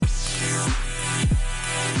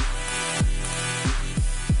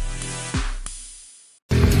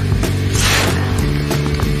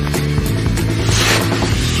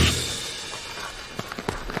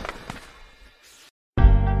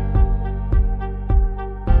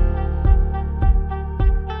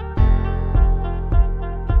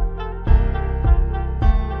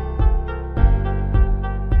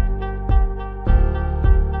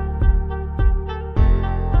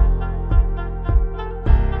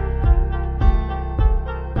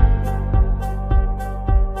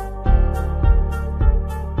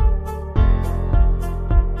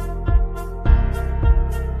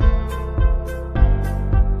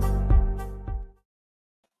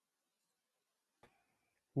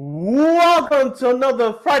Welcome to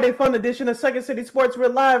another Friday Fun edition of Second City Sports. We're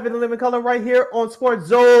live in the living color right here on Sports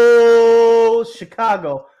Zone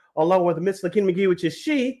Chicago, along with Miss Lakina McGee, which is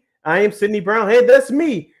she. I am Sydney Brown. Hey, that's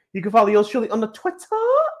me. You can follow yours truly on the Twitter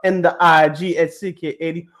and the IG at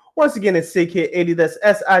CK80. Once again, it's CK80. That's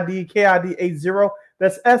SIDKID80.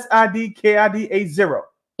 That's SIDKID80.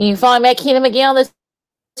 You can follow me at Keena McGee on the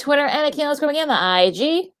Twitter and at Keena McGee on the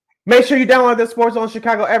IG. Make sure you download the Sports Zone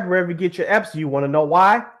Chicago app wherever you get your apps. You want to know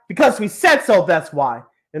why? Because we said so, that's why.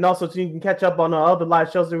 And also, so you can catch up on our other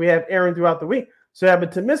live shows that we have airing throughout the week. So you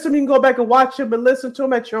happen to miss them, you can go back and watch them and listen to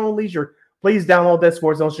them at your own leisure. Please download that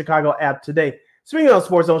Sports Zone Chicago app today. Speaking of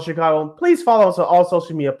Sports Zone Chicago, please follow us on all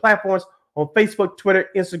social media platforms on Facebook, Twitter,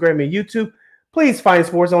 Instagram, and YouTube. Please find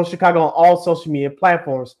Sports Zone Chicago on all social media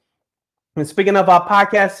platforms. And speaking of our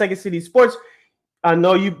podcast, Second City Sports, I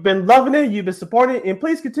know you've been loving it, you've been supporting it, and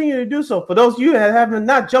please continue to do so. For those of you that haven't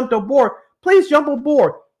not jumped on board, please jump on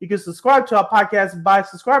board. You can subscribe to our podcast by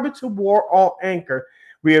subscribing to War on Anchor.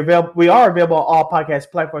 We are available on all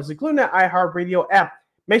podcast platforms, including the iHeartRadio app.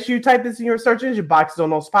 Make sure you type this in your search engine boxes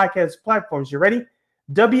on those podcast platforms. You ready?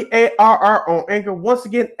 WARR on Anchor. Once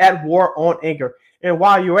again, at War on Anchor. And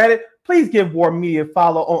while you're at it, please give War Media a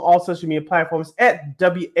follow on all social media platforms at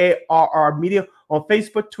WARR Media on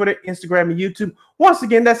Facebook, Twitter, Instagram, and YouTube. Once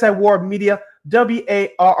again, that's at War Media,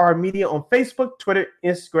 WARR Media on Facebook, Twitter,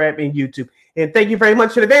 Instagram, and YouTube. And thank you very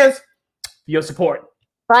much in advance for your support.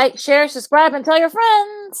 Like, share, subscribe, and tell your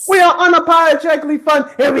friends. We are unapologetically fun,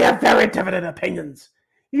 and we have very definite opinions.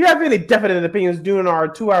 If you have any definite opinions during our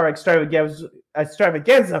 2-hour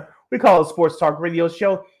extravaganza, we call it Sports Talk Radio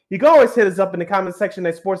Show. You can always hit us up in the comment section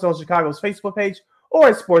at Sports Zone Chicago's Facebook page or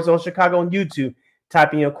at Sports Zone Chicago on YouTube.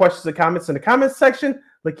 Type in your questions or comments in the comments section.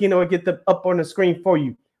 Lakina will get them up on the screen for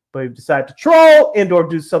you. But if you decide to troll and or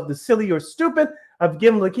do something silly or stupid, I've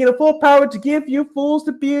given Lakina full power to give you fools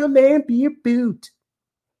the bill and be a boot.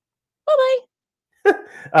 Bye-bye.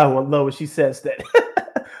 I won't love when she says that.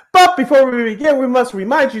 But before we begin, we must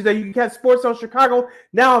remind you that you can catch Sports Zone Chicago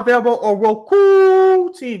now available on Roku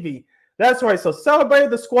TV. That's right. So celebrate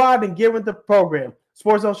the squad and get with the program.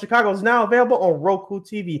 Sports Zone Chicago is now available on Roku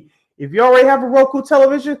TV. If you already have a Roku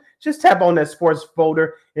television, just tap on that sports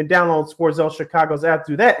folder and download Sports Zone Chicago's app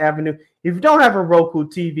through that avenue. If you don't have a Roku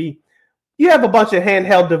TV, you have a bunch of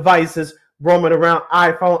handheld devices roaming around: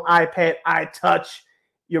 iPhone, iPad, iTouch,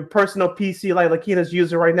 your personal PC like Lakina's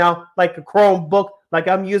using right now, like a Chromebook like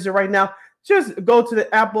I'm using right now. Just go to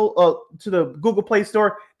the Apple, to the Google Play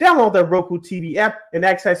Store, download the Roku TV app, and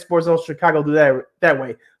access Sports Zone Chicago that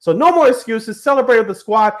way. So no more excuses. Celebrate with the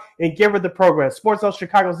squad and get with the program. Sports Zone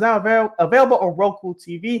Chicago is now available on Roku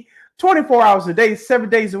TV 24 hours a day, 7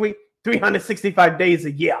 days a week, 365 days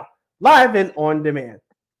a year. Live and on demand.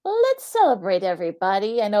 Let's celebrate,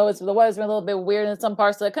 everybody. I know the weather's been a little bit weird in some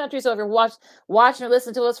parts of the country, so if you're watching or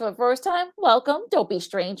listening to us for the first time, welcome. Don't be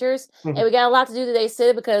strangers. Mm-hmm. And we got a lot to do today,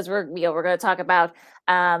 Sid, because we're going to talk about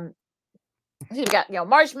you got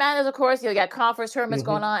March Madness, of course. You got conference tournaments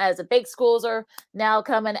going on as the big schools are now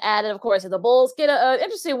coming at it. Of course, the Bulls get an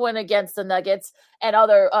interesting win against the Nuggets and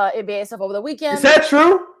other NBA stuff over the weekend. Is that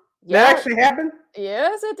true? Yeah. That actually happened?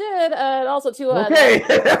 Yes, it did. And also to okay.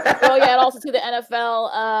 and also to the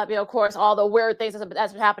NFL. Of course, all the weird things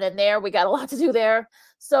that's been happening there. We got a lot to do there.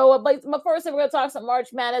 So, but first, we're going to talk some March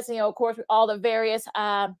Madness. Of course, all the various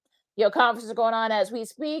conferences are going on as we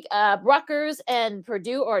speak. Rutgers and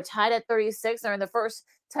Purdue are tied at 36. They're in the first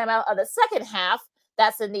timeout of the second half.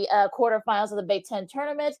 That's in the quarterfinals of the Big Ten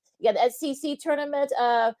tournament. You got the SEC tournament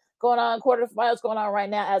going on, quarterfinals going on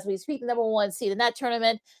right now as we speak. The number one seed in that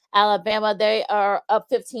tournament, Alabama, they are up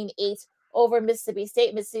 15-8 over Mississippi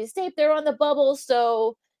State. Mississippi State, they're on the bubble,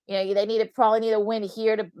 so they probably need a win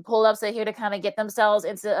here to pull up, so here to kind of get themselves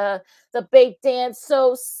into the big dance.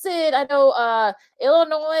 So Sid, I know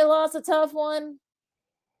Illinois lost a tough one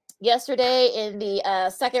yesterday in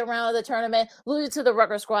the second round of the tournament, losing to the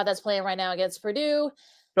Rutgers squad that's playing right now against Purdue.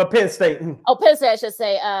 Penn State. Oh, Penn State, I should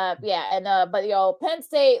say. But Penn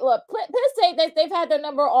State. Look, Penn State. They've had their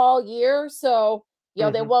number all year, so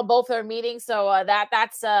they won both their meetings. So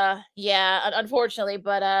that's unfortunately.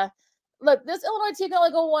 But look, this Illinois team can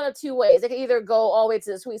only go one of two ways. They can either go all the way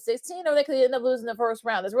to the Sweet 16, or they could end up losing the first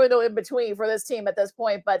round. There's really no in between for this team at this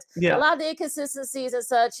point. But a lot of the inconsistencies and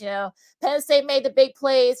such. Penn State made the big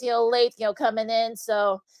plays. Late. Coming in.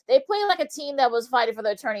 So they played like a team that was fighting for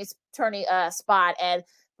their tourney spot. And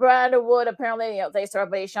Brandon Wood, apparently, they started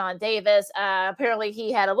by Sean Davis. Apparently,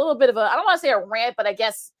 he had a little bit of I don't want to say a rant, but I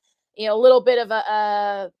guess, a little bit of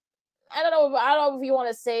I don't know if you want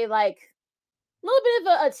to say like a little bit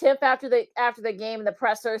of a tip after the game in the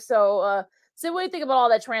presser. So So what do you think about all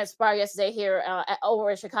that transpired yesterday here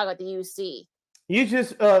over in Chicago at the UC? You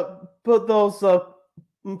just put those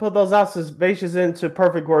observations into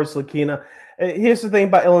perfect words, Lakina. Here's the thing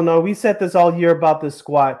about Illinois. We said this all year about this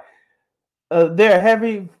squad. They're a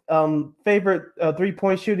heavy favorite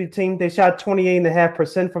 3-point shooting team. They shot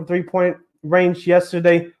 28.5% from 3-point range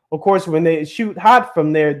yesterday. Of course, when they shoot hot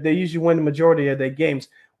from there, they usually win the majority of their games.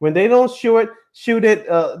 When they don't shoot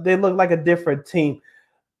it, they look like a different team.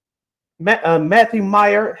 Matthew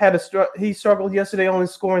Meyer he struggled yesterday, only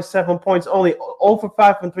scoring 7 points, only 0 for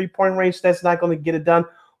 5 from 3-point range. That's not going to get it done.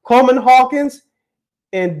 Coleman Hawkins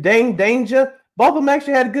and Dane Danger, both of them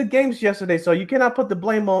actually had good games yesterday, so you cannot put the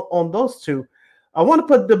blame on those two. I want to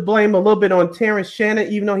put the blame a little bit on Terrence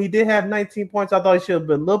Shannon, even though he did have 19 points. I thought he should have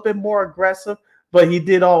been a little bit more aggressive, but he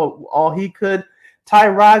did all he could. Ty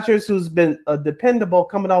Rogers, who's been dependable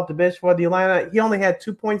coming off the bench for the Illini, he only had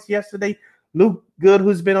 2 points yesterday. Luke Good,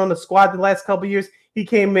 who's been on the squad the last couple of years, he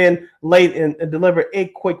came in late and delivered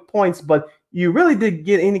 8 quick points, but you really didn't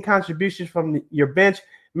get any contributions from your bench.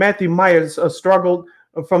 Matthew Myers struggled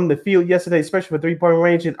from the field yesterday, especially for 3-point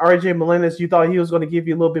range. And RJ Melendez, you thought he was going to give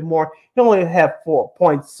you a little bit more. He only had 4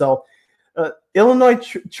 points. So Illinois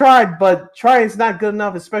tried, but trying is not good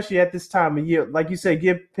enough, especially at this time of year. Like you said,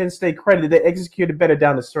 give Penn State credit. They executed better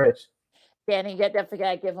down the stretch. Yeah, and you definitely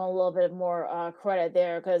got to give them a little bit more credit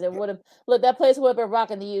there because it would have that place would have been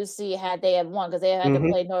rocking the UC had they had won because they had to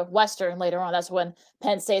play Northwestern later on. That's when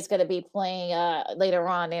Penn State's going to be playing later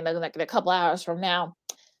on in like a couple hours from now.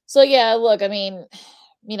 So yeah, look, I mean,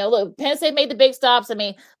 look, Penn State made the big stops. I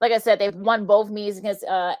mean, like I said, they've won both meets against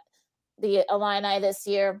the Illini this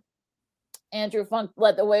year. Andrew Funk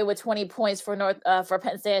led the way with 20 points for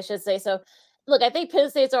Penn State, I should say. So. Look, I think Penn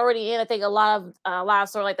State's already in. I think a lot of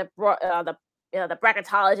sort of like the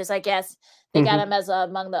bracketologists, I guess, they got him as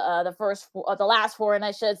among the last 4, and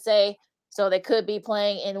I should say. So they could be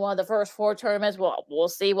playing in one of the first 4 tournaments. Well, we'll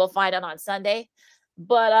see. We'll find out on Sunday.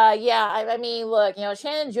 But yeah, I mean, look,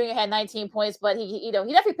 Shannon Jr. had 19 points, but he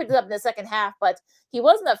definitely picked it up in the second half, but he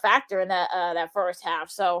wasn't a factor in that first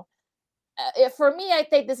half. So for me, I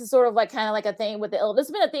think this is sort of like kind of like a thing with this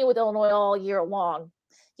has been a thing with Illinois all year long.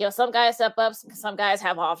 Some guys step up, some guys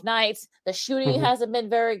have off nights. The shooting hasn't been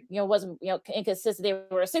very, wasn't, inconsistent. They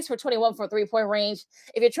were 6 for 21 for 3-point range.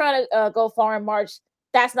 If you're trying to go far in March,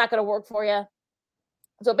 that's not going to work for you.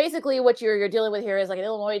 So basically what you're dealing with here is like an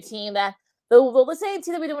Illinois team that the same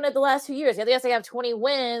team that we've been doing it the last few years. Yes, they have 20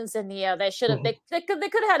 wins and they should have, they could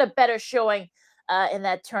have had a better showing in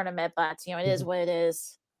that tournament, but it is what it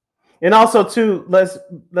is. And also too,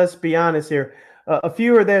 let's be honest here. A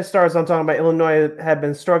few of their stars I'm talking about, Illinois, have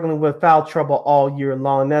been struggling with foul trouble all year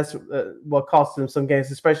long. That's what cost them some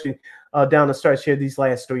games, especially down the stretch here these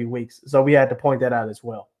last 3 weeks. So we had to point that out as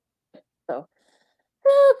well.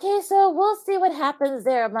 Okay, so we'll see what happens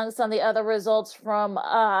there among some of the other results from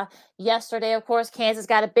yesterday. Of course, Kansas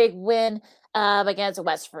got a big win against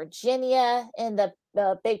West Virginia in the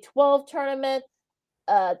Big 12 tournament.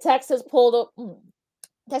 Texas pulled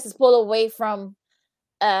away from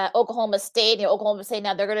Oklahoma State. Oklahoma State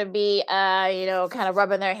now they're going to be kind of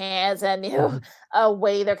rubbing their hands and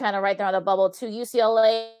away. They're kind of right there on the bubble to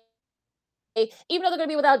UCLA. Even though they're going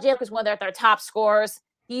to be without Jalen, because one of their top scorers,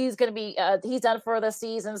 he's going to be he's done for the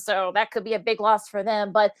season, so that could be a big loss for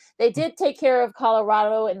them. But they did take care of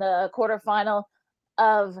Colorado in the quarterfinal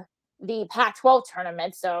of the Pac-12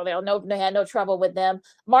 tournament, so they had no trouble with them.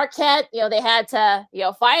 Marquette, they had to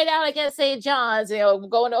fight it out against St. John's,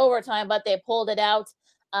 going to overtime, but they pulled it out.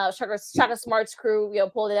 Shaka Smart's crew,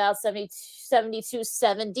 pulled it out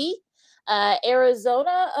 72-70.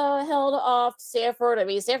 Arizona held off Stanford. I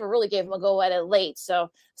mean, Stanford really gave them a go at it late, so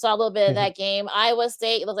saw a little bit of that game. Iowa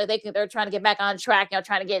State, it looks like they're trying to get back on track.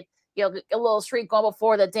 Trying to get a little streak going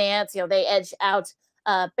before the dance. They edged out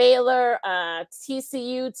Baylor.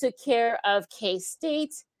 TCU took care of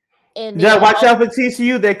K-State. Yeah, watch out for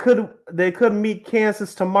TCU. They could meet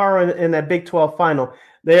Kansas tomorrow in that Big 12 final.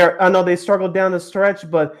 I know they struggled down the stretch,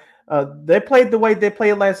 but they played the way they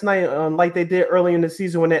played last night, like they did early in the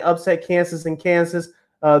season when they upset Kansas in Kansas.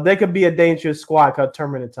 They could be a dangerous squad come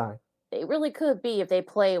tournament time. They really could be if they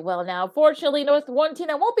play well. Now, fortunately, one team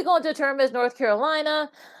that won't be going to the tournament is North Carolina.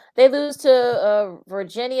 They lose to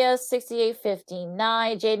Virginia 68-59.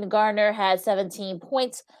 Jaden Gardner had 17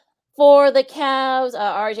 points for the Cavs.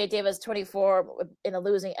 RJ Davis 24 in a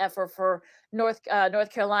losing effort for North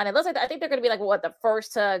Carolina. It looks like I think they're going to be like the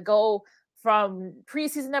first to go from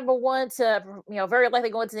preseason number 1 to very likely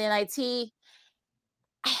going to the NIT.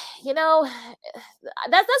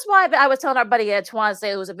 That's why I was telling our buddy Antoine,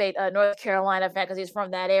 who's a big North Carolina fan because he's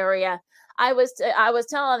from that area. I was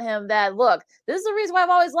telling him that, look, this is the reason why I've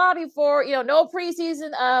always lobbied for, no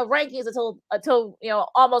preseason rankings until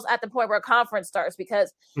almost at the point where conference starts,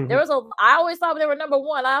 because I always thought they were number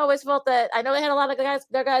one. I always felt that, I know they had a lot of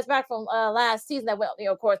their guys back from last season that went,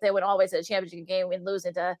 of course they went always to the championship game and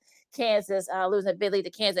losing to Kansas, losing a big lead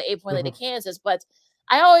to Kansas, 8-point lead to Kansas, but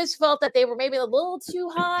I always felt that they were maybe a little too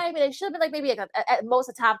high. I mean, they should have been like maybe at most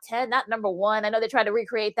a top 10, not number one. I know they tried to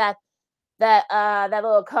recreate that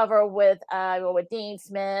little cover with Dean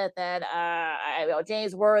Smith and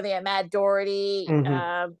James Worthy and Matt Doherty.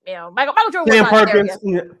 Michael Jordan Sam was not Perkins.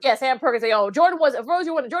 there. Yeah, Sam Perkins. Jordan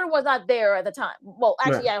was not there at the time. Well,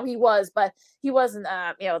 actually, yeah, he was, but he wasn't.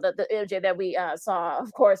 The MJ that we saw,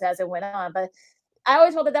 of course, as it went on, but. I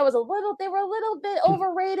always felt that they were a little bit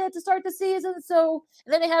overrated to start the season. So,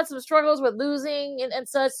 and then they had some struggles with losing and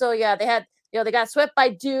such. So yeah, they had, they got swept by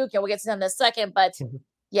Duke. We'll get to them in a second, but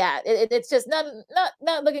yeah, it's just not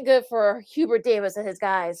looking good for Hubert Davis and his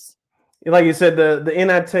guys. Like you said, the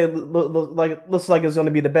NIT looks like it's going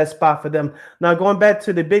to be the best spot for them. Now, going back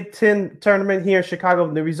to the Big Ten tournament here in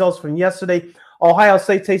Chicago, the results from yesterday, Ohio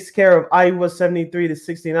State takes care of Iowa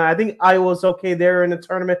 73-69. I think Iowa's okay there in the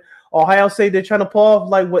tournament. Ohio State, they're trying to pull off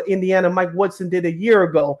like what Indiana Mike Woodson did a year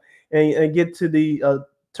ago and get to the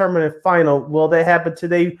tournament final. Will that happen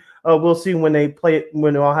today? We'll see when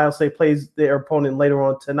Ohio State plays their opponent later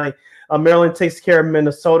on tonight. Maryland takes care of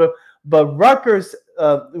Minnesota, but Rutgers,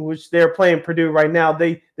 which they're playing Purdue right now,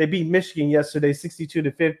 they beat Michigan yesterday,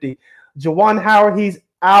 62-50. Juwan Howard, he's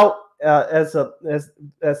out as a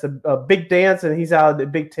big dance, and he's out of the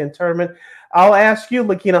Big Ten tournament. I'll ask you,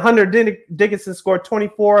 Lakina, Hunter Dickinson scored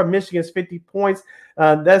 24 of Michigan's 50 points.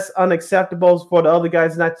 That's unacceptable for the other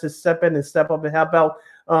guys not to step in and step up and help out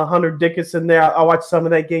Hunter Dickinson there. I watched some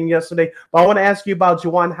of that game yesterday. But I want to ask you about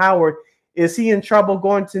Juwan Howard. Is he in trouble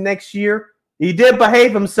going to next year? He did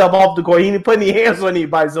behave himself off the court. He didn't put any hands on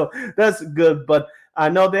anybody, so that's good. But I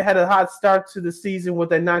know they had a hot start to the season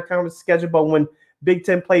with a non-conference schedule, but when Big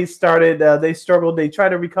Ten play started, they struggled. They tried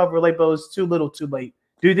to recover late, but it was too little too late.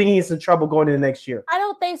 Do you think he's in trouble going into next year? I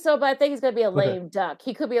don't think so, but I think he's going to be a lame duck.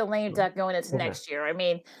 He could be a lame duck going into next year. I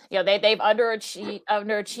mean, they've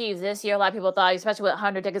underachieved this year. A lot of people thought, especially with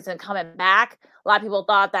Hunter Dickinson coming back, a lot of people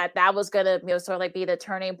thought that was going to, sort of like be the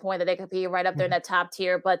turning point, that they could be right up there in that top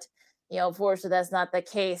tier. But, unfortunately, that's not the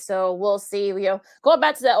case. So we'll see. Going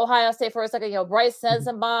back to the Ohio State for a second, Bryce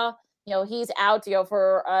Sensabaugh, he's out,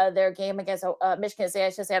 for their game against Michigan State. I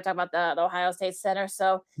should say, I'm talking about the Ohio State center.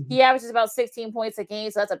 So he averages about 16 points a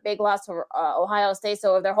game. So that's a big loss for Ohio State.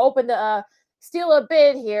 So if they're hoping to steal a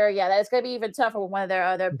bid here, yeah, that's going to be even tougher with one of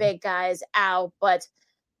their big guys out. But,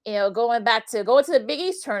 going to the Big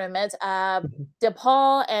East tournament,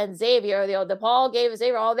 DePaul and Xavier, DePaul gave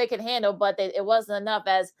Xavier all they could handle, but it wasn't enough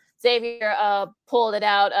as Xavier pulled it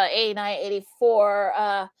out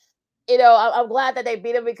 89-84. I'm glad that they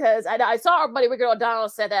beat him, because I saw our buddy Ricky O'Donnell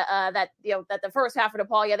said that the first half of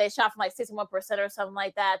DePaul, they shot from like 61% or something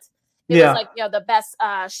like that. It was like the best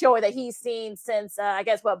showing that he's seen since I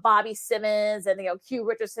guess Bobby Simmons and Q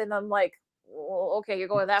Richardson. I'm like, well, okay, you're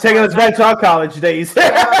going that taking far us back to our college days. So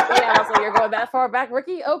you're going that far back,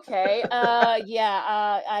 Ricky. Okay,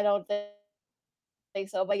 I don't think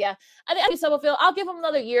so, but yeah, I think Stubblefield, I'll give him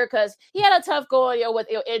another year, because he had a tough go, with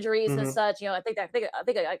injuries and such. I think a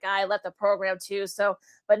guy left the program too. So,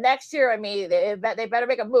 but next year, I mean, they better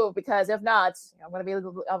make a move, because if not, I'm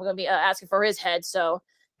gonna be asking for his head. So,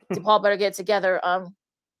 DePaul better get it together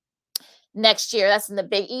next year. That's in the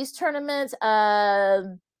Big East tournament.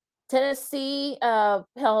 Tennessee held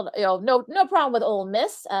no problem with Ole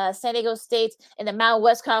Miss. San Diego State in the Mountain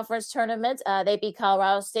West Conference tournament, they beat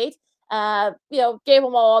Colorado State. Gave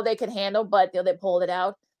them all they could handle, but they pulled it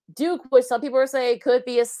out. Duke, which some people are saying could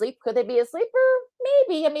be asleep. Could they be a sleeper?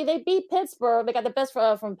 Maybe. I mean, they beat Pittsburgh. They got the best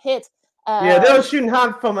from Pitt. They were shooting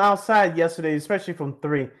hot from outside yesterday, especially from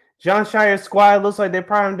three. John Shire's squad looks like they're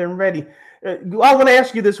primed and ready. I want to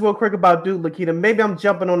ask you this real quick about Duke, Lakita. Maybe I'm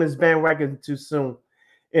jumping on this bandwagon too soon,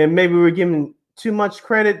 and maybe we're giving too much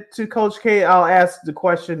credit to Coach K. I'll ask the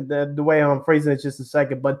question the way I'm phrasing it just a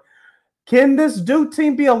second, but can this Duke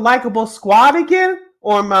team be a likable squad again,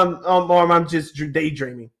 or am I just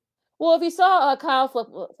daydreaming? Well, if you saw Kyle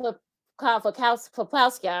Flapowski,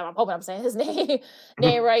 I'm hoping I'm saying his name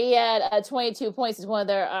right. He had 22 points. He's one of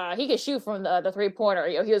their. He could shoot from the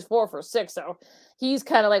 3-pointer. He was 4 for 6, so he's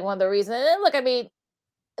kind of like one of the reasons. And look, I mean,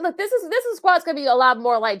 this squad's gonna be a lot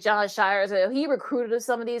more like John Shire's. He recruited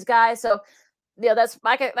some of these guys, so that's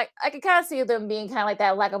I can kind of see them being kind of like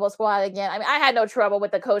that likable squad again. I mean, I had no trouble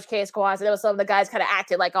with the Coach K squad. So there was some of the guys kind of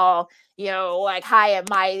acted like all like high and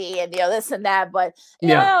mighty and this and that, but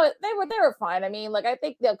they were fine. I mean, like I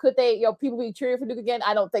think could they people be cheering for Duke again?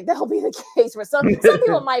 I don't think that'll be the case for some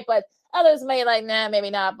people might, but others may like nah, maybe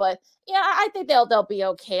not. But I think they'll be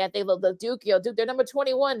okay. I think the Duke Duke they're number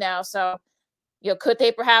 21 now, so could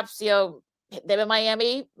they perhaps them in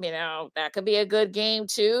Miami, that could be a good game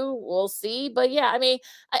too. We'll see. But I mean,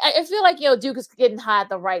 I feel like, Duke is getting hot at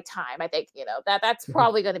the right time. I think, that's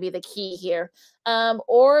probably going to be the key here.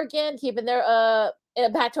 Oregon keeping their, in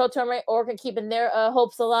a Pac-12 tournament, Oregon keeping their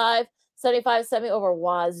hopes alive, 75-70 over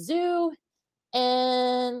Wazoo.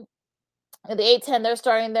 And in the A-10, they're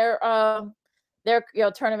starting their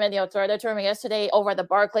tournament, their tournament yesterday over at the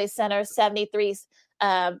Barclays Center, 73,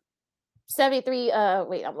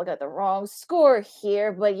 wait, I'm looking at the wrong score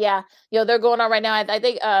here, but they're going on right now. I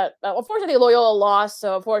think unfortunately Loyola lost,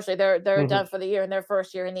 so unfortunately they're done for the year in their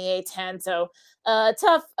first year in the A-10. So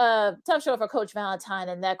tough show for Coach Valentine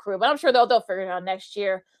and that crew, but I'm sure they'll figure it out next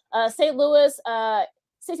year. St. Louis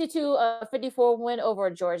 62-54 win over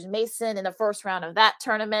George Mason in the first round of that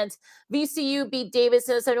tournament. VCU beat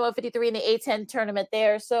Davidson 71-53 in the A-10 tournament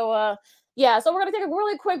there. So so we're going to take a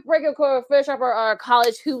really quick break and finish up our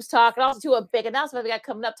college hoops talk, and also to a big announcement we got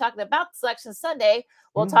coming up talking about Selection Sunday.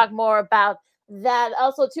 We'll talk more about that.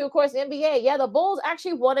 Also, too, of course, the NBA. The Bulls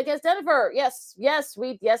actually won against Denver. Yes,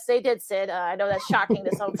 they did, Sid. I know that's shocking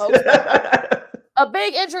to some folks. A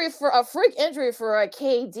big injury a freak injury for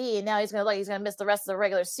KD, and now he's gonna miss the rest of the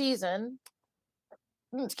regular season.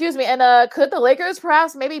 Excuse me. And could the Lakers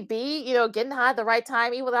perhaps maybe be getting hot at the right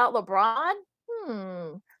time even without LeBron?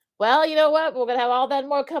 Well, you know what? We're gonna have all that and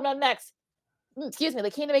more coming up next. Excuse me,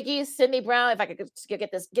 Lakina McGee, Sydney Brown. If I could just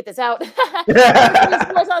get this out.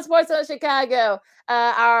 Sports on Chicago.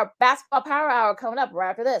 Our basketball power hour coming up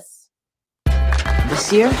right after this.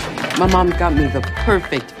 This year, my mom got me the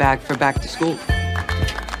perfect bag for back to school.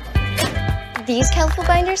 These colorful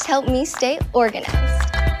binders help me stay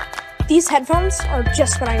organized. These headphones are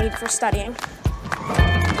just what I need for studying.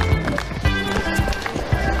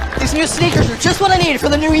 These new sneakers are just what I need for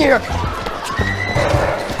the new year.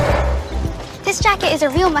 This jacket is a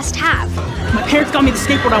real must-have. My parents got me the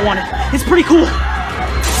skateboard I wanted. It's pretty cool.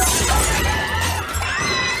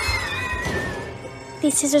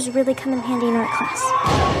 These scissors really come in handy in art class.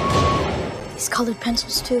 These colored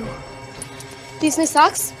pencils, too. These new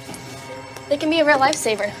socks, they can be a real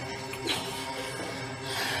lifesaver.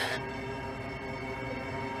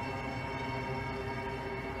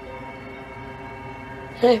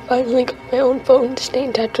 I finally got my own phone to stay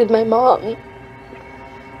in touch with my mom.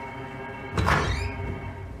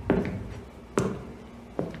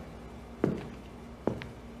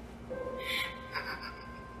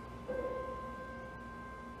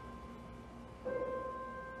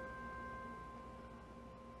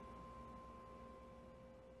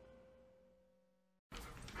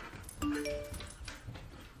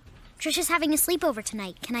 Trisha's having a sleepover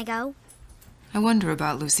tonight. Can I go? I wonder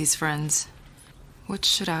about Lucy's friends. What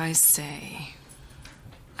should I say?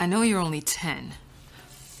 I know you're only 10,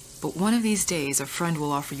 but one of these days a friend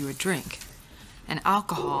will offer you a drink. And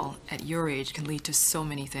alcohol at your age can lead to so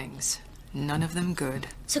many things. None of them good.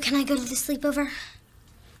 So can I go to the sleepover?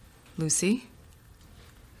 Lucy,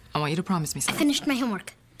 I want you to promise me I something. finished my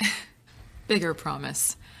homework. Bigger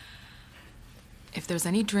promise. If there's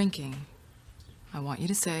any drinking, I want you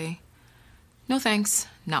to say, "No thanks,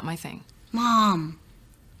 not my thing." Mom.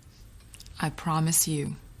 I promise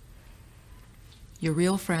you, your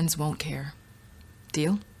real friends won't care.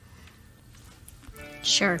 Deal?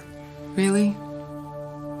 Sure. Really?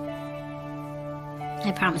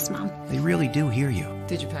 I promise, Mom. They really do hear you.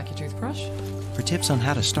 Did you pack your toothbrush? For tips on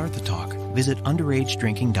how to start the talk, visit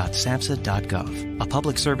underagedrinking.samhsa.gov. A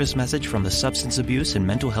public service message from the Substance Abuse and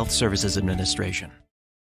Mental Health Services Administration.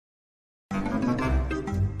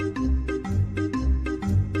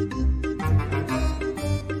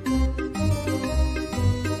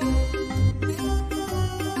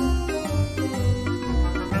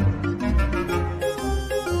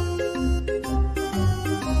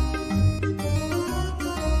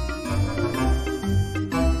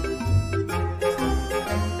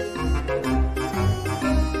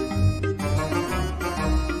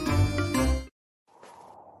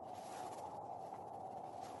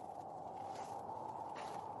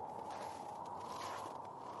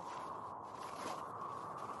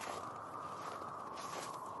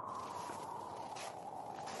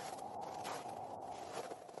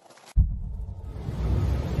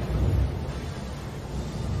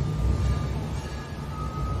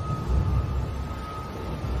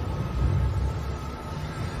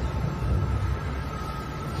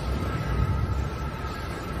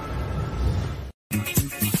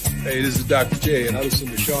 Hey, this is Dr. J, and I listen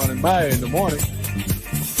to Sean and Maya in the morning.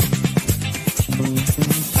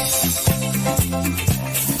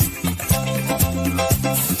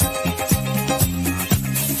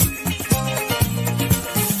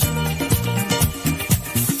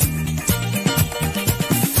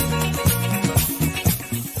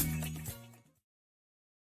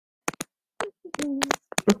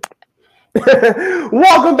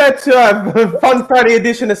 Welcome back to our Fun Friday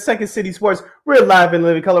edition of Second City Sports. We're live in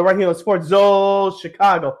living color right here on Sports Zone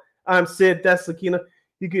Chicago. I'm Sid Deslakina.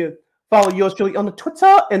 You can follow yours truly on the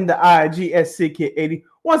Twitter and the IG at SidKid80.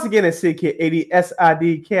 Once again, at SidKid80,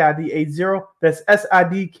 SIDKID80. That's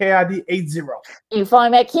SIDKID80. You can follow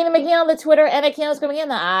me at Keenan McGee on the Twitter and at Keenan McGee on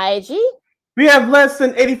the IG. We have less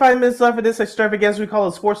than 85 minutes left of this extravaganza we call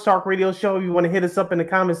a Sports Talk Radio Show. If you want to hit us up in the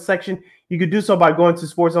comments section, you can do so by going to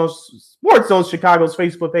Sports Zone Chicago's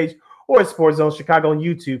Facebook page or Sports Zone Chicago on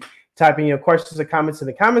YouTube. Typing your questions or comments in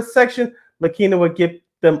the comments section. Lakina will get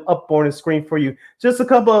them up on the screen for you. Just a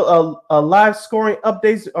couple of live scoring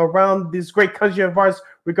updates around this great country of ours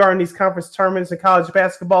regarding these conference tournaments in college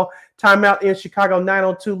basketball. Timeout in Chicago,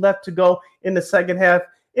 9:02 left to go in the second half.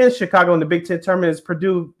 In Chicago in the Big Ten tournament is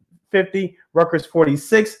Purdue 50, Rutgers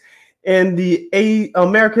 46. In the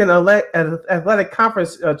American Athletic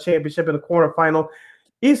Conference Championship in the quarterfinal,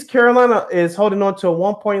 East Carolina is holding on to a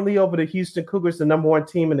 1-point lead over the Houston Cougars, the number one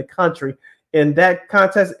team in the country. In that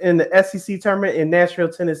contest in the SEC tournament in Nashville,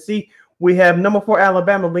 Tennessee, we have number 4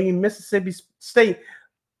 Alabama leading Mississippi State.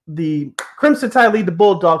 The Crimson Tide lead the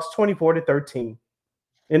Bulldogs 24-13.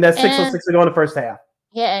 And that's 6:06 to go in the first half.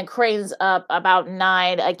 Yeah, and Creighton's up about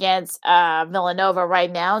 9 against Villanova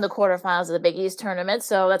right now in the quarterfinals of the Big East tournament.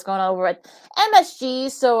 So that's going on over at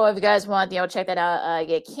MSG. So if you guys want, check that out,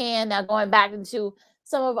 you can. Now going back into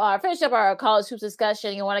finish up our college hoops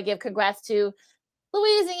discussion. You want to give congrats to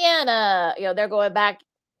Louisiana. They're going back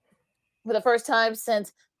for the first time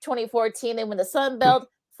since 2014. They win the Sun Belt.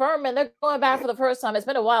 Furman, they're going back for the first time. It's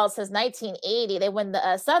been a while since 1980. They win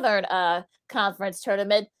the Southern Conference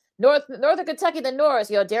tournament. Northern Kentucky, the Norse,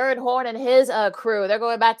 Darren Horn and his crew, they're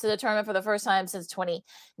going back to the tournament for the first time since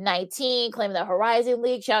 2019, claiming the Horizon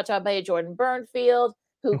League. Shout out to our buddy Jordan Burnfield,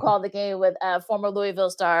 who called the game with former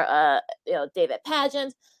Louisville star, David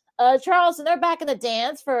Pageant. Charleston, they're back in the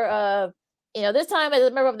dance for, this time as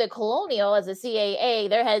a member of the Colonial, as a CAA,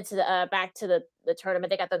 they're headed to back to the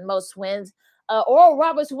tournament. They got the most wins. Oral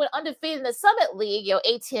Roberts, who went undefeated in the Summit League,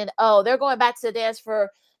 18-0. They're going back to the dance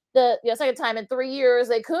for the second time in 3 years.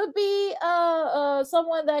 They could be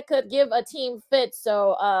someone that could give a team fit.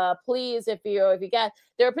 So please, if you got,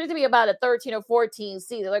 they're predicted to be about a 13 or 14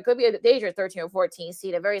 seed. There could be a dangerous 13 or 14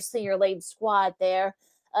 seed, a very senior laden squad there.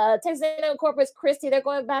 Texas A&M Corpus Christi, they're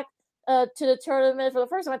going back to the tournament for the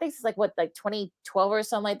first time. I think it's like 2012 or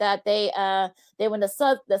something like that. They win the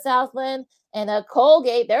Southland, and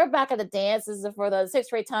Colgate, they're back at the dance. This is for the 6th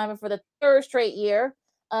straight time and for the 3rd straight year.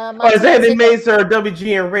 Zandy Mazer,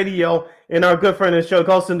 WGN Radio, and our good friend of the show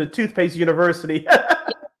goes into Toothpaste University.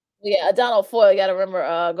 Yeah, Donald Foyle, you got to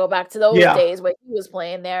remember, go back to those days when he was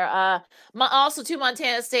playing there. Also to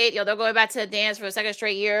Montana State, they're going back to the dance for the 2nd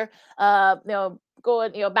straight year.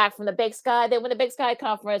 Going, back from the Big Sky. They win the Big Sky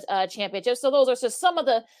Conference championship. So those are just some of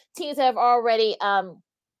the teams that have already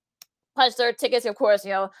punched their tickets. Of course,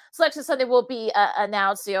 Selection Sunday will be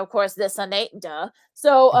announced, of course, this Sunday. Duh.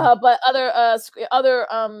 So, but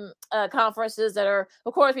other conferences that are,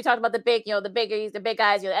 of course, we talked about the big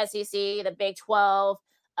guys, the SEC, the Big 12,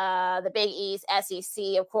 the Big East,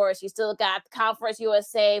 SEC. Of course, you still got Conference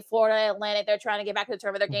USA, Florida Atlantic. They're trying to get back to the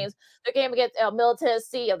tournament. Their game against Middle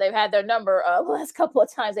Tennessee. They've had their number the last couple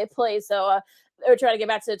of times they played. So they're trying to get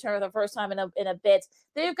back to the tournament for the first time in a bit.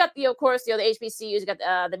 They've got the HBCUs. You got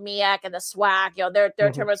the MEAC and the SWAC. Their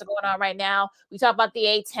tournaments are going on right now. We talk about the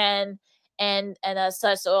A10 and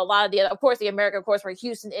such. So a lot of the America, of course, where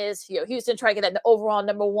Houston is. Houston trying to get that overall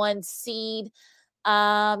number 1 seed.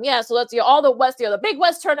 So let's all the West, the Big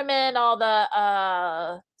West tournament, all the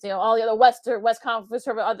all the other West Conference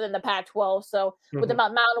tournament other than the Pac-12. So with the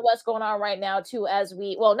Mountain West going on right now too,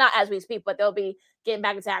 not as we speak, but they'll be getting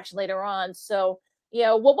back into action later on. So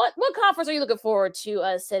what conference are you looking forward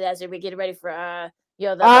to, Sid, as we get ready for I'm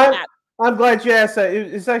glad you asked that.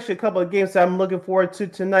 It's actually a couple of games that I'm looking forward to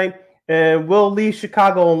tonight, and we'll leave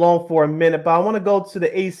Chicago alone for a minute. But I want to go to the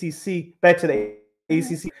ACC, back to the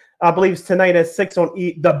ACC. I believe it's tonight at 6 on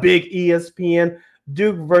the big ESPN,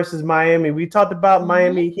 Duke versus Miami. We talked about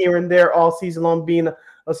Miami here and there all season long being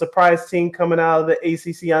a surprise team coming out of the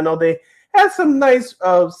ACC. I know they had some nice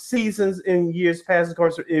seasons in years past. Of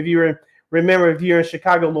course, if you remember, if you're in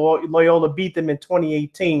Chicago, Loyola beat them in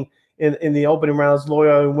 2018 in the opening rounds.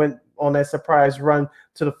 Loyola went on that surprise run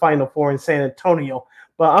to the Final Four in San Antonio.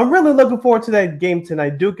 But I'm really looking forward to that game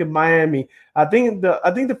tonight, Duke and Miami. I think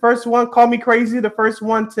the first one, call me crazy, the first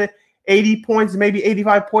one to 80 points, maybe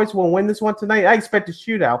 85 points will win this one tonight. I expect a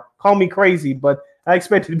shootout. Call me crazy, but I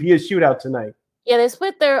expect it to be a shootout tonight. Yeah, they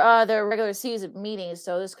split their regular season meetings,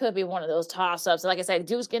 so this could be one of those toss-ups. Like I said,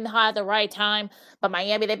 Duke's getting hot at the right time, but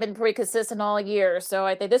Miami, they've been pretty consistent all year. So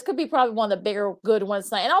I think this could be probably one of the bigger good ones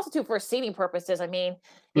tonight. And also, too, for seeding purposes, I mean,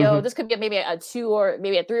 you know, this could be maybe a 2 or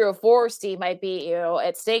maybe a 3 or 4 seed might be, you know,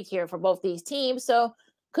 at stake here for both these teams. So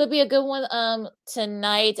could be a good one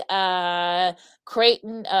tonight.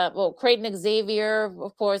 Creighton Xavier,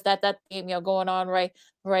 of course, that game, you know, going on right.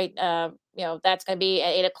 You know, that's going to be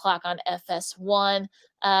at 8:00 on FS1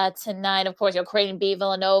 tonight. Of course, you know, Creighton beat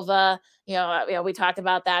Villanova. You know, we talked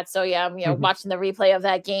about that. So yeah, I'm watching the replay of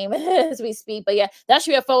that game as we speak. But yeah, that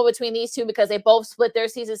should be a photo between these two because they both split their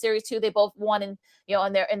season series too. They both won in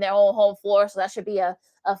their own home floor. So that should be a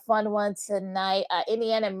fun one tonight.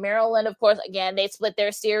 Indiana and Maryland, of course, again, they split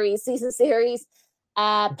their season series.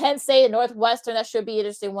 Penn State and Northwestern, that should be an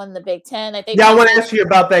interesting one in the Big Ten. I think. Yeah, I want to ask you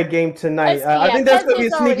about that game tonight. I think that's going to be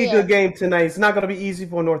a sneaky good game tonight. It's not going to be easy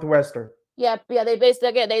for Northwestern. Yeah, they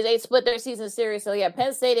basically they split their season series. So yeah,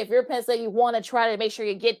 Penn State. If you're Penn State, you want to try to make sure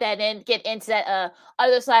you get into that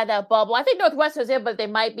other side of that bubble. I think Northwestern's in, but they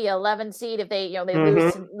might be 11 seed if they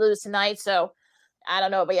lose tonight. So I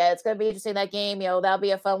don't know, but yeah, it's going to be interesting that game. That'll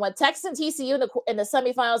be a fun one. Texas and TCU in the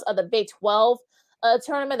semifinals of the Big 12.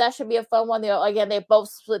 Tournament, that should be a fun one. Again, they both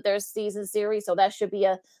split their season series, so that should be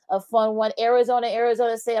a fun one. Arizona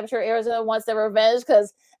State, I'm sure Arizona wants their revenge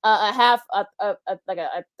because a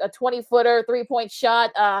 20-footer 3-point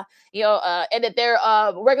shot ended their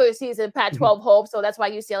regular season Pac-12 hope, so that's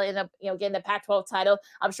why UCLA ended up getting the Pac-12 title.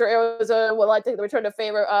 I'm sure Arizona would like to return the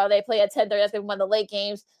favor. They play at 10:30. That's been one of the late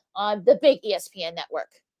games on the big ESPN network.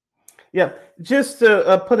 Yeah, just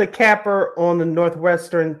to put a capper on the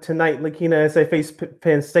Northwestern tonight, Lakina, as they face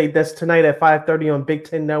Penn State. That's tonight at 5:30 on Big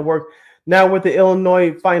Ten Network. Now with the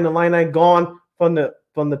Illinois Fighting Illini gone from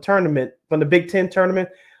the tournament, from the Big Ten tournament,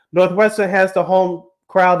 Northwestern has the home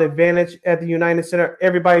crowd advantage at the United Center.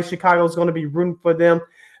 Everybody in Chicago is going to be rooting for them.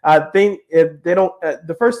 I think if they don't,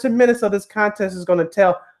 the first 10 minutes of this contest is going to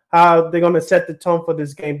tell how they're going to set the tone for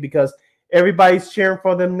this game because everybody's cheering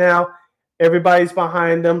for them now. Everybody's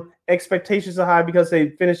behind them. Expectations are high because they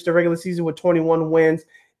finished the regular season with 21 wins,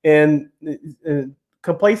 and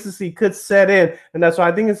complacency could set in. And that's why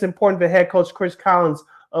I think it's important for head coach Chris Collins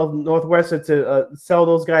of Northwestern to sell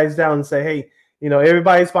those guys down and say, hey,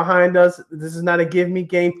 everybody's behind us. This is not a give me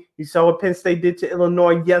game. You saw what Penn State did to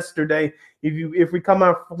Illinois yesterday. If we come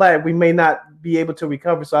out flat, we may not be able to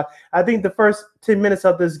recover. So I think the first 10 minutes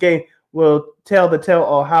of this game will tell the tale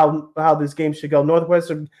of how this game should go.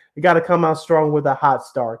 Northwestern, you got to come out strong with a hot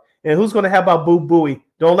start. And who's going to help out Boo Buie?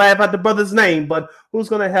 Don't laugh at the brother's name, but who's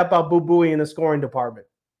going to help out Boo Buie in the scoring department?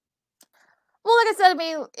 Well, like I said, I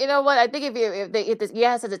mean, you know what? I think if you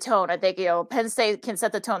set the tone, I think Penn State can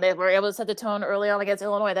set the tone. They were able to set the tone early on against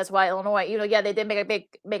Illinois. That's why Illinois, they did make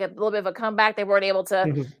a little bit of a comeback. They weren't able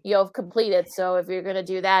to, complete it. So if you're going to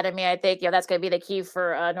do that, I mean, I think that's going to be the key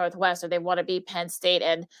for Northwestern. They want to beat Penn State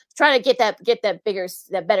and try to get that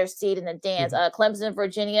better seed in the dance. Clemson,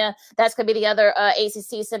 Virginia, that's going to be the other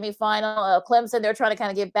ACC semifinal. Clemson, they're trying to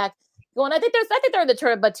kind of get back going. I think they're in the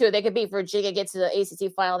tournament, but too, they could beat Virginia, get to the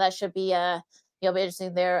ACC final. That should be be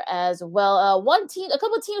interesting there as well. A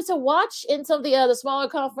couple of teams to watch in some of the smaller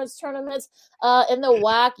conference tournaments in the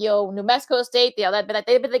WAC. New Mexico State,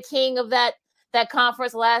 they've been the king of that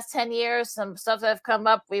conference the last 10 years. Some stuff that have come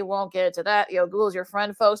up. We won't get into that. Google's your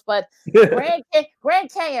friend, folks. But Grand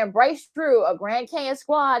Canyon, Bryce Drew, a Grand Canyon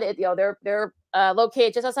squad. They're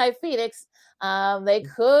located just outside Phoenix. They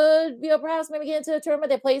could, perhaps maybe get into the tournament.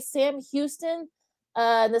 They play Sam Houston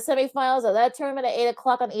in the semifinals of that tournament at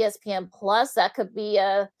 8:00 on ESPN Plus. That could be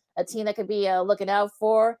a team that could be looking out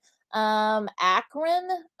for. Akron,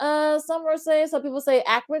 some people say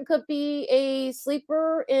Akron could be a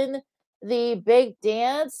sleeper in the big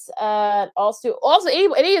dance. Also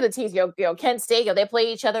any of the teams, Kent State, they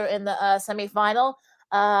play each other in the semifinal.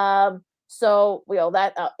 So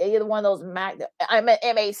that either one of those I meant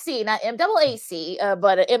MAC, not MAAC,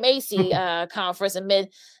 but an MAC conference and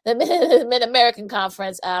the Mid American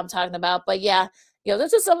Conference I'm talking about. But yeah,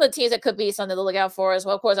 those are some of the teams that could be something to look out for as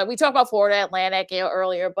well. Of course, we talked about Florida Atlantic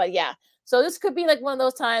earlier, but yeah. So this could be like one of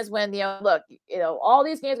those times when all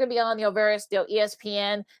these games are gonna be on various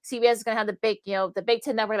ESPN, CBS is gonna have the Big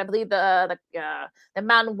Ten Network, and I believe the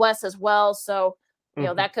Mountain West as well. So You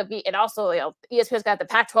know, that could be, and also, ESPN's got the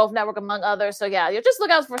Pac-12 network among others. So yeah, just look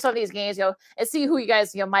out for some of these games, and see who you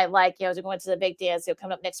guys, might like, as you're going to the big dance,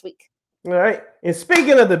 coming up next week. All right. And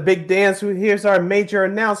speaking of the big dance, here's our major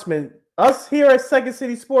announcement. Us here at Second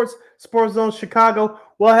City Sports Zone Chicago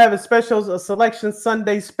will have a Selection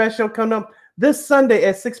Sunday special coming up this Sunday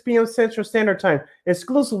at 6 p.m. Central Standard Time,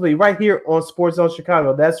 exclusively right here on Sports Zone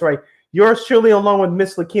Chicago. That's right. Yours truly, along with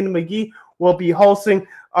Miss Lakina McGee, will be hosting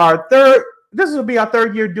our third. This will be our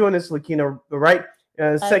third year doing this, Lakina, right?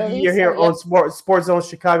 Second year here on Sports Zone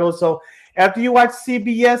Chicago. So after you watch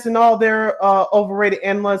CBS and all their overrated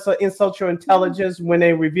analysts in social intelligence when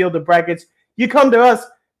they reveal the brackets, you come to us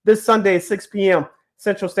this Sunday at 6 p.m.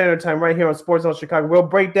 Central Standard Time right here on Sports Zone Chicago. We'll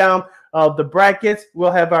break down the brackets.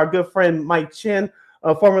 We'll have our good friend Mike Chin,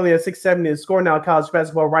 formerly of 670 The Score, now a college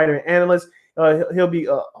basketball writer and analyst. He'll be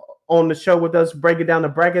on the show with us, breaking down the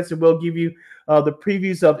brackets, and we'll give you the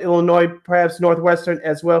previews of Illinois, perhaps Northwestern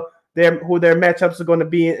as well, who their matchups are going to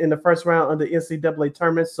be in the first round of the NCAA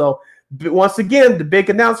tournament. So once again, the big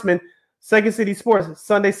announcement, Second City Sports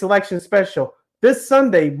Sunday Selection Special, this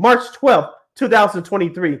Sunday, March 12th,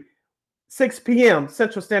 2023, 6 p.m.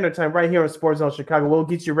 Central Standard Time right here on Sports Zone Chicago. We'll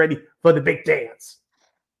get you ready for the big dance.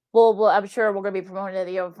 Well, I'm sure we're going to be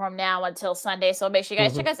promoting it from now until Sunday. So make sure you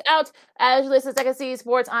guys check us out as you listen to Second City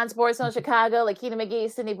Sports on Sports Zone Chicago. Lakina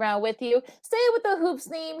McGee, Cindy Brown with you. Stay with the hoops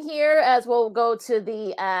theme here as we'll go to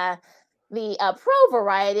the pro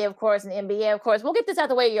variety, of course, and NBA, of course. We'll get this out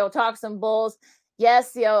the way, talk some Bulls.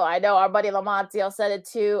 Yes, I know our buddy Lamont, said it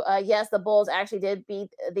too. Yes, the Bulls actually did beat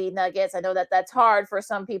the Nuggets. I know that's hard for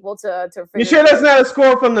some people to figure. You sure that's not a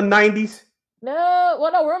score from the 90s? No,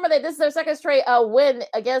 remember that this is their second straight win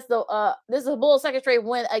against this is the Bulls' second straight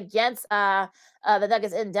win against the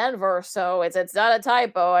Nuggets in Denver. So it's not a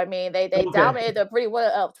typo. I mean, they dominated them pretty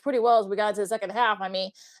well as we got into the second half. I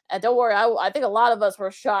mean, don't worry, I think a lot of us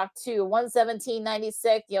were shocked too.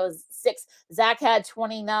 117-96, 6. Zach had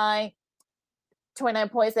 29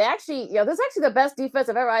 points. They actually, this is actually the best defense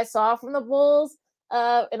I saw from the Bulls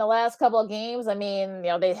in the last couple of games. I mean,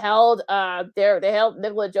 they held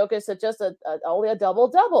Nikola Jokic to just only a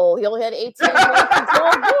double-double. He only had 18 points and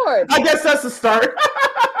 12 boards. I guess that's a start.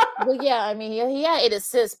 Well, yeah, I mean, he had 8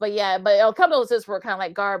 assists, but a couple of assists were kind of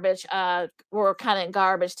like garbage. Were kind of in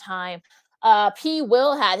garbage time. P.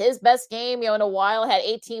 Will had his best game, in a while. Had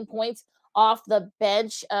 18 points off the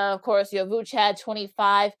bench. Of course, Vooch had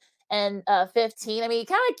 25 and 15. I mean, he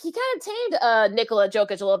kind of tamed Nikola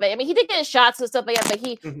Jokic a little bit. I mean, he did get his shots and stuff like that, but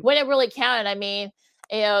when it really counted, I mean,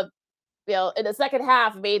 in the second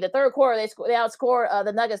half, the third quarter, they outscored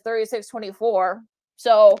the Nuggets 36-24.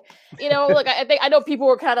 So, look, I know people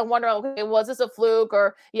were kind of wondering, okay, was this a fluke,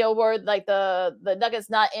 or were like the Nuggets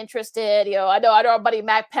not interested? I know our buddy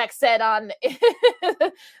Mac Peck said on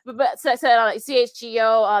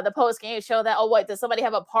CHGO the post game show that, oh wait, does somebody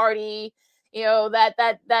have a party?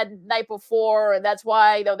 That night before, and that's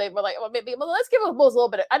why they were like, well, maybe let's give the Bulls a little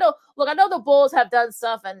bit. I know the Bulls have done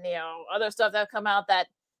stuff and other stuff that have come out that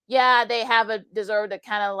they haven't deserved to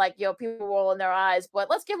kind of like people roll in their eyes, but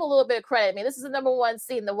let's give a little bit of credit. I mean, this is the number one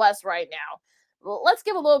seed in the West right now. Let's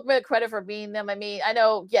give a little bit of credit for being them. I mean, I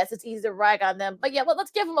know, yes, it's easy to rag on them, but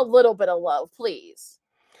let's give them a little bit of love, please.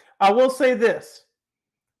 I will say this.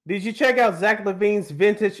 Did you check out Zach LaVine's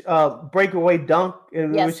vintage breakaway dunk,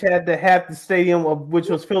 which had to have the stadium, which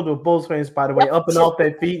was filled with Bulls fans, by the way, up and off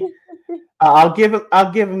their feet? I'll give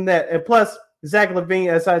him that. And plus, Zach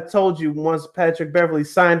LaVine, as I told you once Patrick Beverly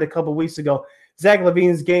signed a couple weeks ago, Zach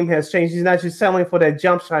LaVine's game has changed. He's not just settling for that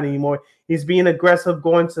jump shot anymore. He's being aggressive,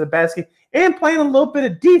 going to the basket, and playing a little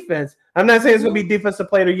bit of defense. I'm not saying he's going to be defensive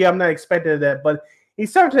player of the year. I'm not expecting that, but he's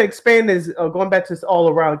starting to expand his going back to his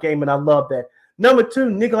all-around game, and I love that. Number 2,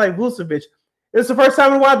 Nikolai Vucevic. It's the first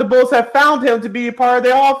time in a while the Bulls have found him to be a part of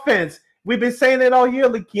their offense. We've been saying it all year,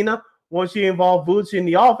 Lakina. Once you involve Vucevic in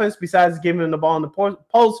the offense, besides giving him the ball in the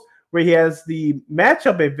post where he has the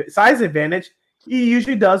matchup size advantage, he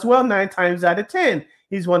usually does well 9 times out of 10.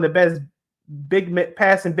 He's one of the best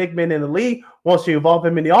passing big men in the league. Once you involve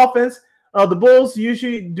him in the offense, the Bulls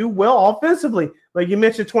usually do well offensively. Like you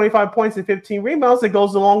mentioned, 25 points and 15 rebounds, it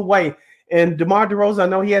goes a long way. And DeMar DeRozan, I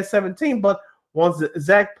know he has 17, but once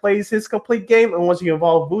Zach plays his complete game and once you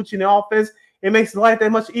involve Vooch in the offense, it makes life that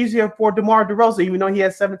much easier for DeMar DeRozan, even though he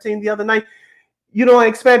had 17 the other night. You don't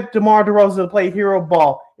expect DeMar DeRozan to play hero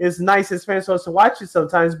ball. It's nice as fans to watch it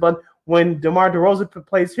sometimes, but when DeMar DeRozan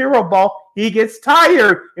plays hero ball, he gets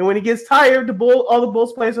tired. And when he gets tired, other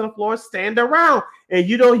Bulls players on the floor stand around. And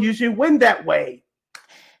you don't usually win that way.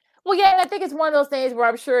 Well, yeah, and I think it's one of those things where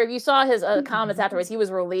I'm sure if you saw his comments afterwards, he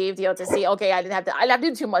was relieved, to see, okay, I didn't have to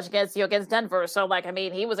do too much against Denver. So, like, I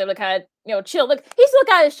mean, he was able to kind of, chill. Look, he still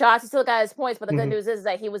got his shots, he still got his points, but the good news is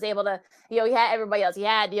that he was able to, he had everybody else. He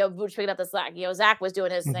had, Vooch picking up the slack. Zach was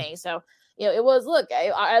doing his thing. So, it was, look,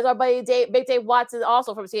 as our buddy Big Dave Watson,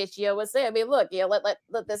 also from CHGO, was saying, I mean, look, let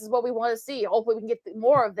this is what we want to see. Hopefully we can get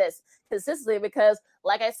more of this consistently because,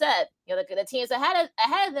 like I said, the teams ahead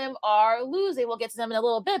of them are losing. We'll get to them in a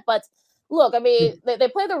little bit, but look, I mean, they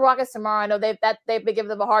play the Rockets tomorrow. I know they've been giving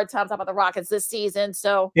them a hard time talking about the Rockets this season.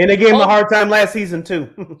 So and they gave them a hard time last season too.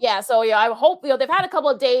 Yeah, so I hope they've had a couple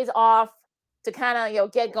of days off to kind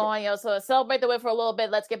of get going. So celebrate the win for a little bit.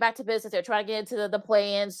 Let's get back to business. They're trying to get into the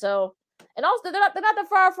play-in. So. And also, they're not that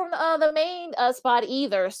far from the main spot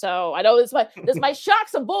either. So I know this might shock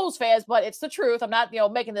some Bulls fans, but it's the truth. I'm not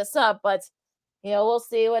making this up, but we'll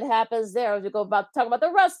see what happens there. We'll talk about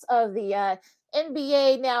the rest of the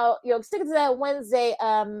NBA now. Sticking to that Wednesday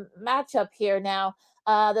matchup here now.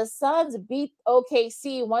 The Suns beat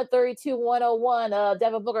OKC 132-101.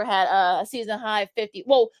 Devin Booker had a season high 50.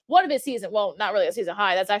 Well, one of his season. Well, not really a season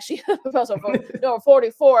high. That's actually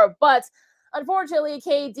 44, but. Unfortunately,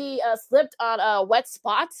 KD slipped on a wet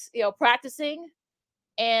spot, practicing,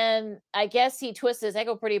 and I guess he twisted his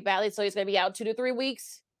ankle pretty badly, so he's going to be out 2 to 3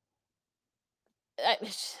 weeks. You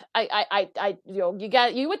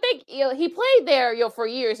would think, he played there, for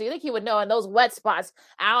years, so you think he would know. In those wet spots,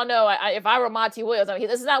 I don't know. If I were Monty Williams, I mean,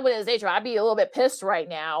 this is not what his nature. I'd be a little bit pissed right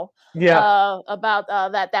now, about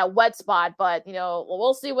that wet spot. But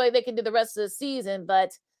we'll see what they can do the rest of the season,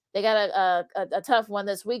 but. They got a tough one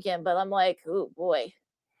this weekend, but I'm like, oh boy.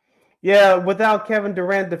 Yeah, without Kevin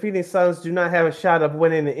Durant, the Phoenix Suns do not have a shot of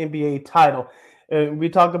winning the NBA title. We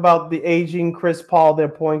talked about the aging Chris Paul, their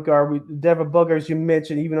point guard. Devin Booker, as you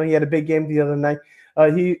mentioned, even though he had a big game the other night,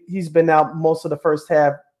 he's been out most of the first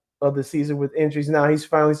half of the season with injuries. Now he's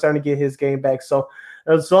finally starting to get his game back. So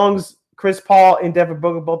as long as Chris Paul and Devin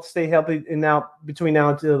Booker both stay healthy and between now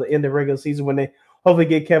until the end of the regular season, when they hopefully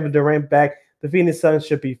get Kevin Durant back, the Phoenix Suns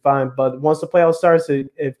should be fine. But once the playoffs starts,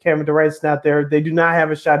 if Kevin Durant's not there, they do not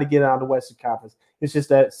have a shot to get out of the Western Conference. It's just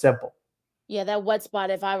that simple. Yeah, that wet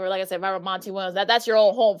spot. If I were Monty Williams, that's your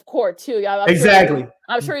own home court too. Exactly.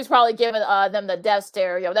 I'm sure he's probably giving them the death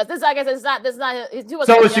stare. This. I guess it's not. He's doing.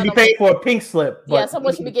 Someone should be paying for a pink slip. Yeah,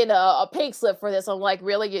 someone should be getting a pink slip for this. I'm like,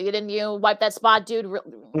 really? You didn't wipe that spot, dude?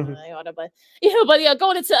 But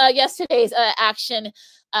going into yesterday's action.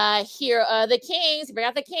 Here, the Kings, bring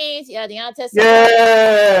out the Kings. Yeah,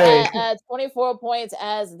 Deontay had 24 points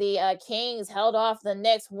as the Kings held off the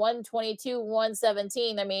Knicks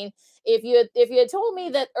 122-117. I mean, if you had told me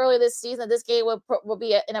that earlier this season this game would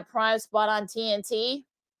be in a prime spot on TNT,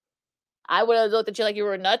 I would have looked at you like you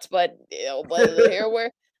were nuts. But here we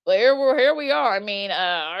are. I mean,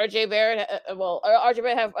 RJ Barrett. RJ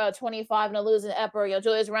Barrett have 25 and a losing Epper.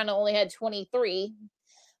 Julius Randle only had 23.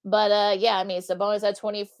 But I mean, Sabonis had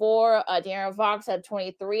 24. De'Aaron Fox had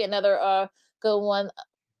 23. Another good one.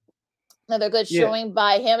 Another good showing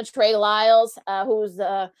by him. Trey Lyles, who's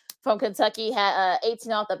from Kentucky, had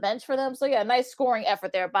 18 off the bench for them. So nice scoring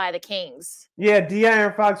effort there by the Kings. Yeah,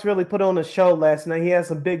 De'Aaron Fox really put on a show last night. He had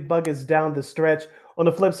some big buckets down the stretch. On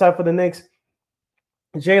the flip side for the Knicks,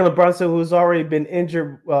 Jalen Brunson, who's already been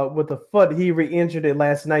injured with a foot, he re-injured it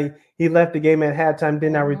last night. He left the game at halftime,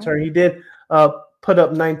 did not return. He did put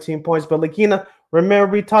up 19 points. But Lakina,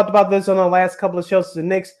 remember we talked about this on the last couple of shows. The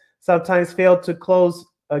Knicks sometimes fail to close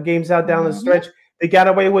games out down the stretch. They got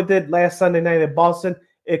away with it last Sunday night at Boston.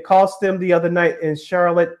 It cost them the other night in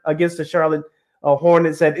Charlotte against the Charlotte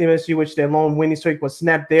Hornets at MSG, which their lone winning streak was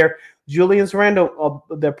snapped there. Julius Randle,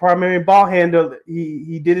 the primary ball handler,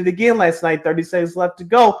 he did it again last night. 30 seconds left to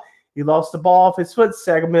go. He lost the ball off his foot.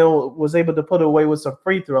 Sacramento was able to put it away with some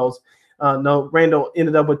free throws. Randle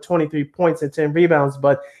ended up with 23 points and 10 rebounds.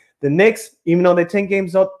 But the Knicks, even though they're 10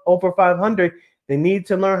 games over 500, they need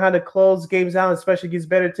to learn how to close games out, especially against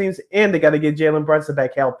better teams, and they got to get Jalen Brunson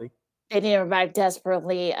back healthy. They need him back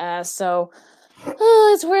desperately.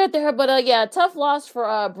 It's weird there, but tough loss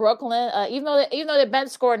for Brooklyn. Even though the bench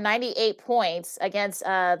scored 98 points against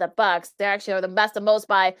the Bucks, they actually are the most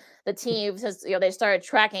by the team since they started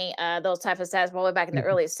tracking those types of stats all the way back in the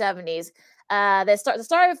early 70s. They started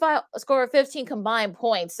scored 15 combined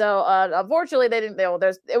points. So unfortunately, they didn't.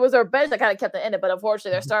 It was their bench that kind of kept it in it, but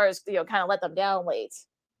unfortunately, their stars kind of let them down late.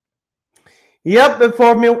 Yep, and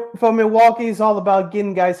for Milwaukee, it's all about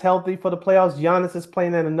getting guys healthy for the playoffs. Giannis is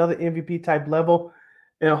playing at another MVP type level,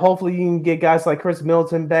 and hopefully you can get guys like Chris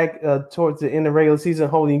Middleton back towards the end of the regular season.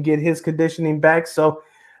 Hopefully you can get his conditioning back. So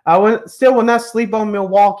I will not sleep on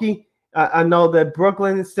Milwaukee, I know that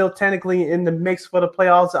Brooklyn is still technically in the mix for the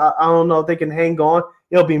playoffs. I don't know if they can hang on.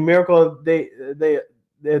 It'll be a miracle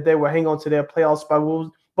if they will hang on to their playoff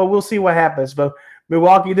spot. But we'll see what happens. But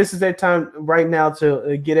Milwaukee, this is their time right now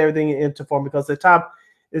to get everything into form, because the top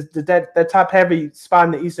is that top heavy spot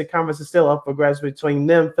in the Eastern Conference is still up for grabs between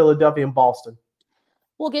them, Philadelphia, and Boston.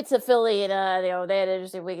 We'll get to Philly, and they had an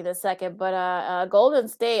interesting week in a second. But Golden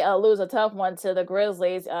State lose a tough one to the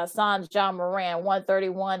Grizzlies. Sans Ja Morant,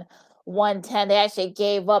 131-110. They actually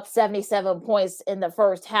gave up 77 points in the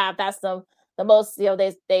first half. That's the most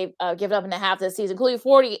they've given up in the half this season, including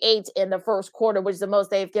 48 in the first quarter, which is the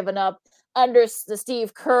most they've given up under the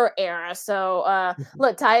Steve Kerr era. So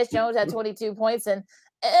look, Tyus Jones had 22 points, and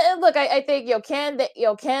look, I think can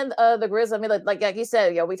the Grizzlies? I mean, like you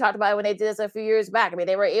said, we talked about it when they did this a few years back. I mean,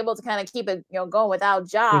 they were able to kind of keep it going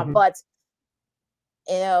without Ja, but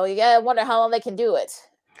you gotta wonder how long they can do it.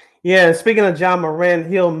 Yeah, speaking of Ja Morant,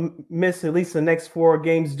 he'll miss at least the next 4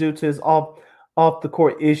 games due to his off the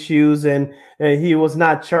court issues, and he was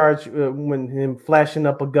not charged when him flashing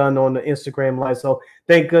up a gun on the Instagram Live. So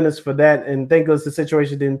thank goodness for that, and thank goodness the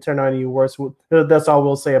situation didn't turn out any worse. That's all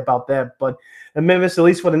we'll say about that. But Memphis, at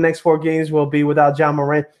least for the next 4 games, will be without Ja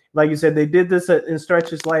Morant. Like you said, they did this in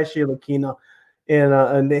stretches last year, Lakina,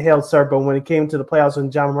 and they held serve. But when it came to the playoffs,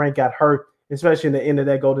 when Ja Morant got hurt, especially in the end of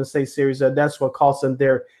that Golden State series, that's what cost them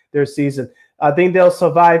their season. I think they'll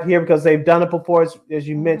survive here because they've done it before, as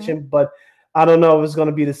you mentioned, but I don't know if it's going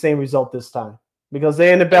to be the same result this time, because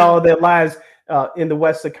they're in the battle of their lives in the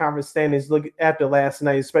Western Conference standings. Look after last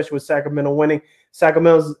night, especially with Sacramento winning.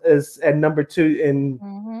 Sacramento is at number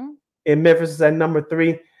 2, and Memphis is at number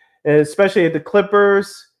 3, and especially the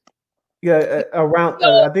Clippers. Around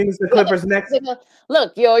I think it's the Clippers next.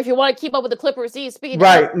 Look, if you want to keep up with the Clippers, speaking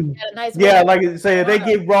right, nice like you say, if they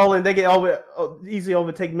get rolling, they get easily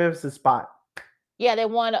overtake Memphis' spot. Yeah, they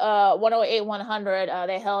won 108-100.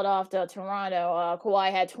 They held off to Toronto.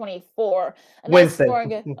 Kawhi had 24. Wednesday.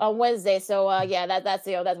 On Wednesday. So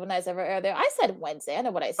that's what nice ever air there. I said Wednesday. I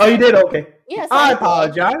know what I said. Oh, you did? Okay. Yes. I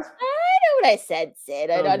apologize. I know what I said,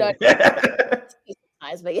 Sid. I know.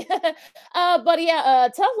 But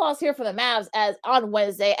tough loss here for the Mavs on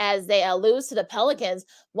Wednesday as they lose to the Pelicans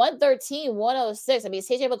 113-106. I mean,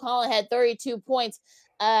 CJ McCollum had 32 points.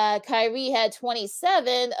 Kyrie had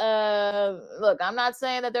 27. Look, I'm not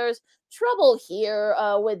saying that there's trouble here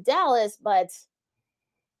with Dallas, but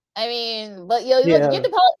I mean, give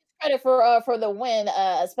the Pelicans credit for the win,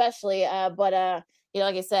 especially. But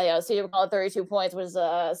like I said, CJ McCollum 32 points was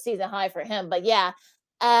a season high for him. But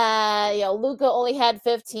Luka only had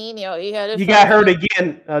 15. He got hurt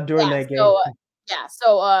again during that game.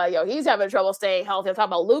 So he's having trouble staying healthy. I'm talking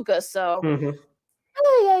about Luka. So.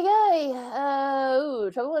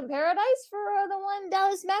 Trouble in paradise for the one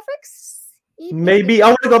Dallas Mavericks? Maybe. I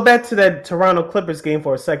want to go back to that Toronto Clippers game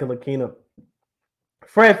for a second, Lakina.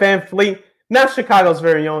 Fred VanVleet, not Chicago's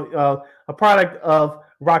very own, a product of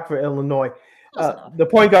Rockford, Illinois. The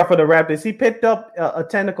point guard for the Raptors. He picked up a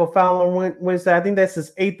technical foul on Wednesday. I think that's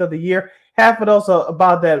his 8th of the year. Half of those are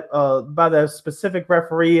about that specific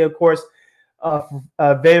referee, of course.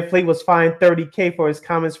 VanVleet was fined $30,000 for his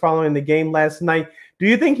comments following the game last night. Do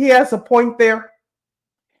you think he has a point there?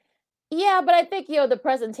 Yeah, but I think the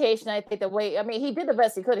presentation. I think the way. I mean, he did the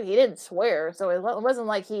best he could. He didn't swear, so it wasn't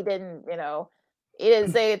like he didn't. He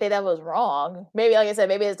didn't say anything that was wrong. Maybe, like I said,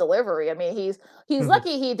 maybe his delivery. I mean, he's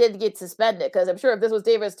lucky he didn't get suspended, because I'm sure if this was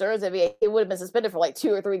David Stearns, he would have been suspended for like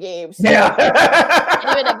 2 or 3 games. Yeah,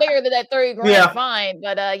 even bigger than that $30,000 fine.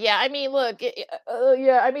 But I mean, look,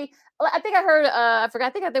 I mean, I think I heard. I forgot. I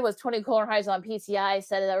think it was Tony Kornheiser on PTI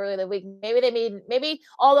said it earlier in the week. Maybe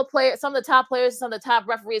all the players, some of the top players, some of the top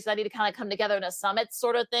referees, that need to kind of come together in a summit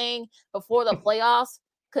sort of thing before the playoffs.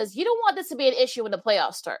 Because you don't want this to be an issue when the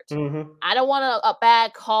playoffs start. I don't want a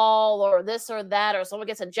bad call or this or that, or someone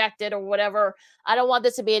gets ejected or whatever. I don't want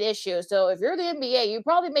this to be an issue. So if you're the NBA, you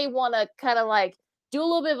probably may want to kind of like do a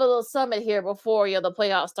little bit of a little summit here before the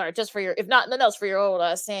playoffs start, just for if not nothing else, for your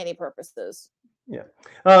own sanity purposes. Yeah.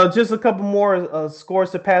 Just a couple more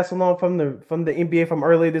scores to pass along from the NBA from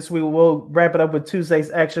earlier this week. We'll wrap it up with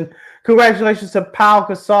Tuesday's action. Congratulations to Pau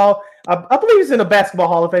Gasol. I believe he's in the Basketball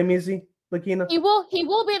Hall of Fame, is he? Lakina? He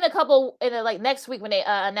will be in next week when they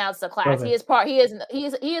announce the class. Okay.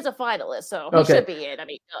 He is a finalist, so he should be in. I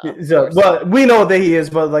mean, well, we know that he is,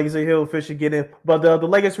 but like you say, he'll officially get in. But the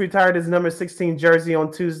Lakers retired his number 16 jersey on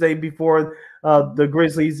Tuesday before the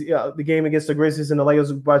Grizzlies, the game against the Grizzlies and the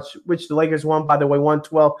Lakers, which the Lakers won, by the way,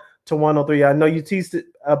 112-103. I know you teased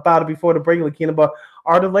about it before the break, Lakina, but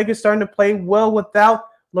are the Lakers starting to play well without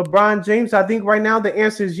LeBron James? I think right now the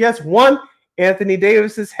answer is yes. One, Anthony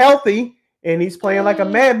Davis is healthy, and he's playing like a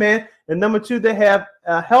madman. And number 2, they have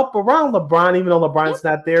help around LeBron, even though LeBron's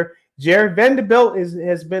not there. Jared Vanderbilt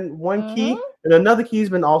has been one key, and another key has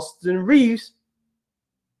been Austin Reeves.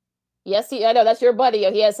 Yes, I know that's your buddy.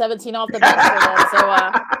 He has 17 off the bench for them, so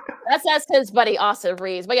that's his buddy Austin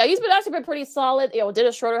Reeves. But yeah, he's been pretty solid.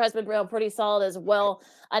 Dennis Schroeder has been pretty solid as well.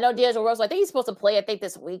 I know D'Angelo Russell. I think he's supposed to play. I think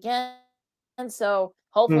this weekend, so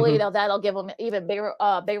hopefully that'll give him even bigger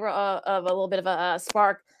of a little bit of a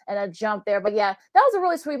spark and a jump there. But yeah, that was a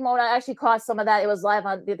really sweet moment. I actually caught some of that. It was live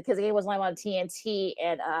on because the game was live on TNT,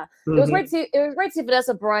 and it was great to see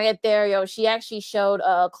Vanessa Bryant there. She actually showed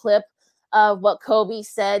a clip of what Kobe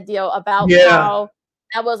said, about how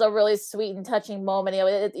that was a really sweet and touching moment.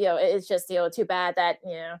 It's just too bad that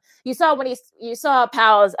you saw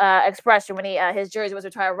Powell's expression when his jersey was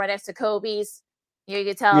retired right next to Kobe's. You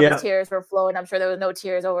could tell the tears were flowing. I'm sure there was no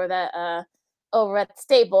tears over that over at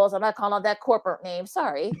Staples. I'm not calling that corporate name.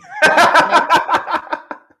 Sorry.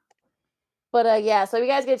 But yeah, so you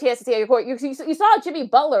guys get a chance to see you saw Jimmy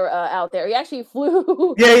Butler out there. He actually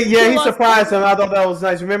flew. Yeah, he surprised him. I thought that was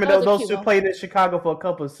nice. Remember, those two played in Chicago for a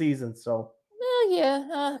couple of seasons. So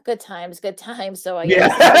good times. So I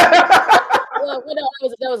guess.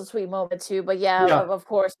 That was a sweet moment too. But of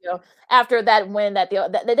course, after that win that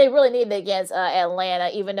they really needed against Atlanta,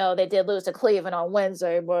 even though they did lose to Cleveland on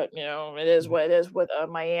Wednesday. But it is what it is with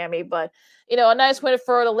Miami. But a nice win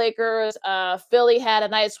for the Lakers. Philly had a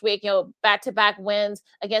nice week. Back-to-back wins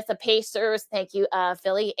against the Pacers. Thank you,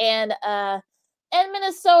 Philly and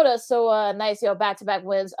Minnesota. So nice, back-to-back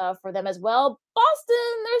wins for them as well.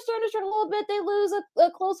 Boston, they're starting to struggle a little bit. They lose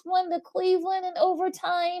a close one to Cleveland in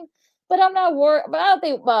overtime. But I'm not worried. But I don't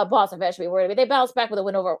think Boston fans should be worried. They bounced back with a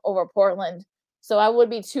win over Portland, so I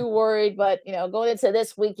wouldn't be too worried. But going into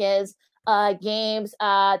this weekend's games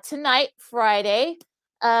tonight, Friday,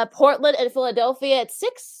 Portland and Philadelphia at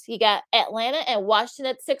 6. You got Atlanta and Washington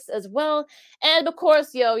at 6 as well. And of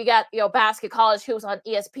course, you got basket college hoops on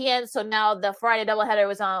ESPN. So now the Friday doubleheader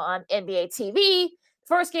was on NBA TV.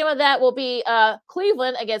 First game of that will be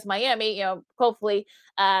Cleveland against Miami. Hopefully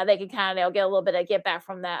they can kind of get a little bit of get back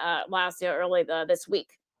from that last year early this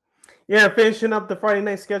week. Yeah, finishing up the Friday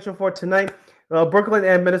night schedule for tonight. Brooklyn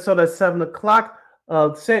and Minnesota at 7 o'clock.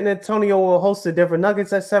 San Antonio will host the Denver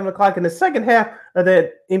Nuggets at 7 o'clock. In the second half of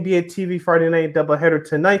that NBA TV Friday night doubleheader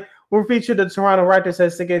tonight, we'll feature the Toronto Raptors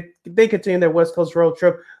as they continue their West Coast road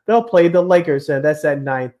trip. They'll play the Lakers, and that's at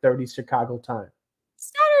 9:30 Chicago time.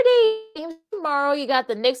 Saturday tomorrow, you got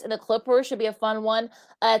the Knicks and the Clippers. Should be a fun one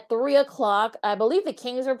at 3 o'clock. I believe the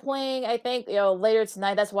Kings are playing, I think, later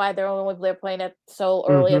tonight. That's why they're playing at so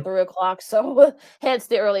early at 3 o'clock. So hence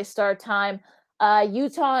the early start time.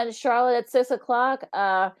 Utah and Charlotte at 6 o'clock.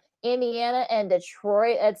 Indiana and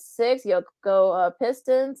Detroit at 6. Go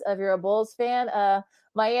Pistons if you're a Bulls fan.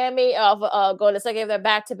 Miami going to second game. They're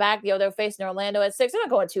back-to-back. They're facing Orlando at 6. They're not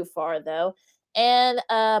going too far, though. And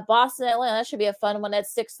Boston, Atlanta, that should be a fun one at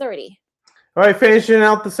 6:30. All right, finishing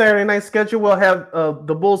out the Saturday night schedule, we'll have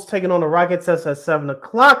the Bulls taking on the Rockets. That's at 7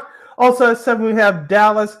 o'clock. Also at 7, we have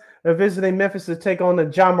Dallas visiting Memphis to take on the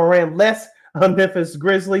John Morant-less Memphis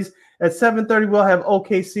Grizzlies. At 7:30, we'll have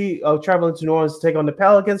OKC traveling to New Orleans to take on the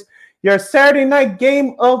Pelicans. Your Saturday night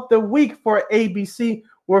game of the week for ABC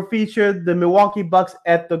will feature the Milwaukee Bucks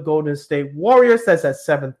at the Golden State Warriors. That's at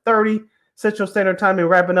 7:30 Central Standard Time. And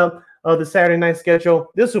wrapping up the Saturday night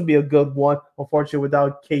schedule, this will be a good one, unfortunately,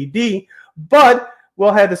 without KD. But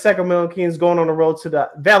we'll have the Sacramento Kings going on the road to the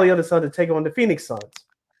Valley of the Sun to take on the Phoenix Suns.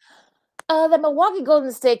 The Milwaukee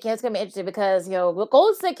Golden State game is going to be interesting because,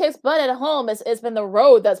 Golden State kicks butt at home. It's been the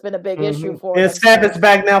road that's been a big issue for them. And Steph is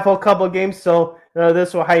back now for a couple of games, so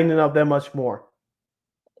this will heighten it up that much more.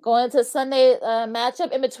 Going into Sunday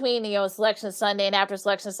matchup in between, Selection Sunday and after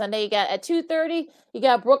Selection Sunday, you got at 2:30, you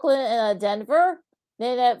got Brooklyn and Denver.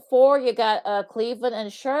 Then at 4, you got Cleveland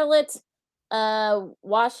and Charlotte.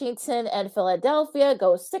 Washington and Philadelphia.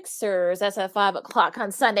 Go Sixers. That's at 5 o'clock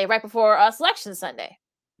on Sunday, right before Selection Sunday.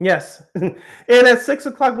 Yes. And at 6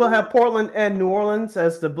 o'clock, we'll have Portland and New Orleans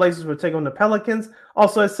as the Blazers will take on the Pelicans.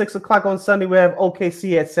 Also at 6 o'clock on Sunday, we have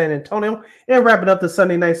OKC at San Antonio. And wrapping up the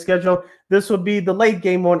Sunday night schedule, this will be the late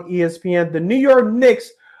game on ESPN. The New York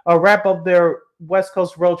Knicks wrap up their West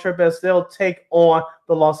Coast road trip as they'll take on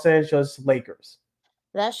the Los Angeles Lakers.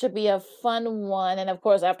 That should be a fun one. And of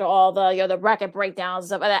course, after all the the bracket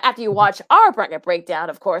breakdowns, after you watch our bracket breakdown,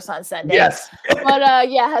 of course, on Sunday. Yes.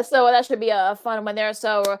 But so that should be a fun one there.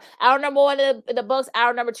 So hour number 1 in the books,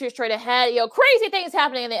 hour number 2 straight ahead. Crazy things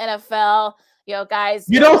happening in the NFL. Guys.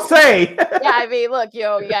 You don't say. Yeah, I mean, look, you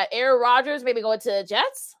got Aaron Rodgers maybe going to the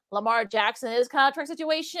Jets. Lamar Jackson, his contract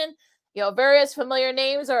situation. Various familiar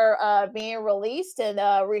names are being released and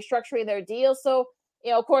restructuring their deals. So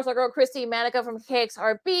Of course, our girl Christy Manica from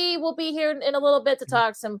KXRB will be here in a little bit to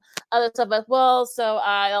talk some other stuff as well. So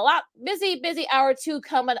a lot busy hour 2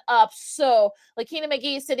 coming up. So Lakina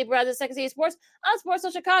McGee, City Brothers, Second City Sports on Sports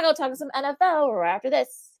of Chicago, talking some NFL right after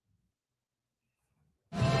this.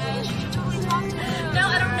 No,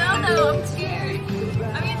 I don't know though. I'm scared.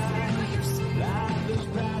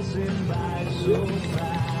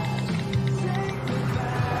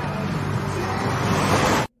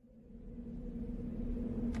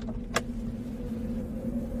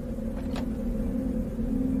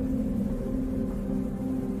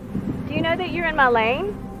 Do you know that you're in my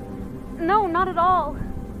lane? No, not at all.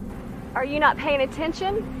 Are you not paying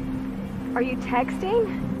attention? Are you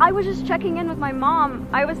texting? I was just checking in with my mom.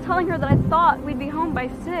 I was telling her that I thought we'd be home by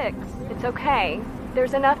 6. It's okay.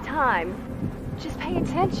 There's enough time. Just pay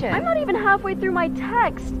attention. I'm not even halfway through my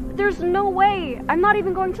text. There's no way. I'm not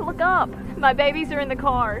even going to look up. My babies are in the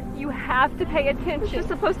car. You have to pay attention. It's just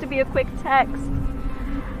supposed to be a quick text.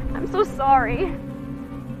 I'm so sorry.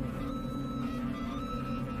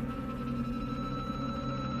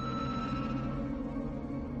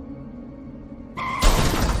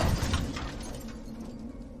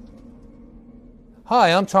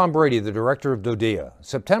 Hi, I'm Tom Brady, the director of DODEA.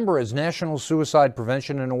 September is National Suicide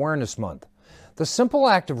Prevention and Awareness Month. The simple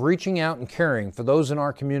act of reaching out and caring for those in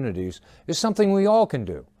our communities is something we all can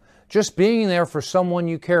do. Just being there for someone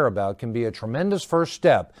you care about can be a tremendous first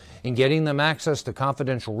step in getting them access to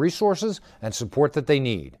confidential resources and support that they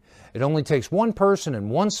need. It only takes one person and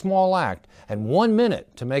one small act and 1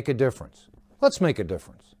 minute to make a difference. Let's make a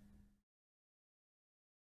difference.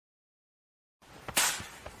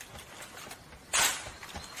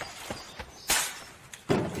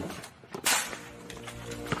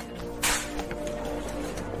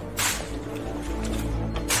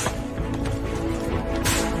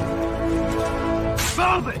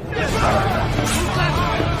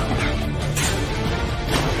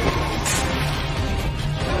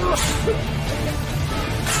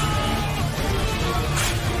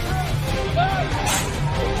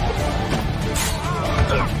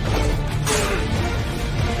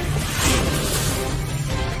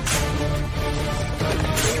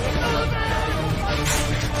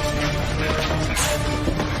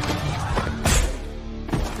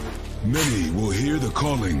 Many will hear the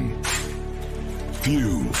calling.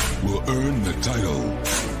 Few will earn the title.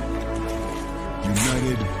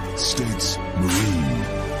 United States Marine.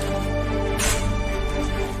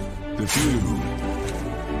 The few,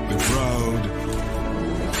 the proud,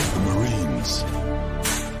 the Marines.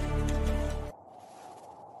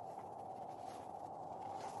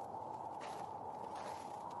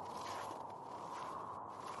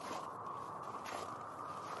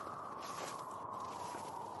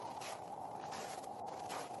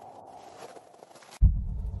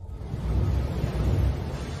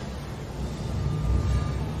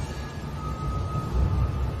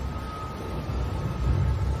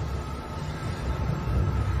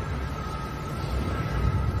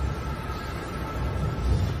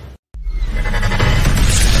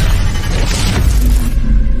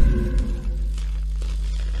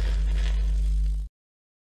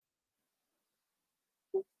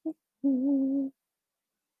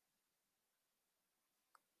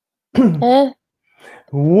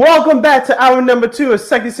 Welcome back to hour number 2 of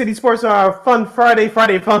Second City Sports on our Fun Friday Fun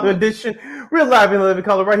Edition. We're live in living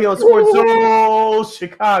color right here on Sports Zone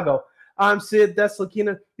Chicago. I'm Sid, that's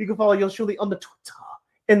Lakina. You can follow yours truly on the Twitter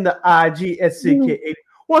and the IG at SidKid80.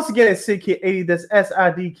 Once again, it's SidKid80. That's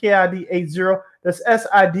SIDKID80. That's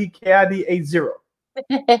SIDKID80.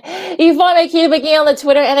 You follow Akina McGee on the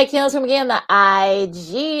Twitter and Akina McGee on the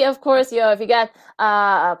IG. Of course, if you got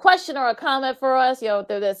a question or a comment for us, through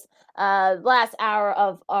this last hour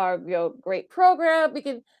of our great program, we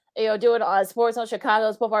can do it on Sports on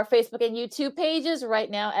Chicago's both our Facebook and YouTube pages right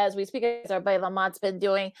now as we speak, as our buddy Lamont's been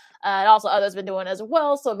doing, and also others been doing as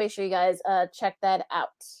well. So make sure you guys check that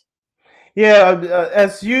out. Yeah,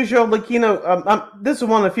 as usual, Lakina, this is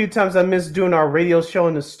one of the few times I missed doing our radio show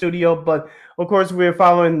in the studio, but of course we're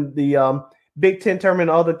following the Big Ten tournament,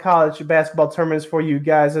 all the college basketball tournaments for you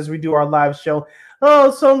guys as we do our live show.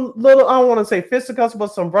 Some little, I don't want to say fisticuffs,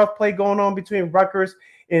 but some rough play going on between Rutgers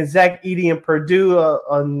and Zach Edey and Purdue.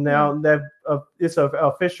 Now that it's an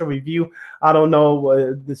official review, I don't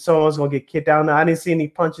know someone's going to get kicked out. Now, I didn't see any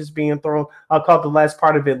punches being thrown. I caught the last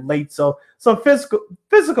part of it late. So some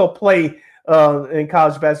physical play in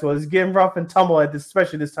college basketball is getting rough and tumble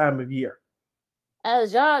especially this time of year.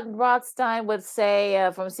 As John Rothstein would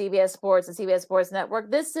say from CBS Sports and CBS Sports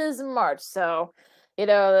Network, this is March. So,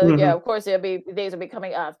 Yeah, of course, days will be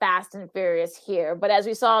coming fast and furious here. But as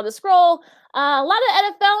we saw on the scroll, a lot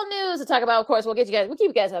of NFL news to talk about. Of course, we'll keep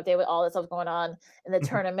you guys updated with all the stuff going on in the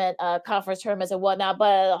tournament, conference tournaments and whatnot.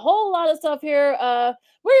 But a whole lot of stuff here. Where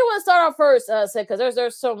do you want to start off first, Sid? Because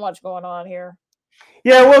there's so much going on here.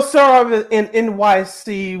 Yeah, we'll start off in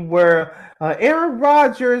NYC, where Aaron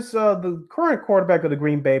Rodgers, the current quarterback of the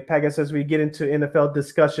Green Bay Packers, as we get into NFL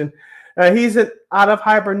discussion, he's out of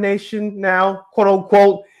hibernation now, quote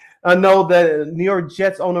unquote. I know that New York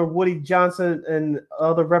Jets owner Woody Johnson and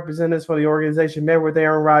other representatives for the organization met with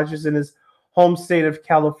Aaron Rodgers in his home state of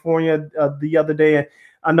California the other day.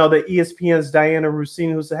 I know that ESPN's Diana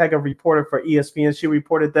Russini, who's a heck of a reporter for ESPN, she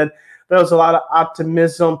reported that there was a lot of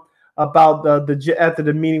optimism about after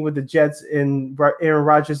the meeting with the Jets and Aaron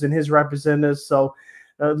Rodgers and his representatives. So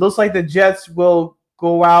it looks like the Jets will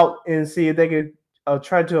go out and see if they can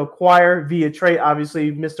try to acquire via trade,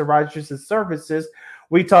 obviously, Mr. Rodgers' services.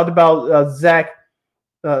 We talked about Zach.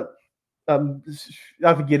 I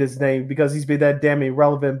forget his name because he's been that damn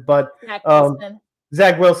irrelevant. But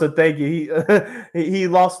Zach Wilson, thank you. He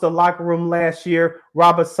lost the locker room last year.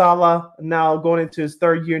 Robert Saleh now going into his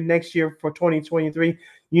third year next year for 2023.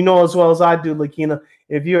 You know as well as I do, Lakina,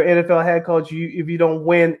 if you're an NFL head coach, if you don't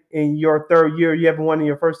win in your third year, you haven't won in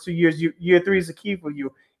your first 2 years, year three is the key for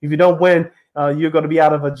you. If you don't win, you're going to be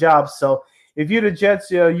out of a job. So if you're the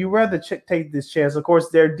Jets, you rather take this chance. Of course,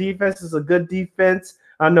 their defense is a good defense.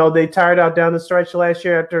 I know they tired out down the stretch last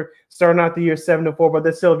year after starting out the year 7-4, but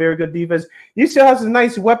they're still a very good defense. You still have some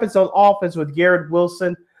nice weapons on offense with Garrett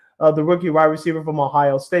Wilson, the rookie wide receiver from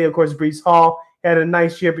Ohio State. Of course, Breece Hall had a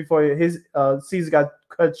nice year before his season got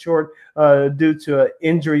cut short due to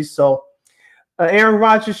injury. So Aaron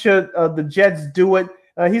Rodgers, should the Jets do it,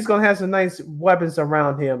 he's going to have some nice weapons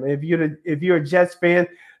around him. If you're a Jets fan,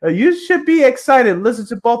 you should be excited. Listen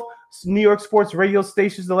to both New York sports radio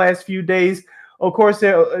stations the last few days. Of course,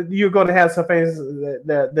 you're going to have some fans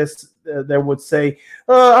that would say,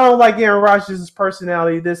 I don't like Aaron Rodgers'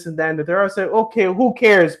 personality, this and that. And they're saying, okay, who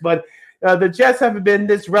cares? But the Jets haven't been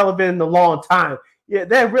this relevant in a long time. Yeah,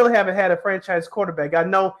 they really haven't had a franchise quarterback. I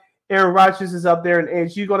know Aaron Rodgers is up there in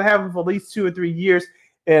age. You're going to have him for at least 2 or 3 years.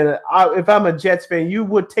 And if I'm a Jets fan, you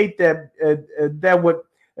would take that. That would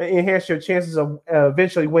enhance your chances of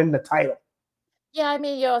eventually winning the title. Yeah, I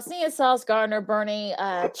mean, seeing Sauce Gardner burning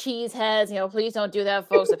cheese heads, please don't do that,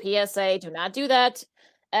 folks. A PSA, do not do that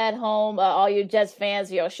at home. All you Jets fans,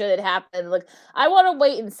 should it happen? Look, I want to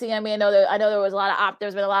wait and see. I mean, I know there was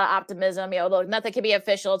there's been a lot of optimism. Look, nothing can be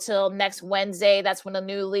official till next Wednesday. That's when the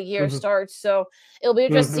new league year starts. So it'll be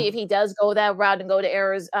interesting to see if he does go that route and go to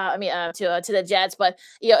to the Jets. But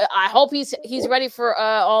I hope he's ready for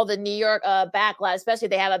all the New York backlash, especially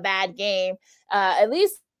if they have a bad game. At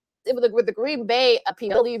least with the Green Bay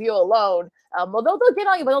people, they'll leave you alone. Well, they'll get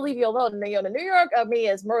on you, but they'll leave you alone. And the New York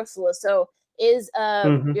is merciless. So is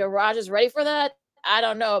Rodgers ready for that? I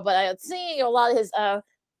don't know, but I'm seeing a lot of his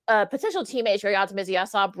potential teammates very optimistic. I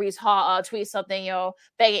saw Breece Hall tweet something,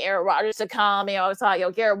 begging Aaron Rodgers to come. I saw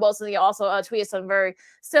Garrett Wilson also tweeted something very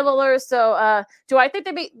similar. So do I think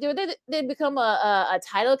they become a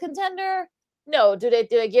title contender? No. Do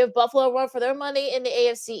they give Buffalo a run for their money in the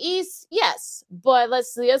AFC East? Yes, but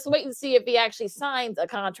let's wait and see if he actually signs a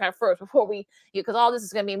contract first before because all this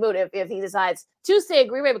is going to be moot if he decides to stay in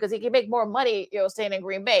Green Bay, because he can make more money, staying in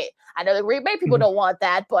Green Bay. I know the Green Bay people don't want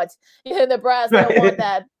that, but the Brass don't want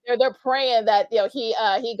that. They're praying that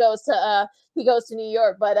he goes to New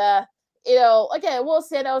York, but again, we'll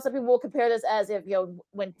see. I know some people will compare this as if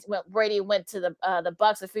when Brady went to the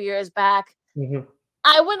Bucs a few years back. Mm-hmm.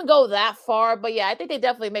 I wouldn't go that far, but yeah, I think they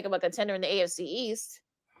definitely make him a contender in the AFC East.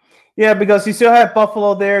 Yeah, because you still have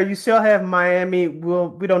Buffalo there. You still have Miami.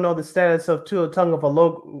 We don't know the status of Tua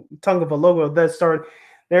Tagovailoa.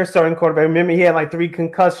 Their starting quarterback. Remember, he had like 3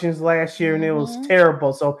 concussions last year, and it was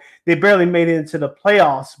terrible. So they barely made it into the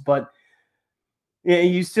playoffs. But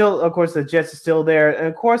you still, of course, the Jets are still there, and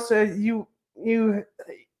of course, you still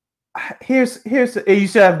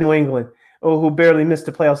have New England, who barely missed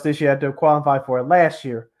the playoffs this year after qualifying for it last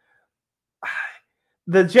year.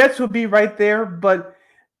 The Jets will be right there, but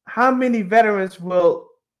how many veterans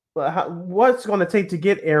what's going to take to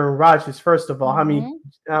get Aaron Rodgers, first of all? How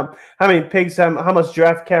many picks, how much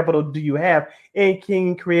draft capital do you have? And can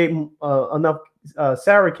you create enough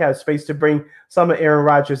salary cap space to bring some of Aaron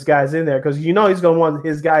Rodgers' guys in there? Because he's going to want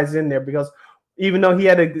his guys in there, because even though he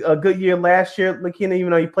had a good year last year, McKinnon, even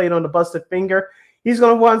though he played on the busted finger, he's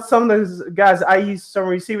going to want some of those guys, i.e. some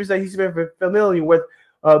receivers that he's been familiar with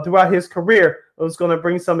throughout his career. It's going to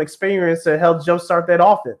bring some experience to help jumpstart that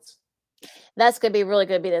offense. That's going to be really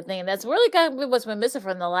good to be the thing. That's really kind of what's been missing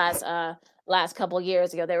from the last last couple of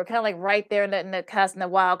years ago. They were kind of like right there in the cusp, in the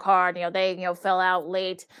wild card. They fell out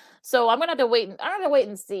late. So I'm gonna have to wait. I'm gonna wait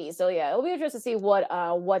and see. So yeah, it'll be interesting to see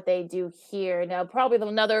what they do here. Now, probably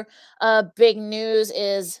another big news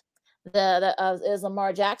is is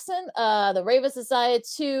Lamar Jackson. The Ravens decided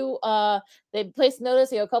to they placed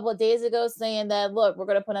notice a couple of days ago saying that, look, we're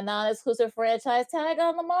gonna put a non-exclusive franchise tag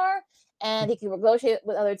on Lamar, and he can negotiate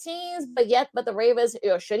with other teams. But the Ravens,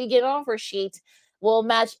 should he get an offer sheet, will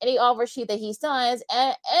match any offer sheet that he signs,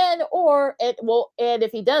 and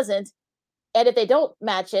if he doesn't. And if they don't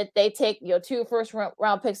match it, they take 2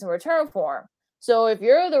 first-round picks in return for him. So if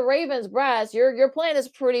you're the Ravens brass, your plan is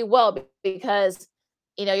pretty well, because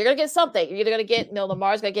you're gonna get something. You're either gonna get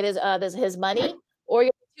Lamar's gonna get his money, or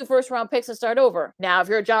you get 2 first-round picks and start over. Now, if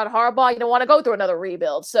you're John Harbaugh, you don't want to go through another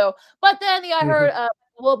rebuild. So, but then I heard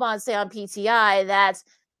Wilbon say on PTI that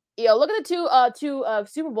look at the two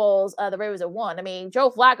Super Bowls the Ravens have won. I mean,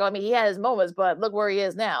 Joe Flacco. He had his moments, but look where he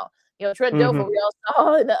is now. Trent Dilfer, we all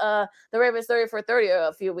saw in the Ravens 30 for 30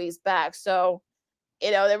 a few weeks back. So, they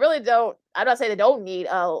really don't. I'm not saying they don't need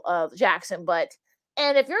Jackson,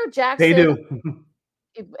 and if you're Jackson, they do.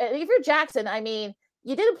 if you're Jackson,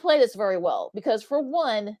 you didn't play this very well, because for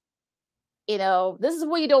one, this is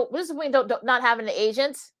when you don't not having an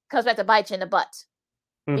agent comes back to bite you in the butt,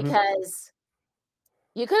 because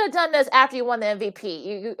you could have done this after you won the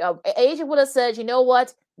MVP. Agent would have said, you know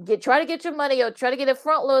what? Try to get your money, try to get it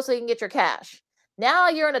front load so you can get your cash. Now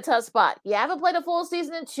you're in a tough spot. You haven't played a full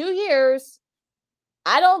season in 2 years.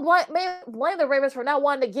 I don't blame the Ravens for not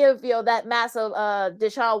wanting to give that massive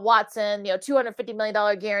Deshaun Watson $250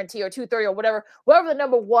 million guarantee, or $230 or whatever the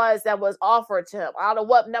number was that was offered to him. I don't know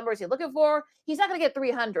what numbers he's looking for. He's not going to get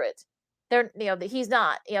 300. He's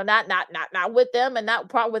not not with them, and not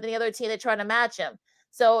probably with any other team that's trying to match him.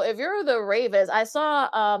 So if you're the Ravens, I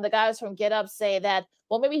saw the guys from Get Up say that,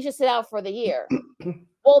 well, maybe you should sit out for the year.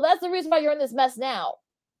 Well, that's the reason why you're in this mess now.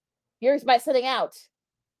 You're by sitting out.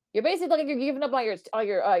 You're basically like you're giving up on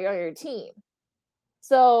your team.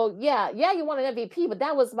 So yeah, you won an MVP, but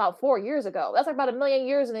that was about 4 years ago. That's like about 1 million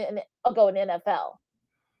years ago in the NFL.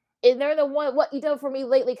 And they're the one what you done for me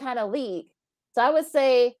lately kind of league. So I would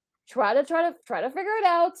say try to figure it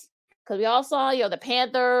out. Because we all saw, the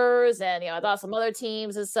Panthers, and I thought some other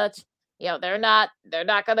teams and such. They're not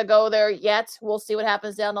gonna go there yet. We'll see what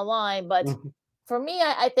happens down the line. But for me,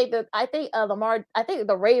 I think Lamar. I think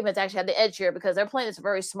the Ravens actually had the edge here, because they're playing this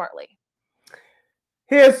very smartly.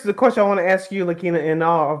 Here's the question I want to ask you, Lakina, and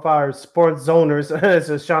all of our sports zoners,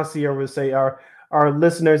 as Sean Sierra would say, our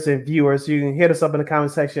listeners and viewers. You can hit us up in the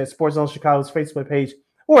comment section at Sports Zone Chicago's Facebook page,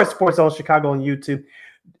 or at Sports Zone Chicago on YouTube.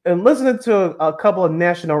 And listening to a couple of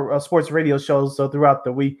national sports radio shows throughout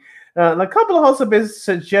the week, a couple of hosts have been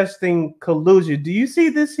suggesting collusion. Do you see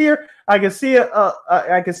this here? I can see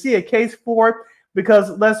a case for it, because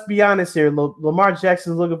let's be honest here, Lamar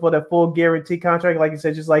Jackson is looking for that full guarantee contract, like you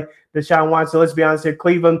said, just like Deshaun Watson. So let's be honest here,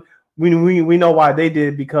 Cleveland, we know why they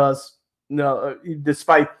did, because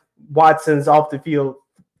despite Watson's off the field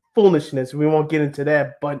foolishness, we won't get into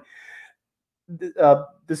that, but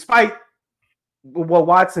despite what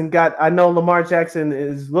Watson got, I know Lamar Jackson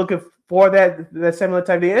is looking for that similar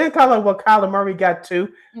type of thing, and kind of what Kyler Murray got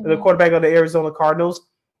too, the quarterback of the Arizona Cardinals.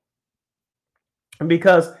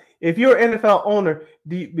 Because if you're an NFL owner,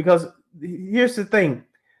 because here's the thing,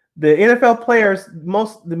 the NFL players,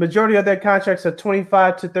 the majority of their contracts are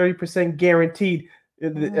 25 to 30% guaranteed.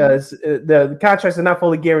 The contracts are not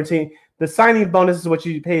fully guaranteed. The signing bonus is what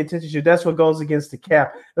you pay attention to. That's what goes against the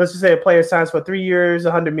cap. Let's just say a player signs for 3 years,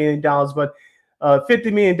 $100 million, but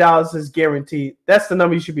 $50 million is guaranteed. That's the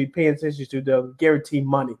number you should be paying attention to, the guaranteed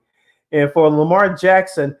money. And for Lamar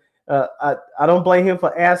Jackson, I don't blame him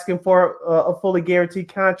for asking for a fully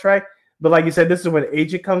guaranteed contract. But like you said, this is when the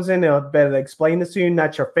agent comes in. They'll better explain this to you,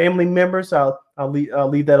 not your family members. I'll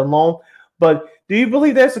leave that alone. But do you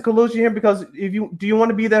believe there's a collusion here? Because do you want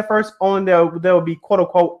to be that first owner that will be quote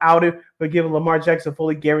unquote outed for giving Lamar Jackson a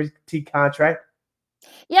fully guaranteed contract?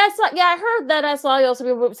 Yeah, I heard that. I saw some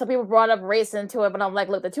people brought up race into it, but I'm like,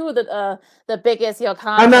 look, the two of the biggest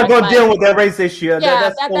contracts. I'm not going to deal with that race issue. Yeah,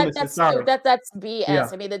 that's BS. Yeah.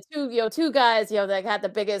 I mean, the two guys that had the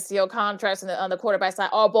biggest on the quarterback side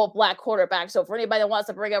are both black quarterbacks. So for anybody that wants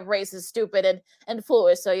to bring up race is stupid and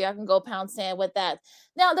foolish. So I can go pound sand with that.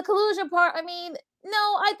 Now the collusion part, I mean, no,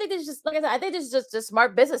 I think it's just like I said. I think it's just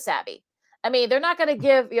smart business savvy. I mean, they're not going to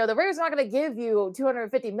give, the Raiders are not going to give you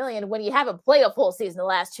 $250 million when you haven't played a full season the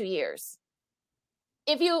last 2 years.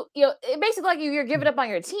 If it makes it like you're giving up on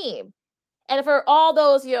your team. And for all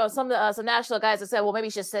those, some national guys that said, well, maybe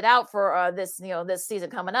you should sit out for this season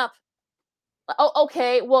coming up. Oh,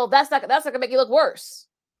 okay. Well, that's not going to make you look worse.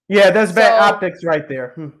 Yeah, that's bad So optics right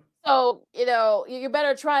there. So, you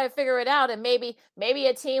better try and figure it out, and maybe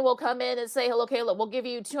a team will come in and say, "Hey, okay, look, we'll give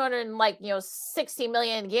you 200 and 60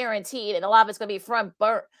 million guaranteed, and a lot of it's going to be front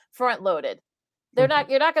loaded." You're not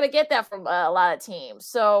going to get that from a lot of teams.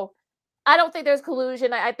 So, I don't think there's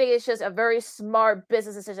collusion. I think it's just a very smart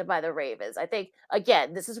business decision by the Ravens. I think,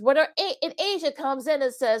 again, this is when an agent comes in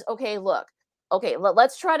and says, "Okay, look, okay,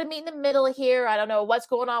 let's try to meet in the middle here. I don't know what's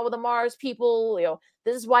going on with the Mars people.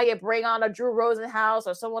 This is why you bring on a Drew Rosenhaus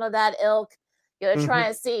or someone of that ilk. To try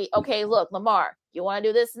and see, okay, look, Lamar, you want to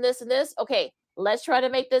do this and this and this? Okay, let's try to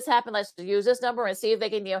make this happen. Let's use this number and see if they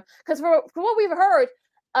can, because from what we've heard,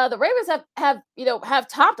 the Ravens have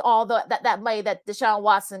topped all that money that Deshaun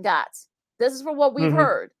Watson got. This is from what we've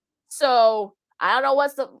heard. So I don't know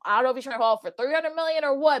I don't know if he's trying to call for 300 million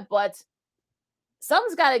or what, but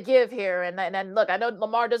something's got to give here. And look, I know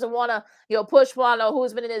Lamar doesn't want to, push one on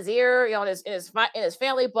who's been in his ear, in his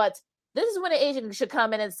family, but this is when an agent should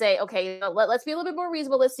come in and say, okay, let's be a little bit more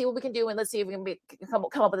reasonable. Let's see what we can do, and let's see if we can come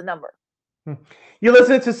up with a number. You're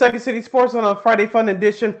listening to Second City Sports on a Friday Fun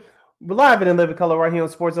Edition. We're live and in living color right here on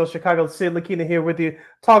Sports Zone Chicago. Sid Lakina here with you,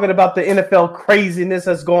 talking about the NFL craziness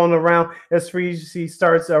that's going around as free agency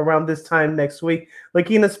starts around this time next week.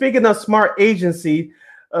 Lakina, speaking of smart agencies,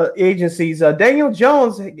 Daniel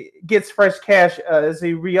Jones gets fresh cash as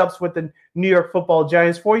he re-ups with the New York Football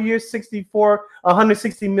Giants. 4 years,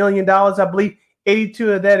 $160 million. I believe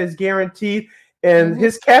 82 of that is guaranteed. And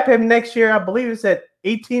his cap hit next year, I believe, is at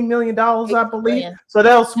 $18 million, I believe. So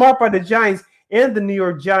that was smart by the Giants. And the New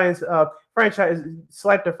York Giants franchise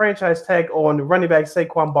slapped the franchise tag on the running back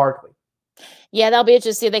Saquon Barkley. Yeah, that'll be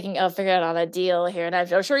interesting to see if they can figure out on a deal here. And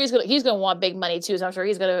I'm sure he's gonna want big money too. So I'm sure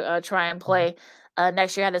he's gonna try and play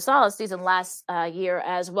next year. Had a solid season last year,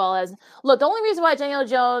 as well as look. The only reason why Daniel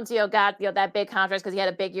Jones got that big contract because he had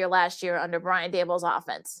a big year last year under Brian Daboll's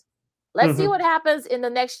offense. Let's see what happens in the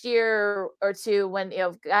next year or two when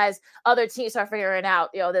other teams start figuring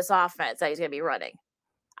out this offense that he's gonna be running.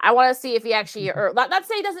 I want to see if he actually not to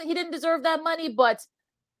say he didn't deserve that money, but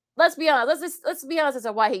let's be honest. Let's be honest as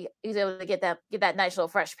to why he's able to get that nice little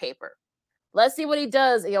fresh paper. Let's see what he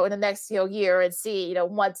does, in the next year and see,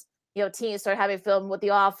 once teams start having film with the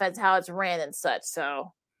offense, how it's ran and such.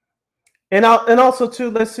 So, and also too,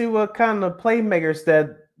 let's see what kind of playmakers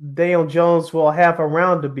that Daniel Jones will have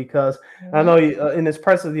around him, because I know in his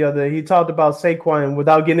presser the other day, he talked about Saquon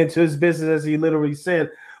without getting into his business, as he literally said.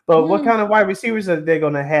 But what kind of wide receivers are they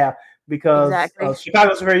going to have? Because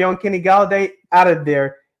Chicago's very young. Kenny Galladay out of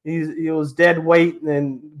there. He was dead weight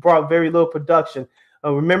and brought very little production.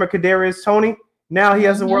 Remember Kadarius Toney? Now he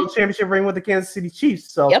has a world championship ring with the Kansas City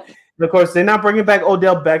Chiefs. So, of course, they're not bringing back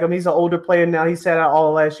Odell Beckham. He's an older player now. He sat out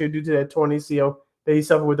all last year due to that torn ACL that he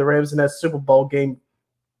suffered with the Rams in that Super Bowl game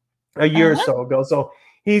a year or so ago. So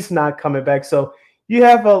he's not coming back. So you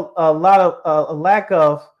have a lack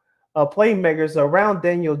of playmakers around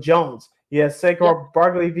Daniel Jones. Yes, Saquon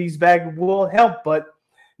Barkley, if he's back, will help, but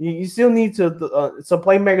you still need to some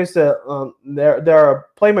playmakers. There are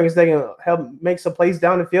playmakers that can help make some plays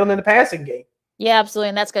down the field in the passing game. Yeah, absolutely,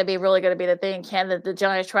 and that's going to be the thing. Can the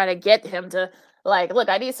Giants try to get him to look?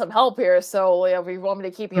 I need some help here. So if you want me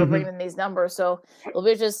to keep bringing these numbers, so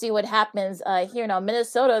we'll just see what happens here. Now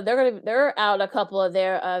Minnesota, they're out a couple of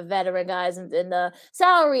their veteran guys in the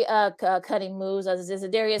salary cutting moves. As is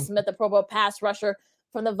Darius Smith, the Pro Bowl pass rusher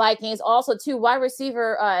from the Vikings, also two wide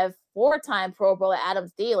receiver, 4-time Pro Bowl Adam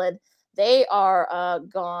Thielen. They are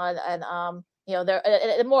gone, and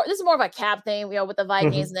they're more. This is more of a cap thing, with the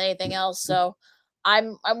Vikings than anything else. So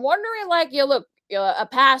I'm wondering, a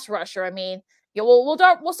pass rusher. I mean. Yeah, we'll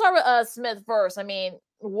start with Smith first. I mean,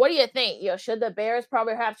 what do you think? Should the Bears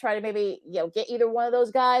probably have tried to maybe get either one of those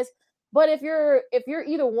guys? But if you're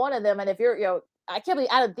either one of them, and if you're I can't believe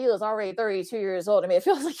Adam Thielen is already 32 years old. I mean, it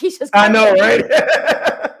feels like he's just. I know, right?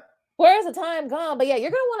 Where's the time gone? But yeah,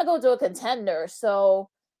 you're gonna want to go to a contender. So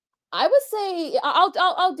I would say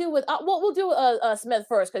I'll do with we'll do Smith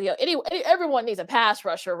first, because everyone needs a pass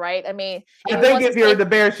rusher, right? I mean, I think if you're the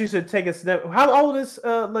Bears, you should take a step. How old is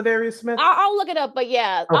Ladarius Smith? I'll look it up, but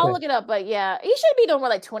yeah, I'll look it up, but yeah, he should be doing more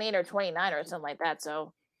like 28 or 29 or something like that.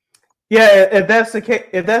 So yeah, if that's the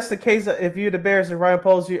case, if you're the Bears and Ryan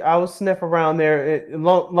Poles, I will sniff around there as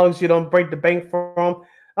long as you don't break the bank for him.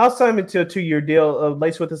 I'll sign him into a 2-year deal,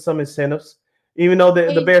 laced with some incentives. Even though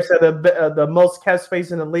the Bears have the most cap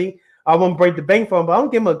space in the league, I won't break the bank for him, but I'll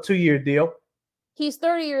give him a 2-year deal. He's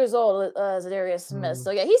 30 years old, Zadarius Smith.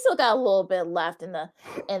 So yeah, he's still got a little bit left in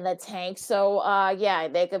the tank. So yeah,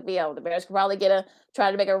 they could be able. The Bears could probably try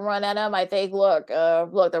to make a run at him. I think. Look,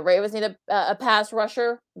 the Ravens need a pass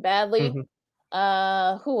rusher badly.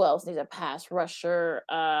 Who else needs a pass rusher?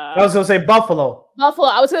 I was gonna say Buffalo. Buffalo.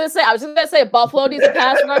 I was gonna say Buffalo needs a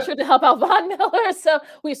pass rusher to help out Von Miller. So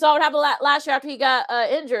we saw what happened last year after he got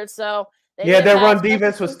injured. So their run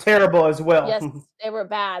defense was terrible as well. Yes, they were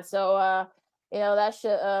bad. So that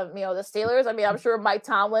should the Steelers. I mean, I'm sure Mike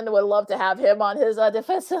Tomlin would love to have him on his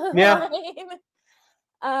defensive line.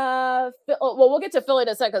 Well, we'll get to Philly in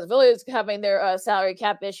a second because Philly is having their salary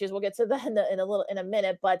cap issues. We'll get to that in a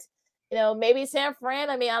minute, but. Maybe San Fran.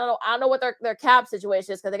 I mean, I don't know what their cap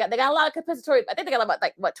situation is because they got a lot of compensatory. I think they got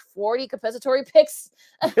about 40 compensatory picks,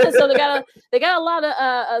 so they got a lot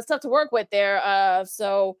of stuff to work with there.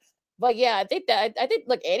 But yeah, I think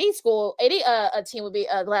any team would be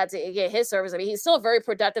glad to get his service. I mean, he's still very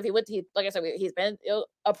productive. Like I said, he's been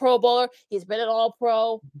a Pro Bowler. He's been an All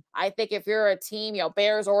Pro. I think if you're a team,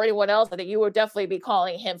 Bears or anyone else, I think you would definitely be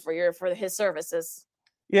calling him for his services.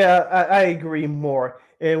 Yeah, I agree more.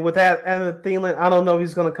 And with that, Adam Thielen, I don't know if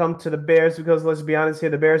he's going to come to the Bears because let's be honest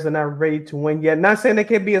here, the Bears are not ready to win yet. Not saying they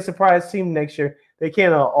can be a surprise team next year. They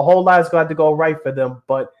can't. A whole lot is going to have to go right for them.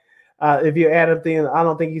 But if you're Adam Thielen, I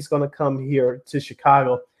don't think he's going to come here to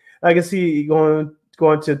Chicago. I can see going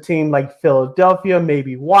to a team like Philadelphia,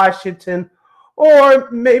 maybe Washington, or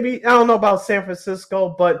maybe, I don't know about San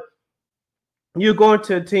Francisco, but you're going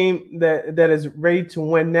to a team that is ready to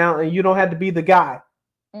win now, and you don't have to be the guy.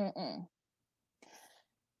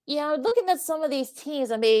 Yeah, looking at some of these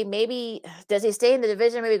teams, I mean, maybe does he stay in the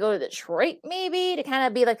division? Maybe go to Detroit, maybe to kind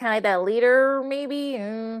of be like that leader, maybe.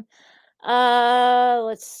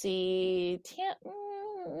 Let's see.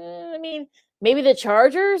 I mean, maybe the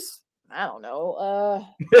Chargers. I don't know.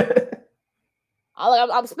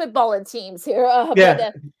 I'm spitballing teams here. I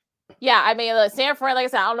mean, San Fran. Like I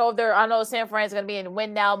said, I don't know if San Fran is going to be in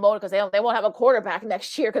win now mode because they won't have a quarterback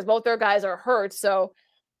next year because both their guys are hurt. So.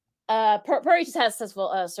 Purdy just had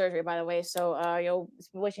successful surgery, by the way, so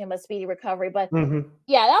wishing him a speedy recovery. But that'll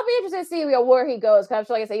be interesting to see where he goes. Because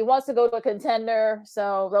like I said, he wants to go to a contender.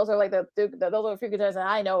 So those are like those are a few contenders that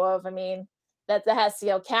I know of. I mean, that has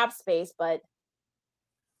cap space. But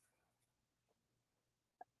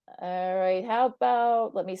all right, how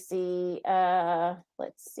about let me see.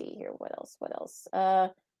 Let's see here. What else?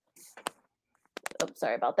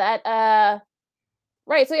 Sorry about that.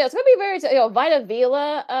 Right, so it's gonna be very. Vita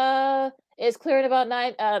Vila is clearing about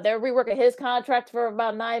 $9. They're reworking his contract for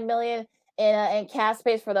about $9 million in cap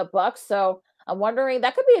space for the Bucks. So I'm wondering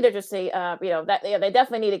that could be an interesting. They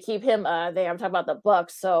definitely need to keep him there. I'm talking about the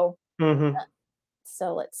Bucks. So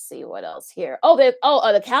so let's see what else here.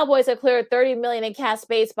 The Cowboys have cleared $30 million in cap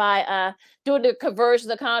space by doing the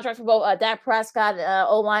conversion of the contract for both Dak Prescott and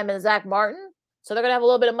O-lineman Zach Martin. So they're gonna have a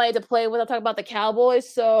little bit of money to play with. I'm talking about the Cowboys.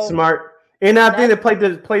 So smart. And I think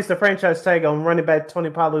they place the franchise tag on running back Tony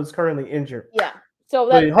Pollard, who's currently injured. Yeah. So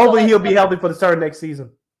hopefully he'll be healthy for the start of next season.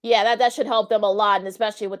 Yeah, that should help them a lot, and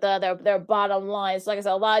especially with their bottom line. So like I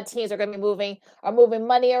said, a lot of teams are going to be moving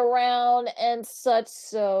money around and such.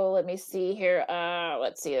 So let me see here.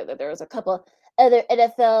 Let's see. There's a couple other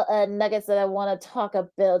NFL nuggets that I want to talk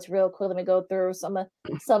about real quick. Let me go through some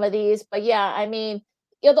of these. But yeah, I mean.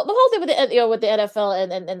 The whole thing with the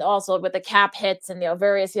NFL and also with the cap hits and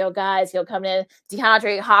various guys coming in,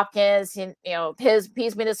 DeAndre Hopkins, he's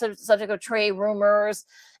been the subject of trade rumors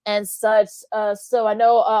and such. So I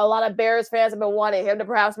know a lot of Bears fans have been wanting him to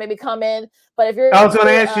perhaps maybe come in. But if you're, I was going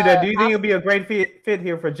to ask you that. Do you think he'll be a great fit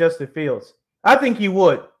here for Justin Fields? I think he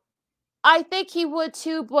would. I think he would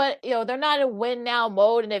too, but they're not in win now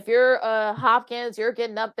mode. And if you're Hopkins, you're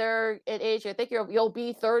getting up there in age. I think you'll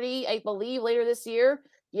be 30, I believe, later this year.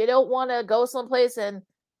 You don't want to go someplace and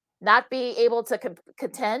not be able to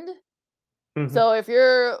contend. So if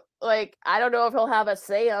you're like, I don't know if he'll have a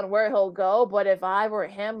say on where he'll go, but if I were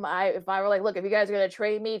him, if I were like, look, if you guys are going to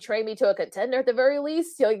trade me to a contender at the very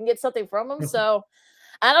least, you can get something from him. So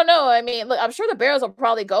I don't know. I mean, look, I'm sure the Bears will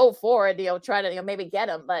probably go for it, try to maybe get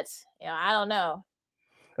him, but I don't know.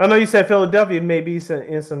 I know you said Philadelphia may be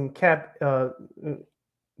in some cap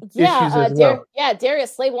issues as well.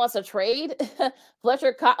 Darius Slade wants to trade.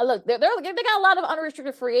 Fletcher, look, they got a lot of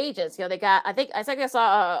unrestricted free agents. They got. I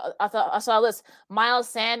saw a list. Miles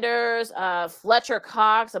Sanders, Fletcher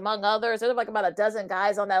Cox, among others. There's like about a dozen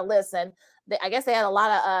guys on that list, and I guess they had a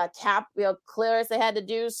lot of cap clearance they had to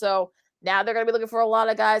do. So now they're going to be looking for a lot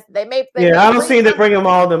of guys. I don't see them bringing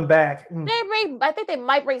all of them back. I think they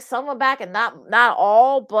might bring some of them back, and not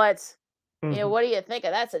all. But what do you think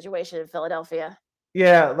of that situation in Philadelphia?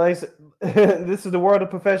 Yeah, like this is the world of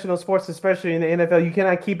professional sports, especially in the NFL. You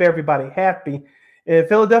cannot keep everybody happy. And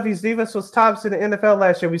Philadelphia's defense was tops in the NFL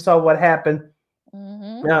last year. We saw what happened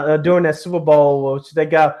during that Super Bowl, which they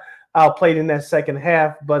got outplayed in that second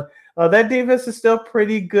half. But That defense is still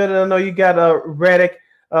pretty good. I know you got Reddick,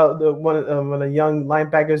 one of the young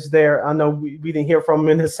linebackers there. I know we didn't hear from him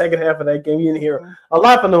in the second half of that game. You didn't hear a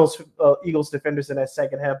lot from those Eagles defenders in that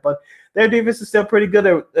second half, but their defense is still pretty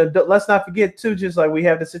good. Let's not forget, too, just like we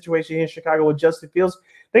have the situation here in Chicago with Justin Fields,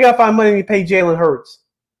 they got to find money to pay Jalen Hurts.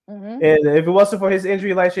 And if it wasn't for his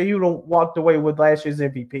injury last year, he would have walked away with last year's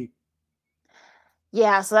MVP.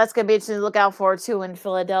 Yeah, so that's going to be interesting to look out for, too, in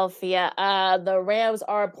Philadelphia. The Rams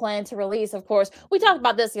are planning to release, of course. We talked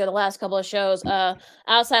about this the last couple of shows.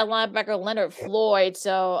 Outside linebacker Leonard Floyd.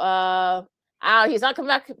 So he's not coming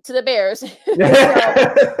back to the Bears. So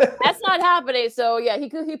that's not happening. So, yeah, he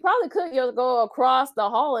probably could go across the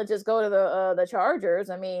hall and just go to the Chargers.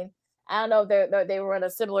 I mean, I don't know if they were in a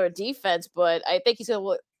similar defense, but I think he's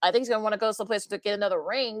going to want to go someplace to get another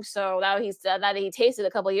ring. So now that he tasted a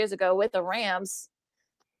couple of years ago with the Rams.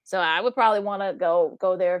 So I would probably want to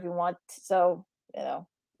go there if you want. So,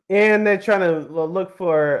 And they're trying to look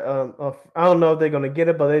for, I don't know if they're going to get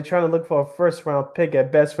it, but they're trying to look for a first-round pick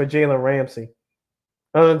at best for Jalen Ramsey.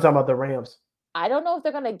 I'm talking about the Rams. I don't know if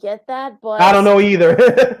they're going to get that, but I don't know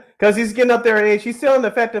either because he's getting up there in age. He's still an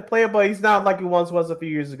effective player, but he's not like he once was a few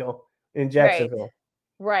years ago in Jacksonville.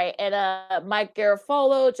 Right. And Mike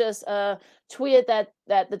Garafolo just tweeted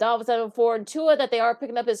that the Dolphins have informed Tua that they are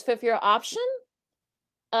picking up his fifth-year option.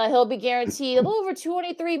 He'll be guaranteed a little over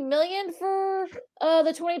 $23 million for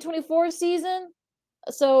the 2024 season.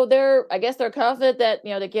 So they're confident that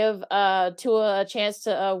they give Tua a chance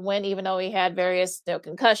to win, even though he had various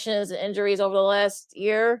concussions and injuries over the last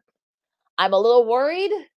year. I'm a little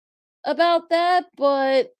worried about that,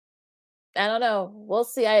 but I don't know. We'll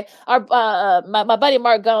see. My buddy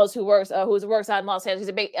Mark Gunnels, who works out in Los Angeles, he's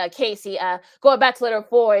a big KC. Going back to Leonard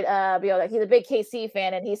Floyd, he's a big KC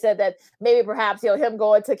fan, and he said that maybe perhaps him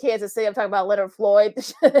going to Kansas City. I'm talking about Leonard Floyd.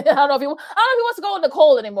 I don't know if he wants to go in the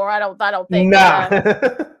cold anymore. I don't think. Nah.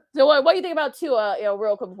 So what do you think about Tua?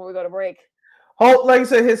 Real quick before we go to break. Like I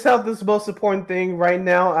said, his health is the most important thing right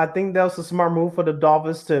now. I think that was a smart move for the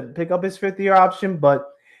Dolphins to pick up his fifth-year option, but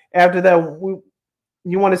after that,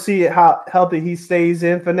 you want to see how healthy he stays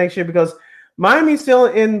in for next year because Miami's still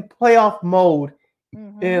in playoff mode.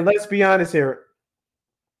 And let's be honest here.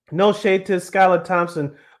 No shade to Skylar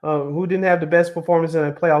Thompson, who didn't have the best performance in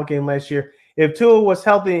a playoff game last year. If Tua was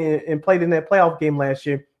healthy and played in that playoff game last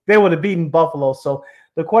year, they would have beaten Buffalo. So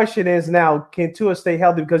the question is now, can Tua stay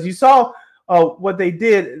healthy? Because you saw what they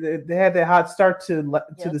did. They had that hot start to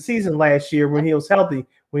the season last year when he was healthy.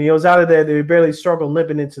 When he was out of there, they barely struggled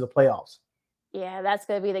limping into the playoffs. Yeah, that's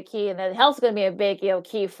going to be the key, and the health's going to be a big,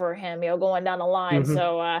 key for him, going down the line.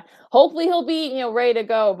 So hopefully he'll be, ready to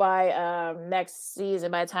go by next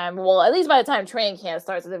season. At least by the time training camp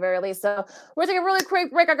starts, at the very least. So we're taking a really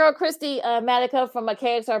quick break. Our girl Christy Matica from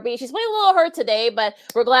KXRB, she's playing a little hurt today, but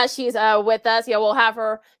we're glad she's with us. We'll have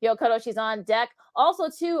her, Koto, she's on deck. Also,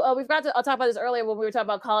 too, we forgot to talk about this earlier when we were talking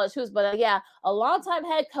about college hoops, but a longtime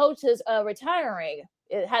head coach is retiring.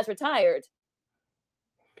 It has retired.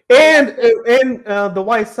 And the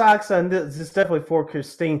White Sox, and this is definitely for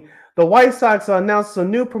Christine, the White Sox announced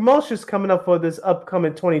some new promotions coming up for this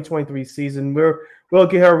upcoming 2023 season. We'll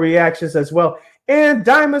get her reactions as well. And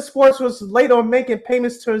Diamond Sports was late on making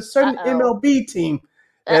payments to a certain MLB team.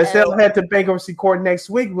 As they'll head to bankruptcy court next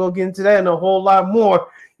week. We'll get into that and a whole lot more.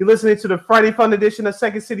 You're listening to the Friday Fun edition of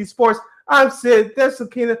Second City Sports. I'm Sid. That's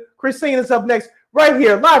Sakina. Christine is up next right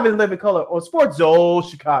here, live in living color on Sports Zone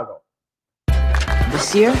Chicago.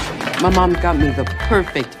 This year, my mom got me the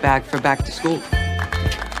perfect bag for back to school.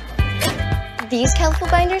 These colorful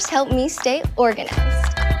binders help me stay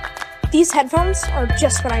organized. These headphones are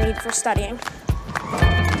just what I need for studying.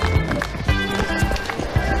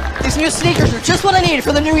 These new sneakers are just what I needed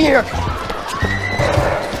for the new year.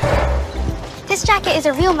 This jacket is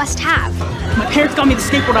a real must-have. My parents got me the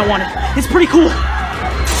skateboard I wanted. It's pretty cool.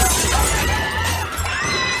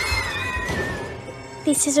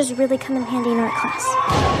 These scissors really come in handy in art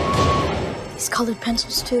class. These colored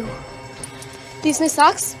pencils, too. These new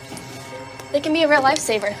socks, they can be a real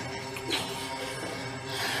lifesaver.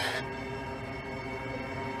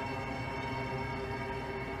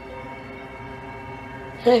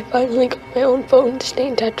 I finally got my own phone to stay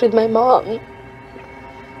in touch with my mom.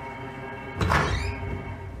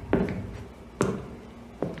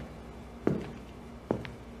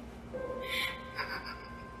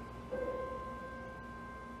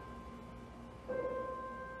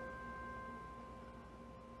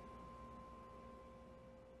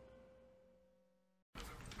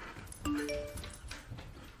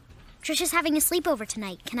 Trisha's having a sleepover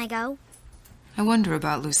tonight. Can I go? I wonder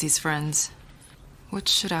about Lucy's friends. What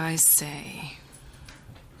should I say?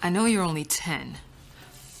 I know you're only 10,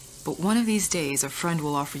 But one of these days, a friend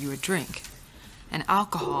will offer you a drink. And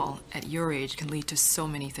alcohol at your age can lead to so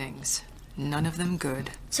many things. None of them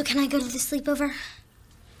good. So can I go to the sleepover?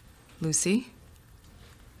 Lucy,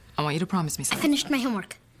 I want you to promise me I something. finished my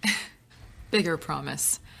homework. Bigger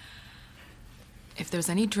promise. If there's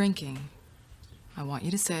any drinking, I want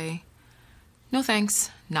you to say, "No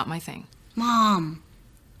thanks, not my thing." Mom.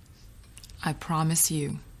 I promise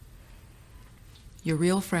you. Your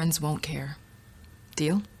real friends won't care.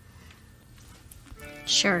 Deal?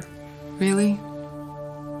 Sure. Really?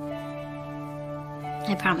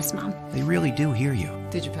 I promise, Mom. They really do hear you.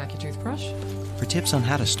 Did you pack your toothbrush? For tips on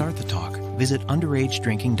how to start the talk, visit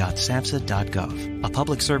underagedrinking.samhsa.gov. A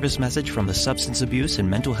public service message from the Substance Abuse and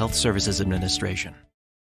Mental Health Services Administration.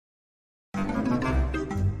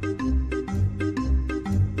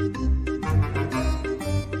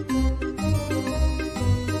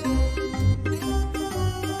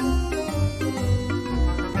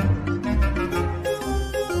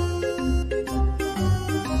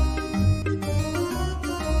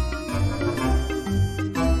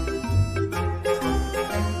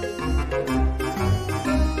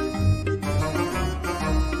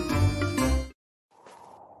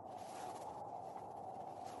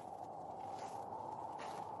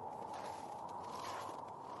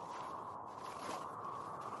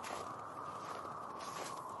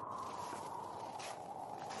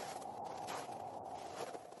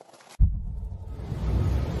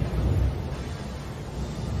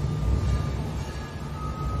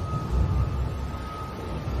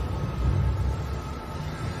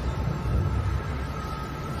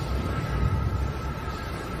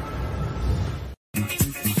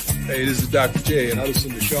 Hey, this is Dr. J, and I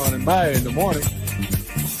listen to Sean and Maya in the morning.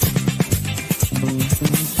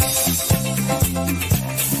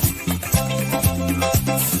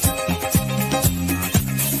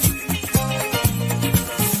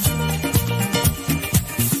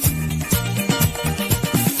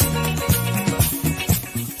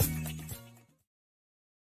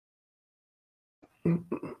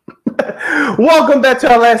 Welcome back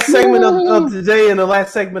to our last segment of the day and the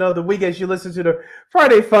last segment of the week as you listen to the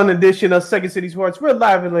Friday Fun edition of Second City Sports. We're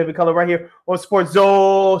live in living color right here on Sports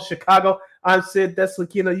Zone Chicago. I'm Sid, that's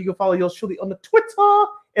Lakina. You can follow yours truly on the Twitter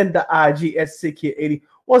and the IG at SidKid80.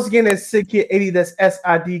 Once again, that's SidKid80. That's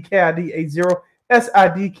SIDKID80.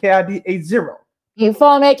 SIDKID80. You can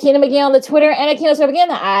follow me at Keena McGee on the Twitter and at Keena Swift again,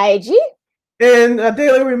 the IG. And a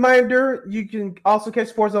daily reminder, you can also catch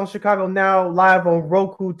Sports Zone Chicago now live on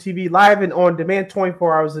Roku TV, live and on demand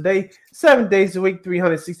 24 hours a day, 7 days a week,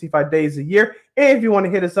 365 days a year. And if you want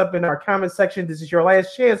to hit us up in our comment section, this is your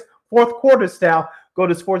last chance, fourth quarter style. Go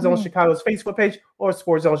to Sports Zone Chicago's Facebook page or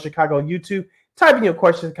Sports Zone Chicago on YouTube. Type in your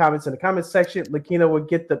questions and comments in the comment section. Lakina will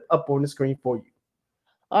get them up on the screen for you.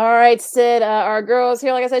 All right, Sid, our girl's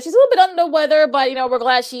here. Like I said, she's a little bit under the weather, but, we're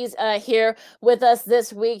glad she's here with us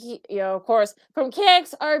this week. Of course, from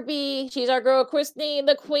KXRB, she's our girl, Christine,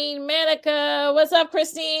 the Queen Manica. What's up,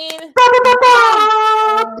 Christine?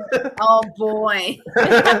 Oh, boy.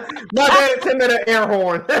 Not 10-minute air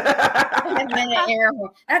horn. 10-minute air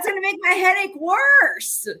horn. That's going to make my headache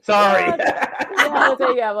worse. Sorry.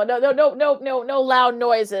 Yeah, well, no loud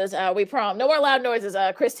noises. We promise. No more loud noises,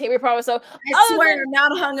 Christine, we promise. So I swear I'm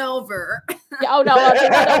not hungover. Yeah, we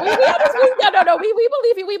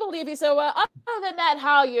believe you. We believe you. So, other than that,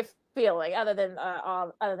 how are you feeling? Other than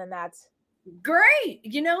that, great.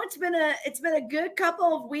 It's been a good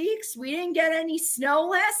couple of weeks. We didn't get any snow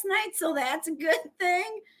last night, so that's a good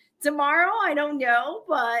thing. Tomorrow, I don't know,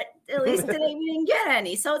 but at least today we didn't get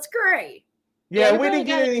any, so it's great. Yeah, we didn't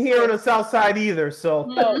get any here on the south side either. So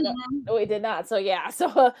no, we did not. So yeah, most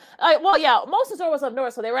of the store was up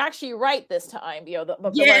north, so they were actually right this time.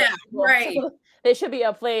 Right. They should be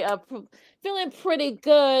feeling pretty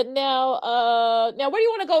good now. Where do you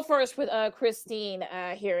want to go first with Christine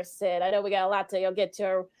here, Sid? I know we got a lot to get to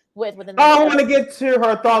her within. I want to get to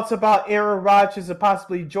her thoughts about Aaron Rodgers and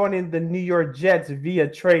possibly joining the New York Jets via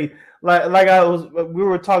trade, we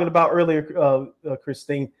were talking about earlier,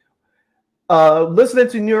 Christine. Listening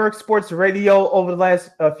to New York Sports Radio over the last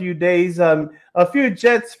few days, a few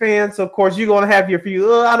Jets fans, of course, you're going to have your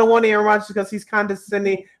few, I don't want Aaron Rodgers because he's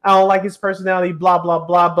condescending. I don't like his personality, blah, blah,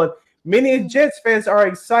 blah. But many Jets fans are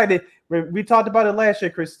excited. We talked about it last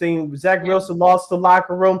year, Christine. Zach Wilson lost the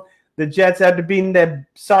locker room. The Jets, after beating that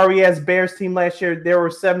sorry-ass Bears team last year, they were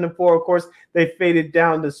 7-4. Of course, they faded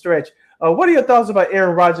down the stretch. What are your thoughts about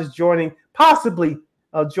Aaron Rodgers possibly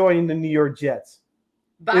joining the New York Jets?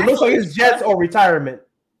 Bye, it looks like it's Jets or retirement.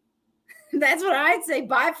 That's what I'd say.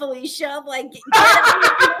 Bye, Felicia.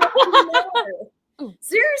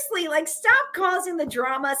 Seriously, like, stop causing the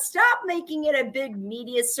drama. Stop making it a big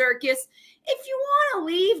media circus. If you want to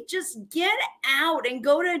leave, just get out and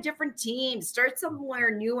go to a different team. Start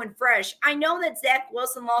somewhere new and fresh. I know that Zach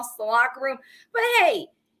Wilson lost the locker room, but hey,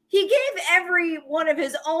 he gave every one of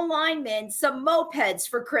his own linemen some mopeds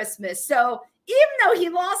for Christmas. So even though he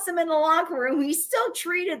lost them in the locker room, he still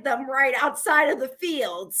treated them right outside of the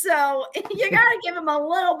field. So you got to give him a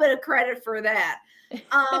little bit of credit for that.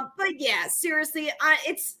 But yeah, seriously,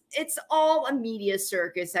 it's all a media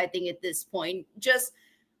circus, I think, at this point. Just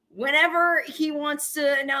whenever he wants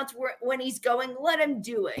to announce when he's going, let him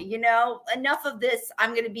do it. You know, enough of this.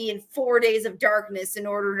 I'm going to be in 4 days of darkness in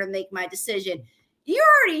order to make my decision. You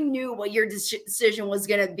already knew what your decision was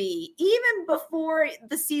going to be. Even before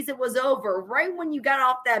the season was over, right when you got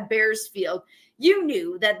off that Bears field, you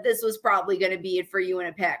knew that this was probably going to be it for you in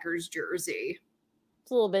a Packers jersey.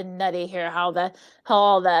 A little bit nutty here how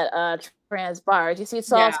all that transpired. You see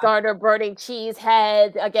Sauce Gardner burning cheese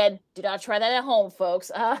head again. Do not try that at home,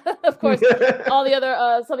 folks. Of course, all the other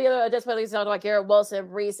some of the other disabilities, like Garrett Wilson,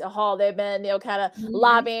 Breece Hall, they've been kind of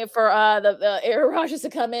lobbying for the Aaron Rodgers to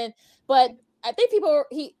come in. But I think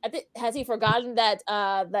has he forgotten that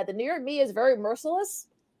that the New York media is very merciless.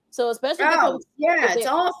 So especially it's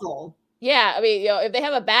awful. Yeah, I mean, if they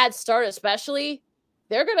have a bad start, especially,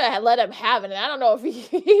 they're going to let him have it. And I don't know if he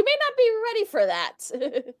may not be ready for that.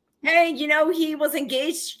 Hey, he was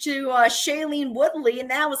engaged to Shailene Woodley,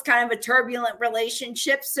 and that was kind of a turbulent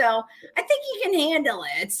relationship. So I think he can handle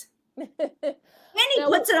it. And he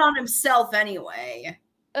puts it on himself anyway.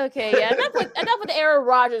 Okay, yeah. Enough with the Aaron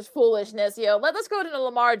Rodgers foolishness. Let's go to the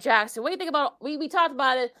Lamar Jackson. What do you think about? We talked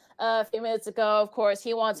about it a few minutes ago. Of course,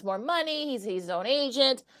 he wants more money. He's his own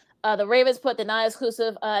agent. The Ravens put the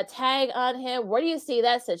non-exclusive tag on him. Where do you see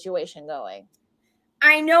that situation going?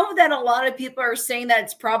 I know that a lot of people are saying that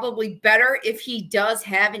it's probably better if he does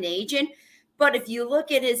have an agent. But if you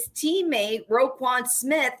look at his teammate, Roquan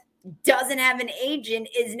Smith, doesn't have an agent,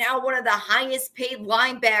 is now one of the highest paid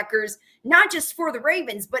linebackers, not just for the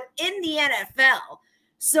Ravens, but in the NFL.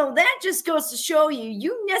 So that just goes to show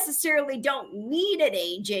you necessarily don't need an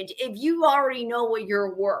agent if you already know what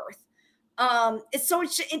you're worth. It's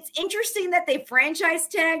interesting that they franchise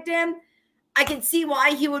tagged him. I can see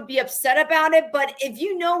why he would be upset about it, but if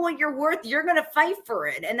you know what you're worth, you're going to fight for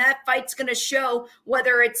it. And that fight's going to show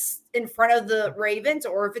whether it's in front of the Ravens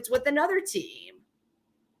or if it's with another team.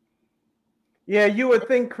 Yeah, you would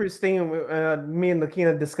think, Christine, me and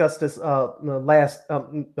Lakina discussed this the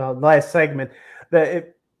last segment,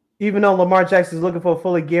 that even though Lamar Jackson is looking for a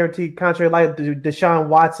fully guaranteed contract like Deshaun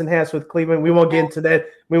Watson has with Cleveland, we won't get into that.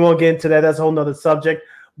 That's a whole nother subject.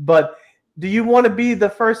 But do you want to be the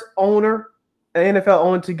first owner, an NFL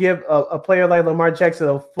owner, to give a player like Lamar Jackson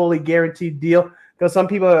a fully guaranteed deal? Because some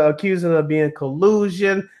people are accusing him of being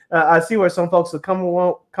collusion. I see where some folks are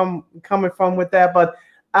coming from with that, but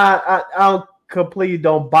I completely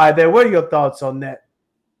don't buy that. What are your thoughts on that?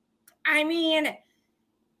 I mean,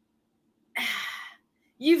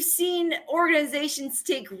 you've seen organizations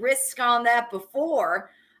take risk on that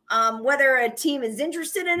before, whether a team is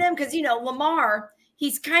interested in him. Because, Lamar,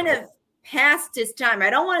 he's kind of past his time. I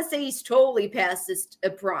don't want to say he's totally past his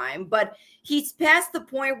prime, but he's past the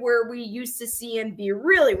point where we used to see him be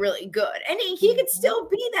really, really good. And he could still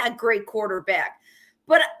be that great quarterback.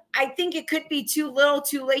 But I think it could be too little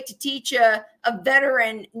too late to teach a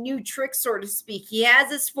veteran new tricks, so to speak. He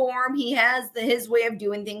has his form. He has his way of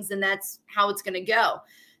doing things, and that's how it's going to go.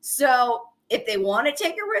 So if they want to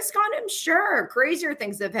take a risk on him, sure. Crazier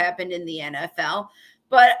things have happened in the NFL.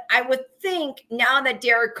 But I would think now that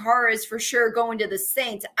Derek Carr is for sure going to the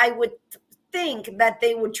Saints, I would think that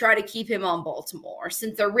they would try to keep him on Baltimore,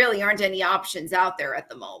 since there really aren't any options out there at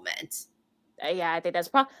the moment. Yeah, I think that's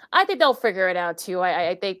I think they'll figure it out too.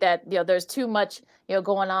 I think that there's too much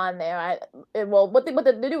going on there. With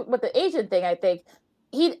the agent thing, I think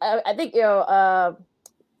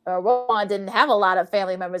Roquan didn't have a lot of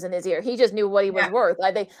family members in his ear. He just knew what he was worth.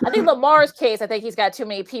 I think Lamar's case, I think he's got too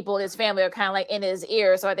many people in his family are kind of like in his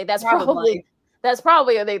ear. So I think that's probably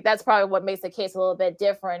what makes the case a little bit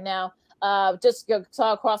different now. Just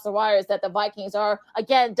saw across the wires that the Vikings are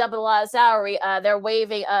again dumping a lot of salary. They're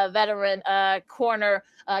waiving veteran corner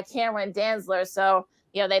Cameron Dantzler. So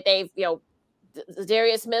they've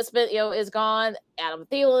Darius Smith is gone. Adam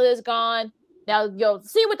Thielen is gone. Now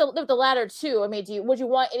see with the latter two. I mean, would you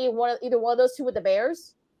want either one of those two with the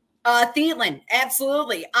Bears? Thielen,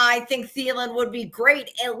 absolutely. I think Thielen would be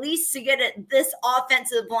great, at least to get this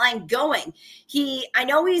offensive line going. I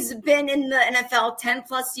know he's been in the NFL 10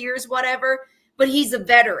 plus years, whatever, but he's a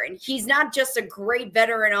veteran. He's not just a great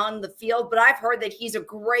veteran on the field, but I've heard that he's a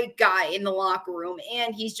great guy in the locker room,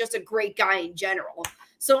 and he's just a great guy in general.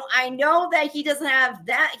 So I know that he doesn't have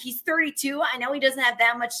that. He's 32. I know he doesn't have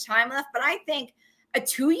that much time left, but I think a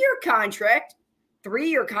 2-year contract,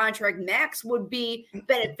 3-year contract max would be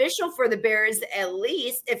beneficial for the Bears, at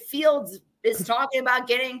least. If Fields is talking about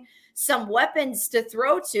getting some weapons to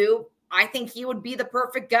throw to, I think he would be the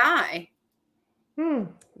perfect guy.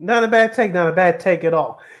 Not a bad take. Not a bad take at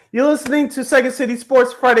all. You're listening to Second City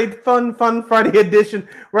Sports Friday, fun Friday edition,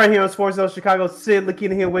 right here on Sports Zone Chicago. Sid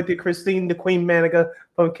Lakina here with you. Christine, the Queen Manica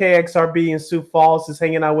from KXRB in Sioux Falls is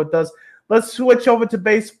hanging out with us. Let's switch over to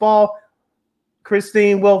baseball.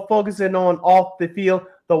 Christine, will focusing on off the field.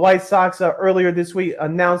 The White Sox earlier this week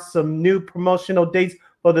announced some new promotional dates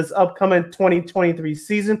for this upcoming 2023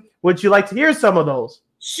 season. Would you like to hear some of those?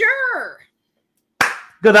 Sure.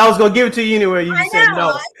 Good. I was going to give it to you anyway. You said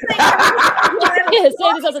no. Save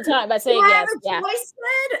yourself some time by saying yes.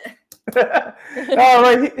 All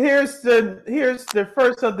right. Here's the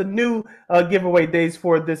first of the new giveaway days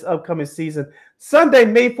for this upcoming season. Sunday,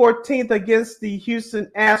 May 14th, against the Houston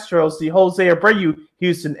Astros, the Jose Abreu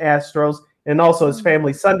Houston Astros, and also his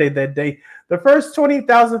family Sunday that day. The first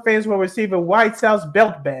 20,000 fans will receive a White Sox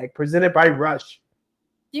belt bag presented by Rush.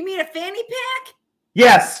 You mean a fanny pack?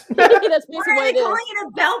 Yes. That's Why are they calling it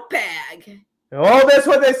a belt bag? Oh, that's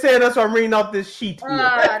what they said. That's why I'm reading off this sheet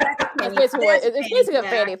here. It's basically a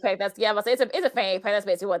fanny pack. That's it's a fanny pack. That's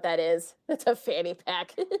basically what that is. It's a fanny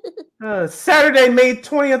pack. Saturday, May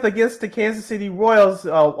 20th, against the Kansas City Royals,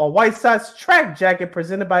 a White Sox track jacket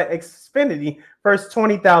presented by Xfinity. First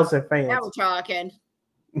 20,000 fans. Now we're talking.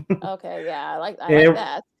 Okay, yeah, I like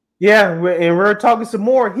that. Yeah, we're talking some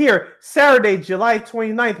more here. Saturday, July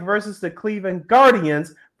 29th versus the Cleveland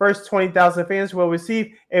Guardians. First 20,000 fans will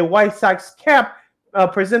receive a White Sox cap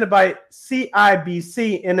presented by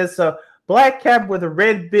CIBC. And it's a black cap with a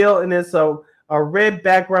red bill, and it's a red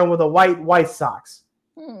background with a White Sox.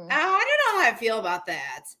 I don't know how I feel about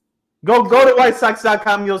that. Go to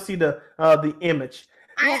whitesox.com. You'll see the image.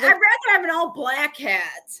 I'd rather have an all black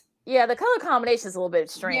hat. Yeah, the color combination is a little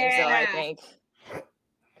bit strange, though, I think.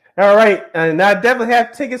 All right, and I definitely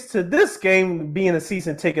have tickets to this game, being a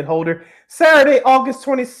season ticket holder. Saturday, August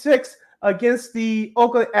 26th, against the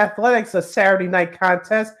Oakland Athletics, a Saturday night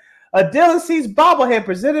contest. A Dylan Cease bobblehead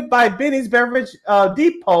presented by Benny's Beverage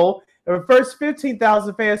Depot. The first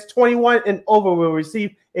 15,000 fans, 21 and over, will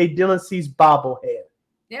receive a Dylan Cease bobblehead.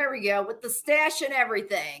 There we go, with the stash and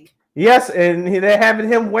everything. Yes, and they're having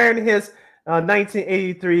him wearing his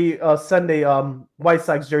 1983 Sunday White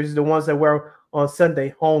Sox jerseys, the ones that wear on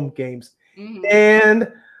Sunday home games. And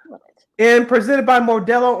presented by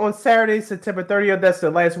Modelo on Saturday, September 30th. That's the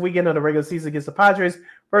last weekend of the regular season against the Padres.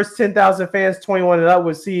 First 10,000 fans, 21 and up,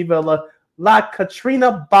 receive a La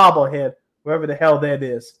Katrina bobblehead, wherever the hell that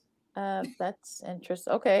is. That's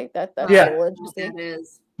interesting. Okay, that's a little interesting. That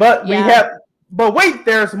is. But wait,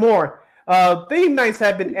 there's more. Theme nights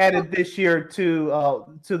have been added this year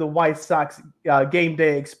to the White Sox game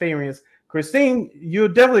day experience. Christine, you're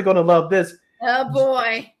definitely going to love this. Oh,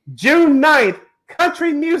 boy. June 9th,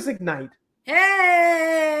 Country Music Night. Hey!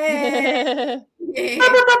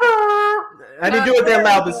 I didn't do it that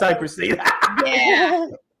loud this time, Christine. Yeah.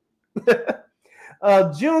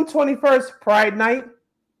 June 21st, Pride Night.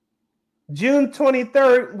 June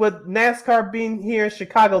 23rd, with NASCAR being here in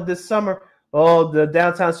Chicago this summer. Oh, the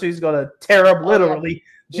downtown street is going to tear up literally.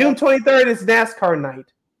 June 23rd is NASCAR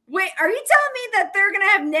night. Wait, are you telling me that they're going to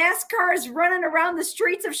have NASCARs running around the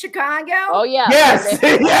streets of Chicago? Oh, yeah. Yes.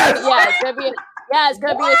 Yeah, it's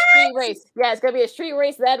going to be a street race. Yeah, it's going to be a street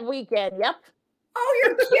race that weekend. Yep. Oh,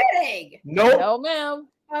 you're kidding. Nope. No, ma'am.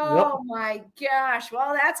 Oh, my gosh.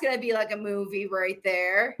 Well, that's going to be like a movie right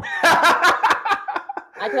there.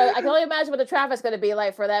 I can only imagine what the traffic's going to be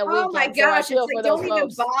like for that weekend. Oh, my gosh. So it's like, don't even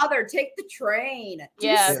bother. Take the train.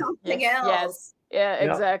 Do something else. Yes. Yeah,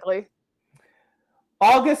 exactly.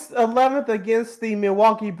 August 11th, against the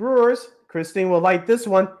Milwaukee Brewers. Christine will like this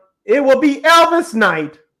one. It will be Elvis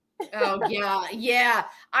night. Oh, yeah. Yeah.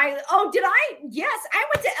 Yes, I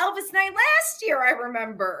went to Elvis night last year, I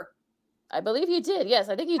remember. I believe you did. Yes,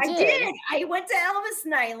 I think you did. I did. I went to Elvis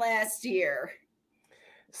night last year.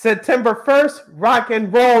 September 1st, Rock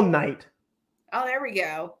and Roll night. Oh, there we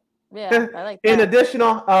go. Yeah, I like that. In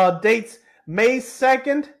additional dates, May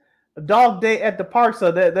 2nd, Dog Day at the Park. So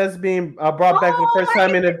that's being brought back for the first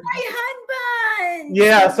time in the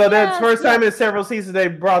Yeah, so that's first time in several seasons they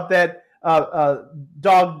brought that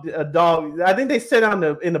dog. I think they said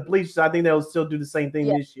in the bleachers. I think they'll still do the same thing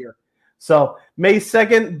this year. So May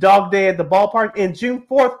 2nd, Dog Day at the ballpark, and June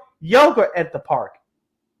 4th, Yoga at the Park.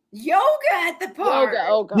 Yoga at the park. Yoga,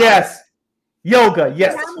 oh god. Yes. Yoga,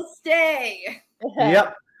 yes. Namaste.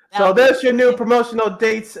 Yep. So there's your new promotional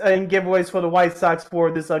dates and giveaways for the White Sox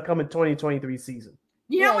for this upcoming 2023 season.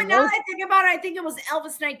 You know what? Now that I think about it, I think it was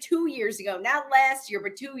Elvis Night 2 years ago. Not last year,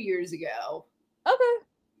 but 2 years ago. Okay.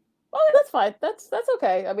 Well, that's fine. That's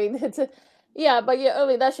okay. I mean, it's but yeah, I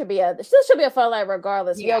mean that should be a fun night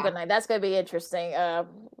regardless. Yeah. Yoga night. That's gonna be interesting. Yeah.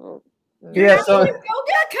 So Yoga,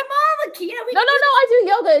 come on, Lakina. No, I do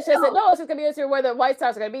yoga. It's just it's just gonna be interesting where the White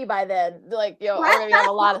Sox are gonna be by then. Like, I'm gonna have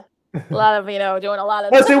a lot of doing a lot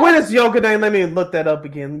of. Let's see, when is Yoga Night? Let me look that up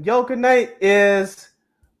again. Yoga Night is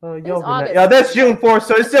Yoga Night. August. Yeah, that's June 4th,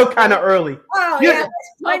 so it's still kind of early. Oh yeah, there's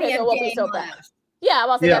plenty of won't be game so left. bad. Yeah,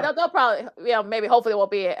 well, they'll probably, maybe hopefully they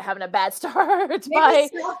won't be having a bad start.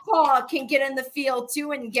 Maybe Southpaw can get in the field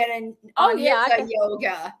too and get in on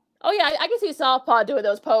yoga. Oh yeah, I can see Southpaw doing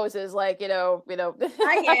those poses, like yeah.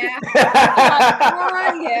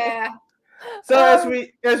 Yeah. So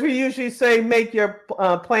as we usually say, make your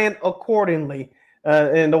plan accordingly.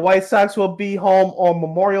 And the White Sox will be home on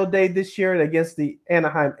Memorial Day this year against the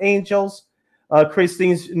Anaheim Angels.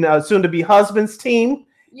 Christine's soon to be husband's team.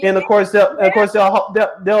 And of course,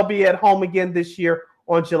 they'll be at home again this year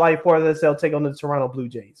on July 4th as they'll take on the Toronto Blue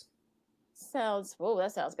Jays. That sounds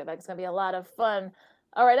good. It's gonna be a lot of fun.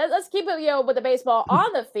 All right, let's keep it with the baseball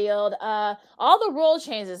on the field. All the rule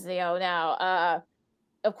changes now.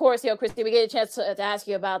 Of course, Christy, we get a chance to ask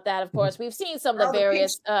you about that. Of course, we've seen some of the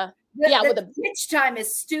various. The pitch time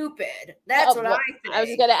is stupid. That's what I think. I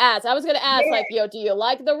was going to ask. Like, do you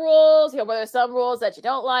like the rules? Were there some rules that you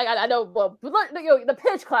don't like? I know. Well, the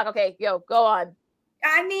pitch clock. Okay, go on.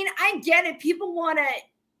 I mean, I get it. People want to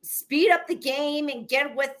speed up the game and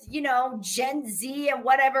get with Gen Z and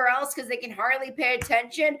whatever else because they can hardly pay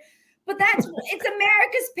attention. But it's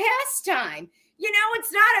America's pastime.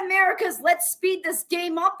 It's not America's let's speed this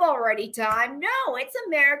game up already time. No, it's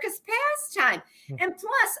America's pastime. And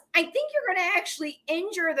plus, I think you're going to actually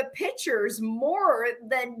injure the pitchers more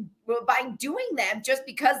than by doing that just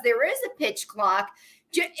because there is a pitch clock.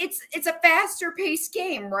 It's a faster paced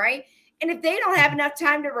game, right? And if they don't have enough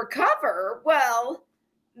time to recover, well,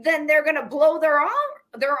 then they're going to blow their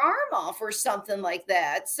arm off or something like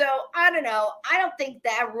that. So I don't know. I don't think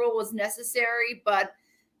that rule was necessary, but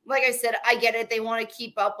like I said, I get it. They want to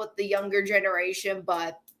keep up with the younger generation,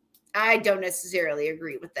 but I don't necessarily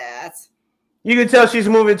agree with that. You can tell she's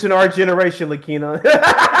moving to our generation, Lakina.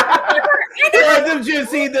 Them just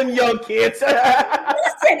see them young kids. Listen, I'm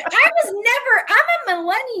a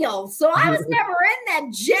millennial, so I was never in that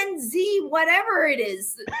Gen Z, whatever it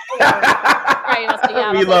is. Right,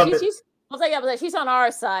 we love it. She's on our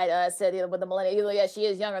side. Said with the millennial. Yeah, she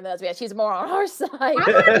is younger than us. Yeah, she's more on our side.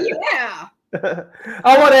 Yeah.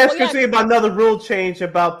 I want to ask you about another rule change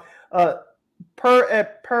about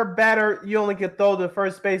per batter you only can throw the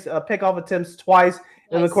first base pickoff attempts twice,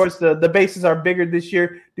 and of course the bases are bigger this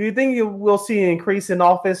year. Do you think you will see an increase in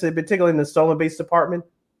offense, particularly in the stolen base department?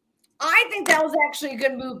 I think that was actually a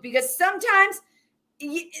good move because sometimes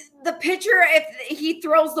the pitcher, if he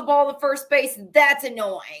throws the ball to first base, that's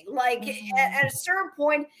annoying. Like at a certain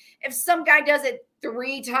point, if some guy does it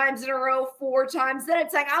 3 times in a row, 4 times, then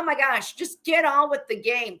it's like, oh my gosh, just get on with the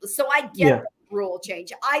game. So I get the rule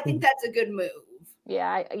change. I think that's a good move.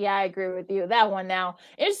 Yeah, I agree with you. That one now.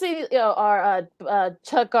 Interesting, our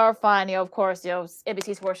Chuck Garfien, of course,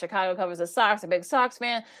 NBC Sports Chicago covers the Sox, a big Sox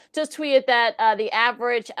fan, just tweeted that the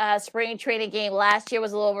average spring training game last year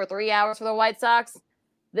was a little over 3 hours for the White Sox.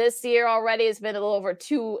 This year already it's been a little over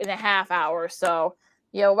 2.5 hours. So,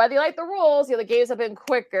 whether you like the rules, the games have been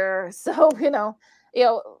quicker. So,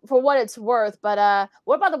 for what it's worth. But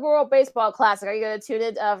what about the World Baseball Classic? Are you going to tune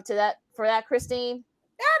in to that, Christine?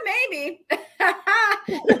 Maybe.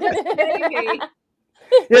 Maybe.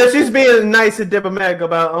 Yeah, she's being nice and diplomatic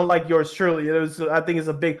about, unlike yours truly. I think it's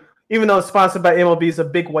a big, even though it's sponsored by MLB, it's a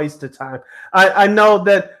big waste of time. I know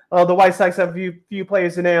that the White Sox have a few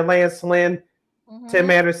players in there: Lance Lynn,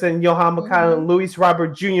 Tim Anderson, Johan McCann, Luis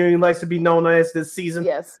Robert Jr., who likes to be known as this season.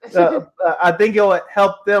 Yes. I think it'll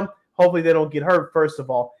help them. Hopefully they don't get hurt, first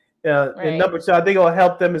of all. And number 2, I think it'll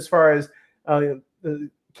help them as far as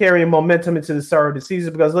carrying momentum into the start of the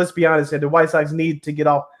season, because let's be honest, the White Sox need to get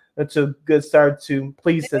off to a good start to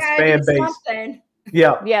please this fan base. Something.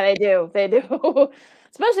 Yeah, they do.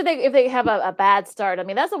 Especially if they have a bad start. I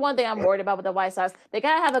mean, that's the one thing I'm worried about with the White Sox. They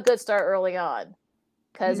gotta have a good start early on,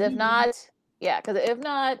 because if not,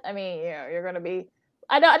 I mean, you're gonna be.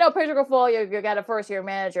 I know Pedro Grifol, you got a first-year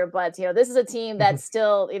manager, but this is a team that's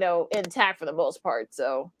still intact for the most part.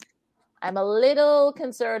 So I'm a little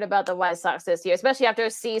concerned about the White Sox this year, especially after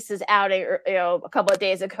Cease's outing, a couple of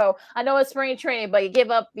days ago. I know it's spring training, but you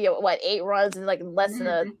give up, 8 runs in like less than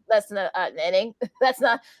an inning. That's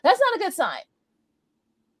not a good sign.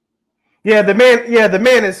 Yeah, the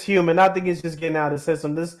man is human. I think he's just getting out of the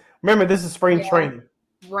system. This is spring training.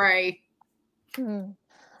 Right.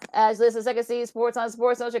 As this is Second City Sports on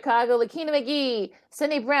Chicago, Lakina McGee,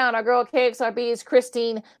 Cindy Brown, our girl KXRB's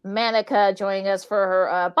Christine Manica joining us for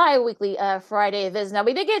her bi-weekly Friday visit. Now,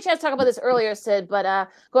 we did get a chance to talk about this earlier, Sid, but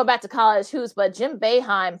going back to college hoops, but Jim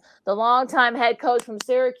Boeheim, the longtime head coach from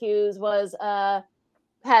Syracuse,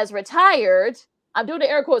 has retired. I'm doing the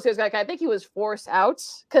air quotes here. I think he was forced out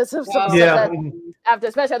because of some stuff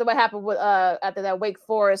especially after what happened with after that Wake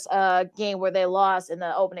Forest game where they lost in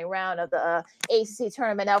the opening round of the ACC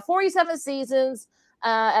tournament. Now, 47 seasons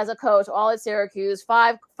as a coach, all at Syracuse,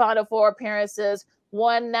 5 Final Four appearances,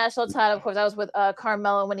 1 national title. Of course, that was with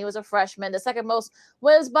Carmelo when he was a freshman. The second most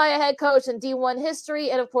was by a head coach in D1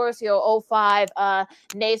 history, and of course, 05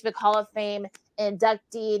 Naismith Hall of Fame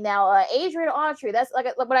inductee. Now, Adrian Autry. That's like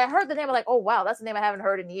when I heard the name, I'm like, oh wow, that's a name I haven't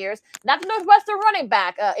heard in years. Not the Northwestern running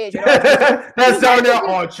back, Adrian Autry. That's Darnell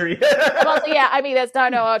Autry. That's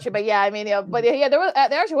Darnell Autry. But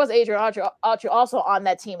there actually was Adrian Autry also on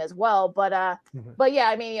that team as well. But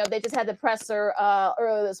they just had the presser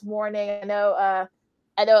earlier this morning.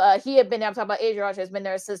 I know he had been there. I'm talking about Adrian Autry has been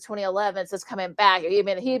there since 2011, since coming back. He'd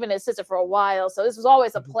been an assistant for a while, so this was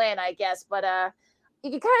always a plan, I guess. But you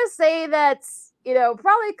can kind of say that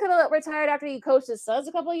probably could have retired after he coached his sons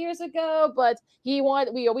a couple of years ago, but we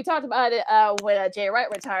talked about it when Jay Wright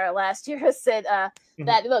retired last year. Said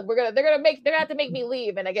that look, they're gonna have to make me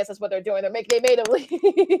leave, and I guess that's what they're doing. They made him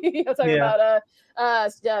leave. I'm talking about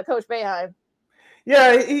Coach Boeheim.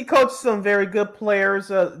 Yeah, he coached some very good players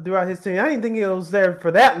throughout his team. I didn't think he was there for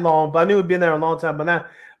that long, but I knew he'd been there a long time. But not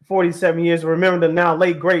 47 years. Remember the now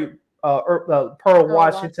late great Pearl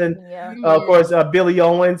Washington, of course, Billy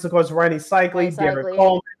Owens, of course, Randy Cycli, Derek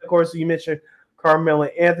Coleman, of course, you mentioned Carmelo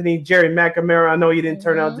Anthony, Jerry McNamara. I know he didn't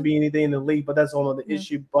turn out to be anything in the league, but that's another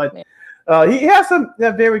issue. But he has some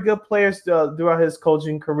very good players throughout his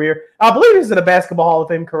coaching career. I believe he's in the Basketball Hall of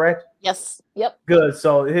Fame, correct? Yes. Yep. Good.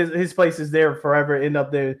 So his place is there forever, end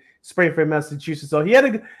up there in Springfield, Massachusetts. So he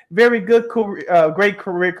had a very good, great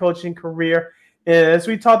coaching career. And as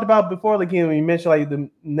we talked about before, again, we mentioned the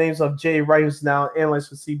names of Jay Wright, who's now analyst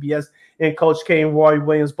for CBS, and Coach K and Roy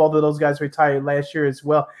Williams. Both of those guys retired last year as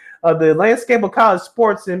well. The landscape of college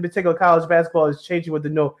sports, in particular college basketball, is changing with the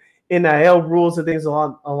new NIL rules and things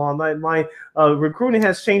along that line. Recruiting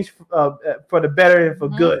has changed for the better and for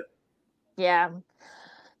good. Yeah.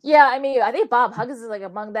 Yeah, I think Bob Huggins is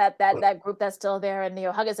among that group that's still there. And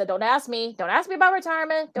Huggins said, "Don't ask me about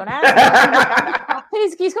retirement. Don't ask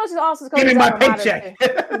me." He's coaching also. Give me my paycheck.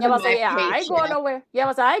 I ain't going nowhere.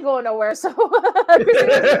 I ain't going nowhere. So, Christine,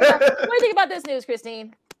 what do you think about this news,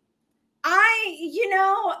 Christine? I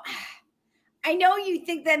know you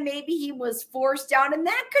think that maybe he was forced out, and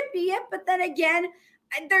that could be it. But then again,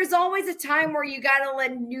 there's always a time where you got to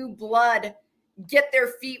let new blood get their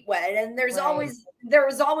feet wet, and there was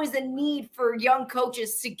always a need for young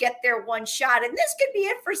coaches to get their one shot, and this could be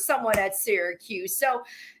it for someone at Syracuse. So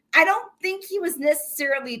I don't think he was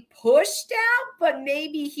necessarily pushed out, but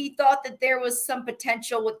maybe he thought that there was some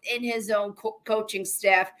potential within his own coaching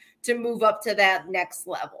staff to move up to that next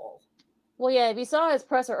level. Well, yeah, if you saw his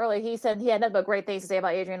presser earlier, he said he had nothing but great things to say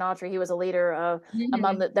about Adrian Autry. He was a leader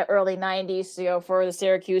among the early 90s, for the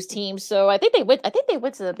Syracuse team. So I think they went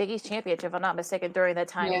to the Big East Championship, if I'm not mistaken, during that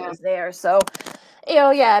time he was there. So,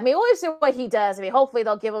 we'll see what he does. Hopefully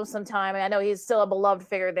they'll give him some time. I know he's still a beloved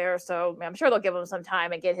figure there, so I'm sure they'll give him some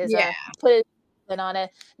time and get his put his on it.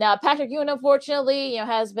 Now, Patrick Ewing, unfortunately,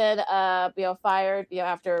 has been fired,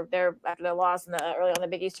 after their loss early on the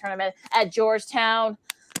Big East tournament at Georgetown.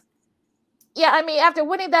 Yeah, after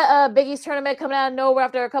winning that Big East tournament, coming out of nowhere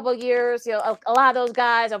after a couple of years, a lot of those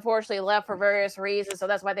guys unfortunately left for various reasons. So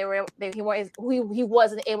that's why he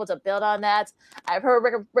wasn't able to build on that. I've heard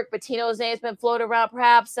Rick Pitino's name's been floated around,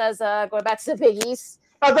 perhaps as going back to the Big East.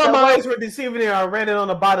 I thought my eyes were deceiving there. I read it on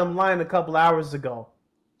the bottom line a couple hours ago.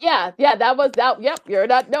 Yeah, that was that. Yep, you're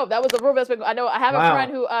not. No, that was a rumor. I know. I have a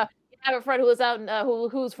friend who. I have a friend who lives out in,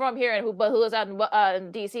 who's from here and who lives out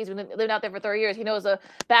in D.C. He's been living out there for 30 years. He knows the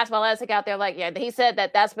basketball landscape out there. He said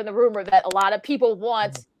that's been the rumor that a lot of people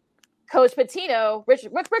want Coach Pitino, Rick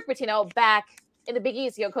Pitino, back in the Big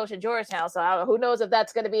East, coach at Georgetown. So I don't know, who knows if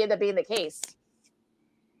that's going to end up being the case.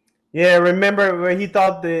 Yeah, remember when he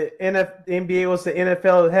thought the NBA was the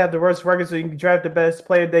NFL that had the worst record, so you can draft the best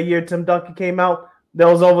player that year. Tim Duncan came out. That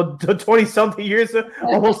was over 20-something years,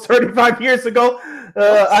 almost 35 years ago.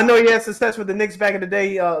 I know he had success with the Knicks back in the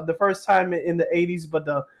day, the first time in the 80s, but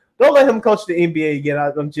don't let him coach the NBA again.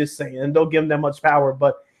 I'm just saying, and don't give him that much power.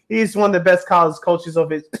 But he's one of the best college coaches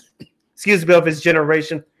of his, of his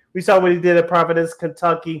generation. We saw what he did at Providence,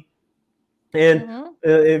 Kentucky, and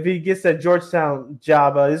if he gets that Georgetown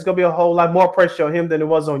job, there's gonna be a whole lot more pressure on him than it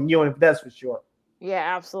was on Ewing, that's for sure.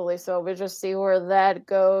 Yeah, absolutely. So we'll just see where that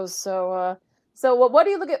goes. So, what do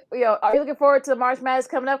you look at? Are you looking forward to the March Madness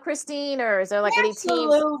coming up, Christine, or is there like any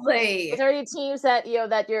teams? Absolutely. Is there any teams that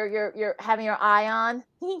that you're having your eye on?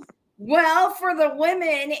 Well, for the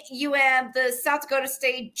women, you have the South Dakota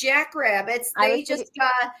State Jackrabbits. They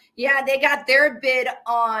got their bid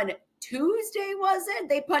on Tuesday, was it?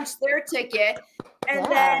 They punched their ticket.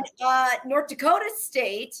 And then North Dakota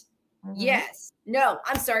State,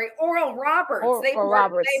 Oral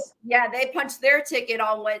Roberts. They punched their ticket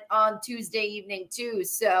on Tuesday evening too.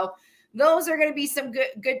 So those are going to be some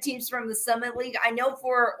good teams from the Summit League. I know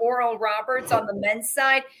for Oral Roberts on the men's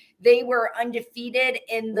side, they were undefeated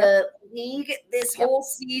in the league this whole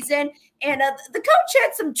season. And the coach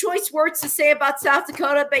had some choice words to say about South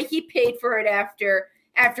Dakota, but he paid for it after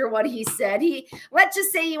what he said. Let's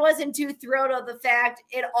just say he wasn't too thrilled of the fact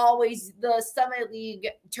the Summit League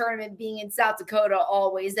tournament being in South Dakota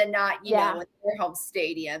always, and not, in their home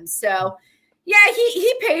stadium. So yeah,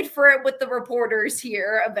 he paid for it with the reporters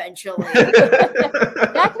here eventually. I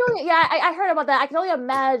heard about that. I can only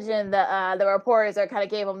imagine the reporters that kind of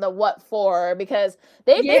gave him the what for, because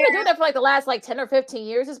they've been doing that for like the last 10 or 15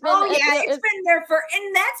 years. It's been it's been there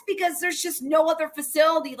and that's because there's just no other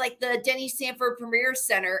facility like the Denny Sanford Premier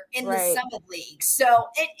Center in the Summit League. So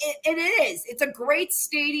it's a great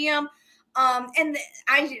stadium. And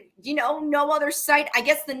no other site. I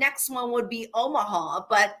guess the next one would be Omaha,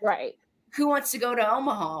 but who wants to go to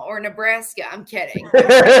Omaha or Nebraska? I'm kidding. I'm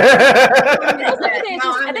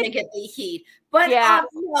going to get the heat. But the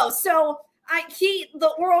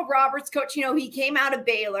Oral Roberts coach, he came out of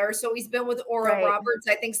Baylor. So he's been with Oral Roberts,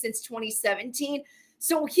 I think, since 2017.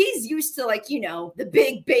 So he's used to the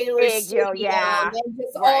big Baylor stadium and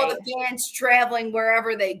just all the fans traveling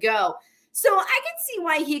wherever they go. So I can see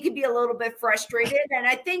why he could be a little bit frustrated. And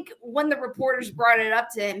I think when the reporters brought it up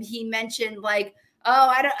to him, he mentioned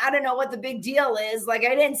I don't know what the big deal is. I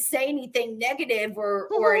didn't say anything negative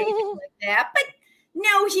or anything like that. But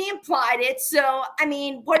no, he implied it. So, I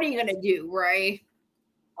mean, what are you going to do, right?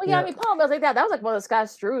 Well, yeah, I mean, Paul Mills like that. That was one of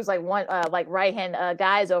Scott Strew's right-hand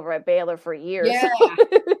guys over at Baylor for years.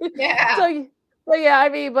 Yeah. So I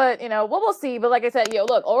mean, but we'll see. But like I said,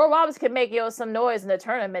 look, Oral Roberts can make some noise in the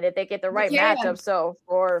tournament if they get the right matchup. So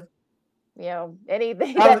for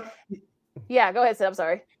anything. Go ahead, Sid. I'm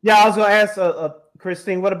sorry. Yeah, I was going to ask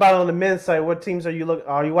Christine, what about on the men's side? What teams are you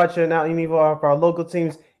watching out? Any of our local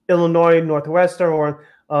teams, Illinois, Northwestern, or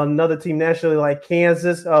another team nationally like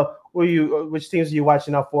Kansas? Which teams are you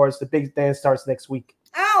watching out for as the Big Dance starts next week?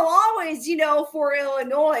 Oh, always, for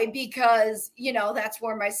Illinois, because that's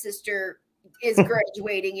where my sister is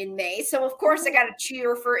graduating in May. So of course I got to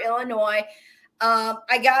cheer for Illinois.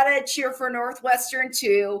 I got to cheer for Northwestern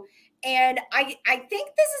too. And I think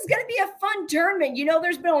this is going to be a fun tournament.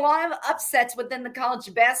 There's been a lot of upsets within the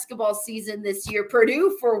college basketball season this year.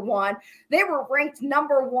 Purdue, for one, they were ranked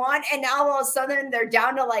number 1, and now all of a sudden they're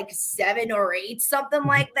down to 7 or 8, something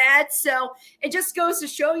like that. So it just goes to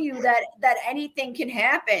show you that anything can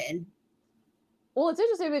happen. Well, it's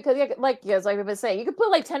interesting because, like we've been saying, you could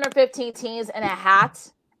put 10 or 15 teams in a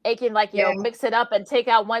hat. It can mix it up and take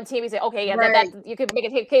out one team and say, okay, that you could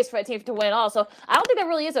make a case for a team to win all. So I don't think there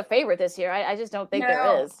really is a favorite this year. I just don't think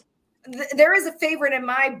there is. There is a favorite in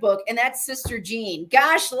my book, and that's Sister Jean.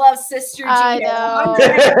 Gosh, love Sister Jean. I know.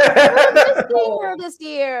 this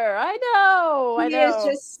year. I know. She is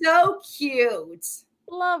just so cute.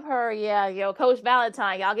 Love her, Coach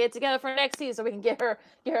Valentine. Y'all get together for next season so we can get her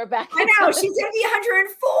back. I know she's gonna be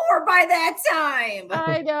 104 by that time.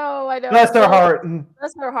 I know. Bless her heart.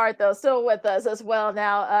 Bless her heart, though. Still with us as well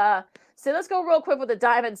now. So let's go real quick with the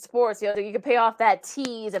Diamond Sports. You can pay off that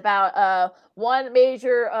tease about one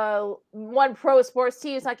pro sports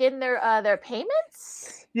team is not getting their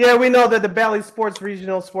payments. Yeah, we know that the Bally Sports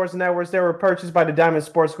regional sports networks, they were purchased by the Diamond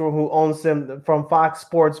Sports Group, who owns them from Fox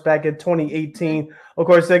Sports back in 2018. Of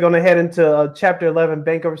course, they're going to head into Chapter 11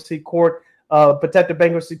 bankruptcy court, protective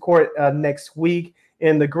bankruptcy court next week.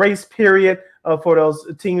 In the grace period for those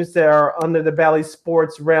teams that are under the Bally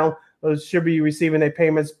Sports realm, should be receiving their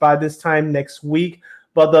payments by this time next week.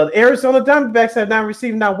 But the Arizona Diamondbacks have not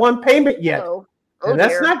received not one payment yet. And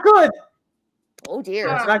that's not good. Oh, dear.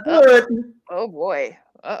 That's not good. Oh, boy.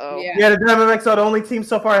 Yeah, the Diamondbacks are the only team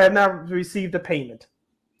so far that have not received a payment.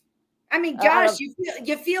 I mean, gosh,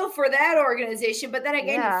 you feel for that organization, but then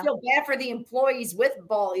again, you feel bad for the employees with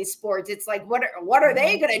Bally Sports. It's like, what are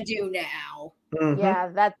they going to do now? Yeah,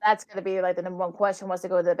 that's going to be like the number one question once they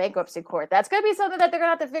go to the bankruptcy court. That's going to be something that they're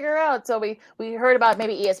going to have to figure out. So we heard about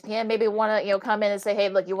maybe ESPN maybe want to come in and say, hey,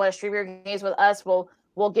 look, you want to stream your games with us?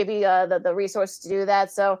 We'll give you the resources to do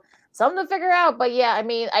that. So something to figure out. But yeah, I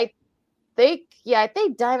mean, I think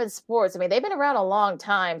Diamond Sports. I mean, they've been around a long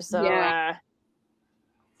time. So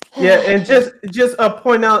yeah, and just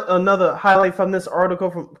point out another highlight from this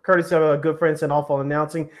article from courtesy of a good friend and Awful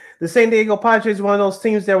Announcing. The San Diego Padres is one of those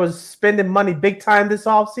teams that was spending money big time this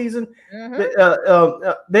offseason.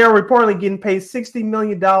 They are reportedly getting paid $60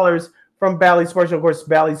 million from Bally Sports. Of course,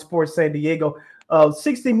 Bally Sports San Diego,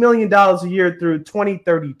 $60 million a year through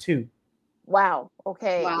 2032. Wow.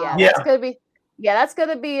 Okay. Wow. Yeah, that's gonna be. Yeah, that's going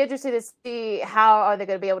to be interesting to see how are they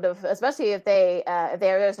going to be able to, especially if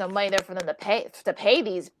there's no money there for them to pay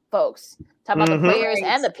these folks. Talk about the players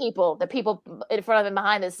and the people in front of them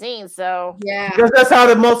behind the scenes. So because that's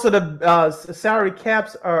how most of the salary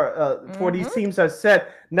caps are for these teams are set.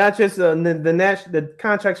 Not just the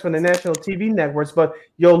contracts for the national TV networks, but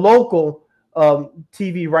your local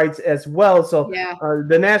TV rights as well. So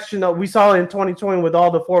the national, we saw in 2020 with all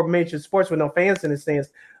the 4 major sports with no fans in the stands.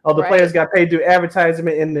 The players got paid through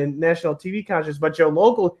advertisement in the national TV contracts, but your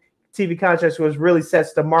local TV contracts was really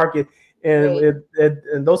sets the market, and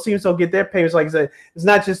those teams don't get their payments. Like I said, it's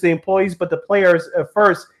not just the employees, but the players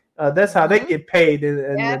first. That's how they get paid, and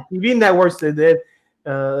the TV networks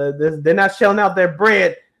they're not shelling out their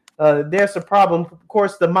bread. There's a problem. Of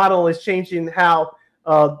course, the model is changing how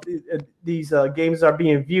these games are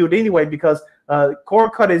being viewed anyway, because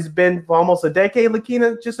cord cut has been for almost a decade,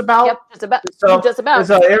 Lakina, just about. Yep, just about.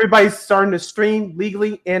 So everybody's starting to stream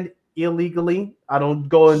legally and illegally. I don't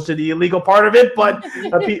go into the illegal part of it, but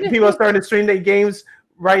people are starting to stream their games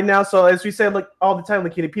right now. So as we said, like all the time,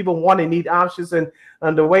 Lakina, people want and need options, and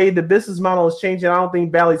the way the business model is changing, I don't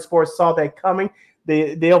think Bally Sports saw that coming.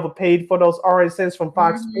 They overpaid for those RSNs from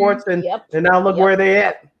Fox Sports, and now look where they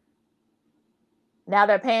at. Now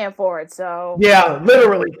they're paying for it, so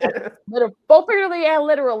literally, both figuratively and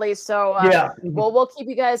literally. So we'll keep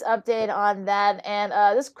you guys updated on that. And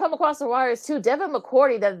this come across the wires too. Devin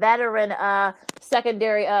McCourty, the veteran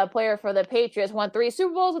secondary player for the Patriots, won 3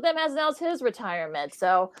 Super Bowls with them, has announced his retirement.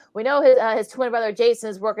 So we know his twin brother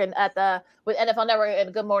Jason is working with NFL Network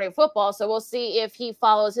and Good Morning Football. So we'll see if he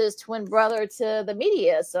follows his twin brother to the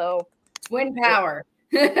media. So twin power.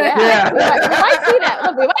 We might see that.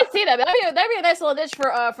 Look, we might see that. That'd be a nice little dish for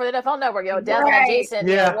the NFL Network. Devin and Jason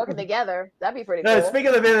working together. That'd be pretty cool.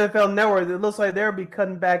 Speaking of NFL Network, it looks like they'll be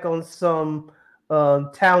cutting back on some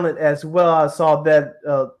talent as well. I saw that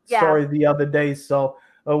story the other day. So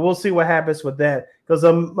we'll see what happens with that, because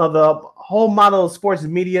the whole model of sports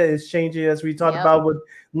media is changing, as we talked about with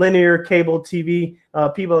linear cable TV.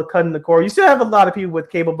 People are cutting the cord. You still have a lot of people with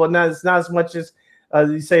cable, but it's not as much as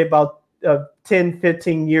you say about 10,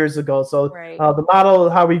 15 years ago. So the model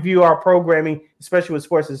of how we view our programming, especially with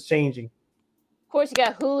sports, is changing. Of course, you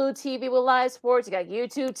got Hulu TV with live sports. You got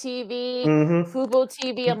YouTube TV, Fubo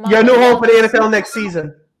TV. Your new home for the NFL next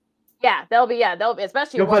season. Yeah, they'll be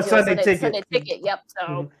especially you'll put Sunday ticket. Yep.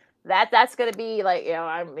 So that's going to be like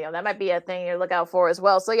that might be a thing you look out for as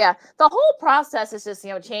well. So the whole process is just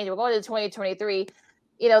changing. We're going to 2023.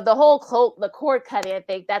 The whole cord cutting, I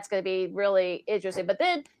think that's going to be really interesting. But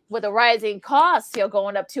then with the rising costs,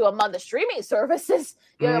 going up to among the streaming services,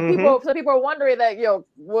 people are wondering that,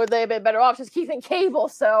 would they have been better off just keeping cable?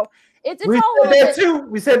 So it's we all said that too.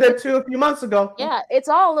 We said that too a few months ago. Yeah, it's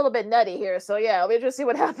all a little bit nutty here. So it'll be interesting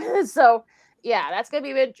what happens. So that's going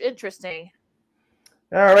to be interesting.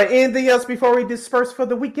 All right. Anything else before we disperse for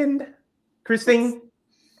the weekend, Christine?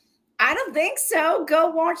 I don't think so. Go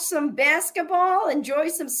watch some basketball, enjoy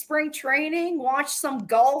some spring training, watch some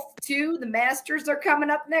golf too. The Masters are coming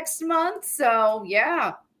up next month. So,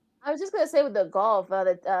 I was just going to say with the golf,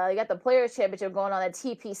 you got the Players Championship going on at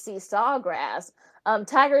TPC Sawgrass.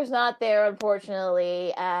 Tiger's not there, unfortunately.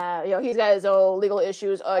 He's got his own legal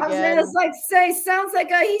issues again. I was going to say, sounds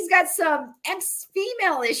like he's got some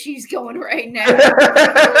ex-female issues going right now.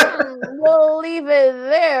 We'll leave it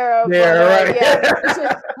there.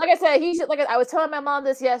 Like I said, I was telling my mom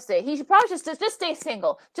this yesterday. He should probably just stay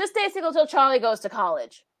single. Just stay single until Charlie goes to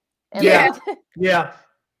college. And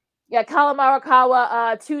Colin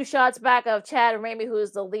Morikawa, 2 shots back of Chad Ramey,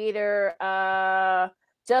 who's the leader.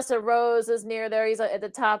 Justin Rose is near there. He's at the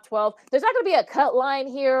top 12. There's not going to be a cut line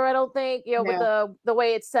here, I don't think, with the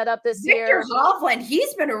way it's set up this year. Victor Hovland,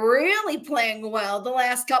 he's been really playing well the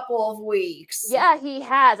last couple of weeks. Yeah, he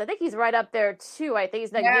has. I think he's right up there too. I think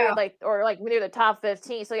he's near near the top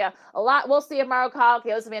 15. So yeah, a lot. We'll see Mario Kyle.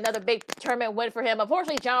 This will be another big tournament win for him.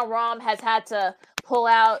 Unfortunately, John Rahm has had to pull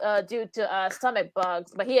out due to stomach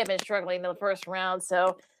bugs, but he had been struggling in the first round.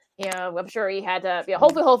 So I'm sure he had to.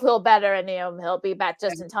 Hopefully he'll better, and he'll be back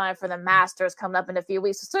just in time for the Masters coming up in a few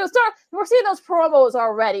weeks. So we're seeing those promos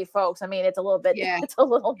already, folks. I mean, it's a little bit. Yeah. It's a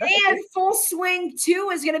little bit. And Full Swing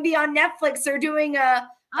 2 is going to be on Netflix. They're doing a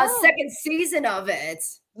second season of it.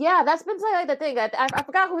 Yeah, that's been like the thing. I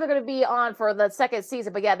forgot who they're going to be on for the second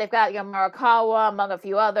season, but yeah, they've got Morikawa among a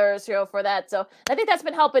few others, for that. So I think that's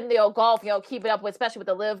been helping golf, keep it up with, especially with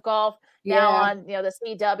the Live Golf now on the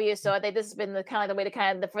CW. So I think this has been the kind of the way to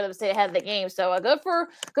for them to stay ahead of the game. So good for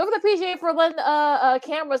the PGA for letting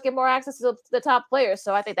cameras get more access to the top players.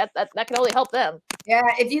 So I think that can only help them. Yeah,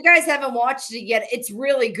 if you guys haven't watched it yet, it's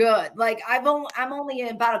really good. Like I'm only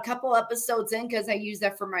about a couple episodes in because I use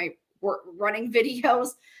that for my running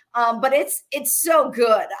videos, but it's so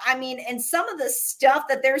good. I mean, and some of the stuff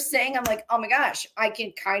that they're saying, I'm like, oh my gosh, I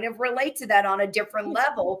can kind of relate to that on a different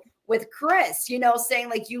level with Chris, saying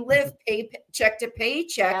like you live paycheck to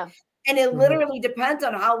paycheck, and it literally depends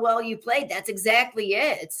on how well you played. That's exactly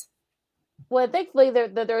it. Well, thankfully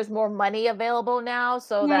there's more money available now,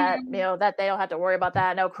 so that that they don't have to worry about that.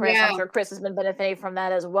 I know Chris. I'm sure Chris has been benefiting from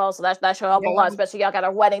that as well, so that should help a lot, especially y'all got a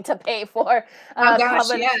wedding to pay for. Oh gosh,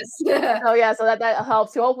 yes. Oh yeah, so that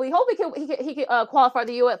helps too. Hopefully he can qualify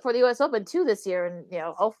for the U.S. Open too this year, and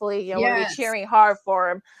hopefully we'll be cheering hard for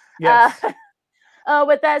him. Yes.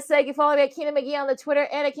 With that said, you can follow me at Keenan McGee on the Twitter,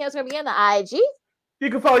 and Akina's going to be on the IG. You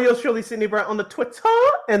can follow yours truly, Sydney Brown, on the Twitter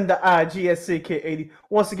and the IG at CK80.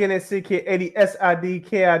 Once again, at CK80,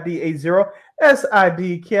 SIDKID80,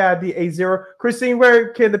 SIDKID80. Christine,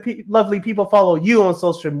 where can the lovely people follow you on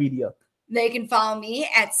social media? They can follow me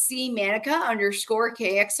at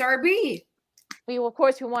CManica_KXRB. We want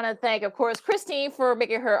to thank, of course, Christine for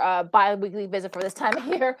making her bi-weekly visit for this time of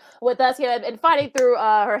year with us here and fighting through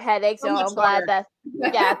her headaches. So I'm glad that,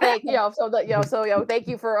 thank thank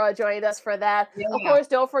you for joining us for that. Yeah. Of course,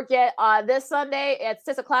 don't forget this Sunday at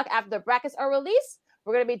 6 o'clock after the brackets are released,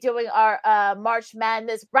 we're going to be doing our March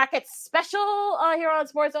Madness bracket special here on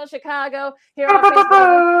Sports Zone Chicago. Here on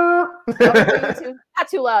Facebook. Not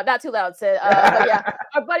too loud, Sid. But yeah,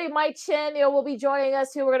 our buddy Mike Chin, will be joining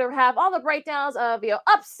us too. We're going to have all the breakdowns of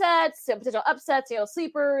upsets, potential upsets,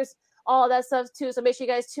 sleepers, all that stuff too. So make sure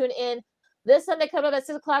you guys tune in this Sunday coming up at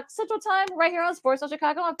 6 o'clock Central Time right here on Sports Zone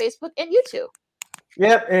Chicago on Facebook and YouTube.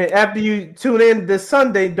 Yep, and after you tune in this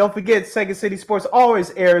Sunday, don't forget Second City Sports always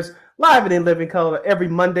airs live and in living color every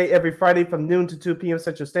Monday, every Friday from noon to 2 p.m.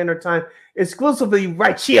 Central Standard Time, exclusively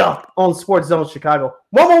right here on Sports Zone Chicago.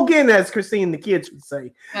 One more again, as Christine the kids would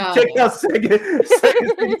say. Check out Second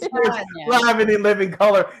City Sports live and in living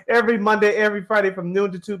color every Monday, every Friday from noon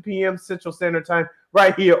to 2 p.m. Central Standard Time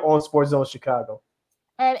right here on Sports Zone Chicago.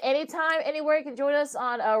 And anytime, anywhere, you can join us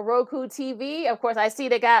on Roku TV. Of course, I see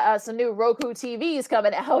they got some new Roku TVs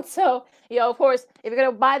coming out. So, of course, if you're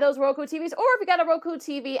going to buy those Roku TVs, or if you got a Roku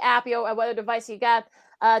TV app, whatever device you got,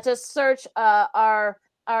 just search our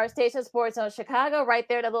station Sports Zone Chicago right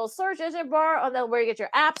there, the little search engine bar on where you get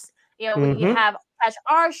your apps. You have catch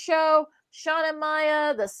our show, Sean and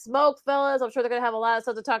Maya, the Smoke Fellas. I'm sure they're going to have a lot of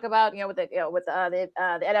stuff to talk about. With the NFL,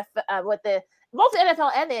 with both the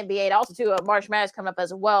NFL and the NBA, and also too March Madness coming up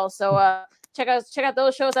as well. So check out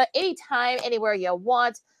those shows at any time, anywhere you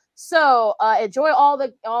want. So enjoy all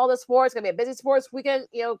the sports. It's gonna be a busy sports weekend,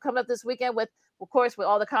 coming up this weekend with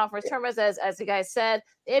all the conference tournaments, as you guys said,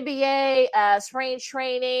 the NBA, spring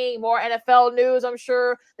training, more NFL news. I'm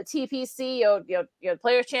sure the TPC,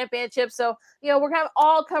 Players Championship. So we're gonna have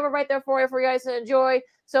all covered right there for you guys to enjoy.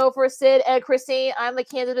 So for Sid and Christine, I'm the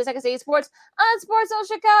Kansas City Second City Sports on Sports Zone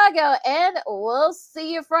Chicago, and we'll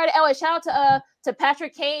see you Friday. Oh, and shout out to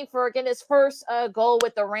Patrick Kane for getting his first goal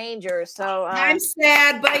with the Rangers. So I'm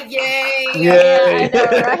sad, but yay! Yeah, I know,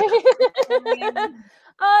 right?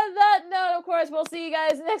 On that note, of course, we'll see you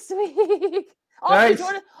guys next week.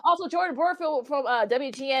 Also, Jordan Borfield from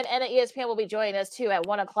WGN and ESPN will be joining us too at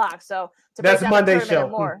 1 o'clock. So that's Monday show.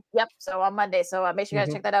 More. Yep. So on Monday. So make sure you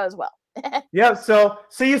guys check that out as well. Yep. So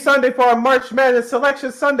see you Sunday for our March Madness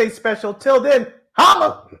Selection Sunday special. Till then,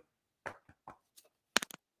 holla!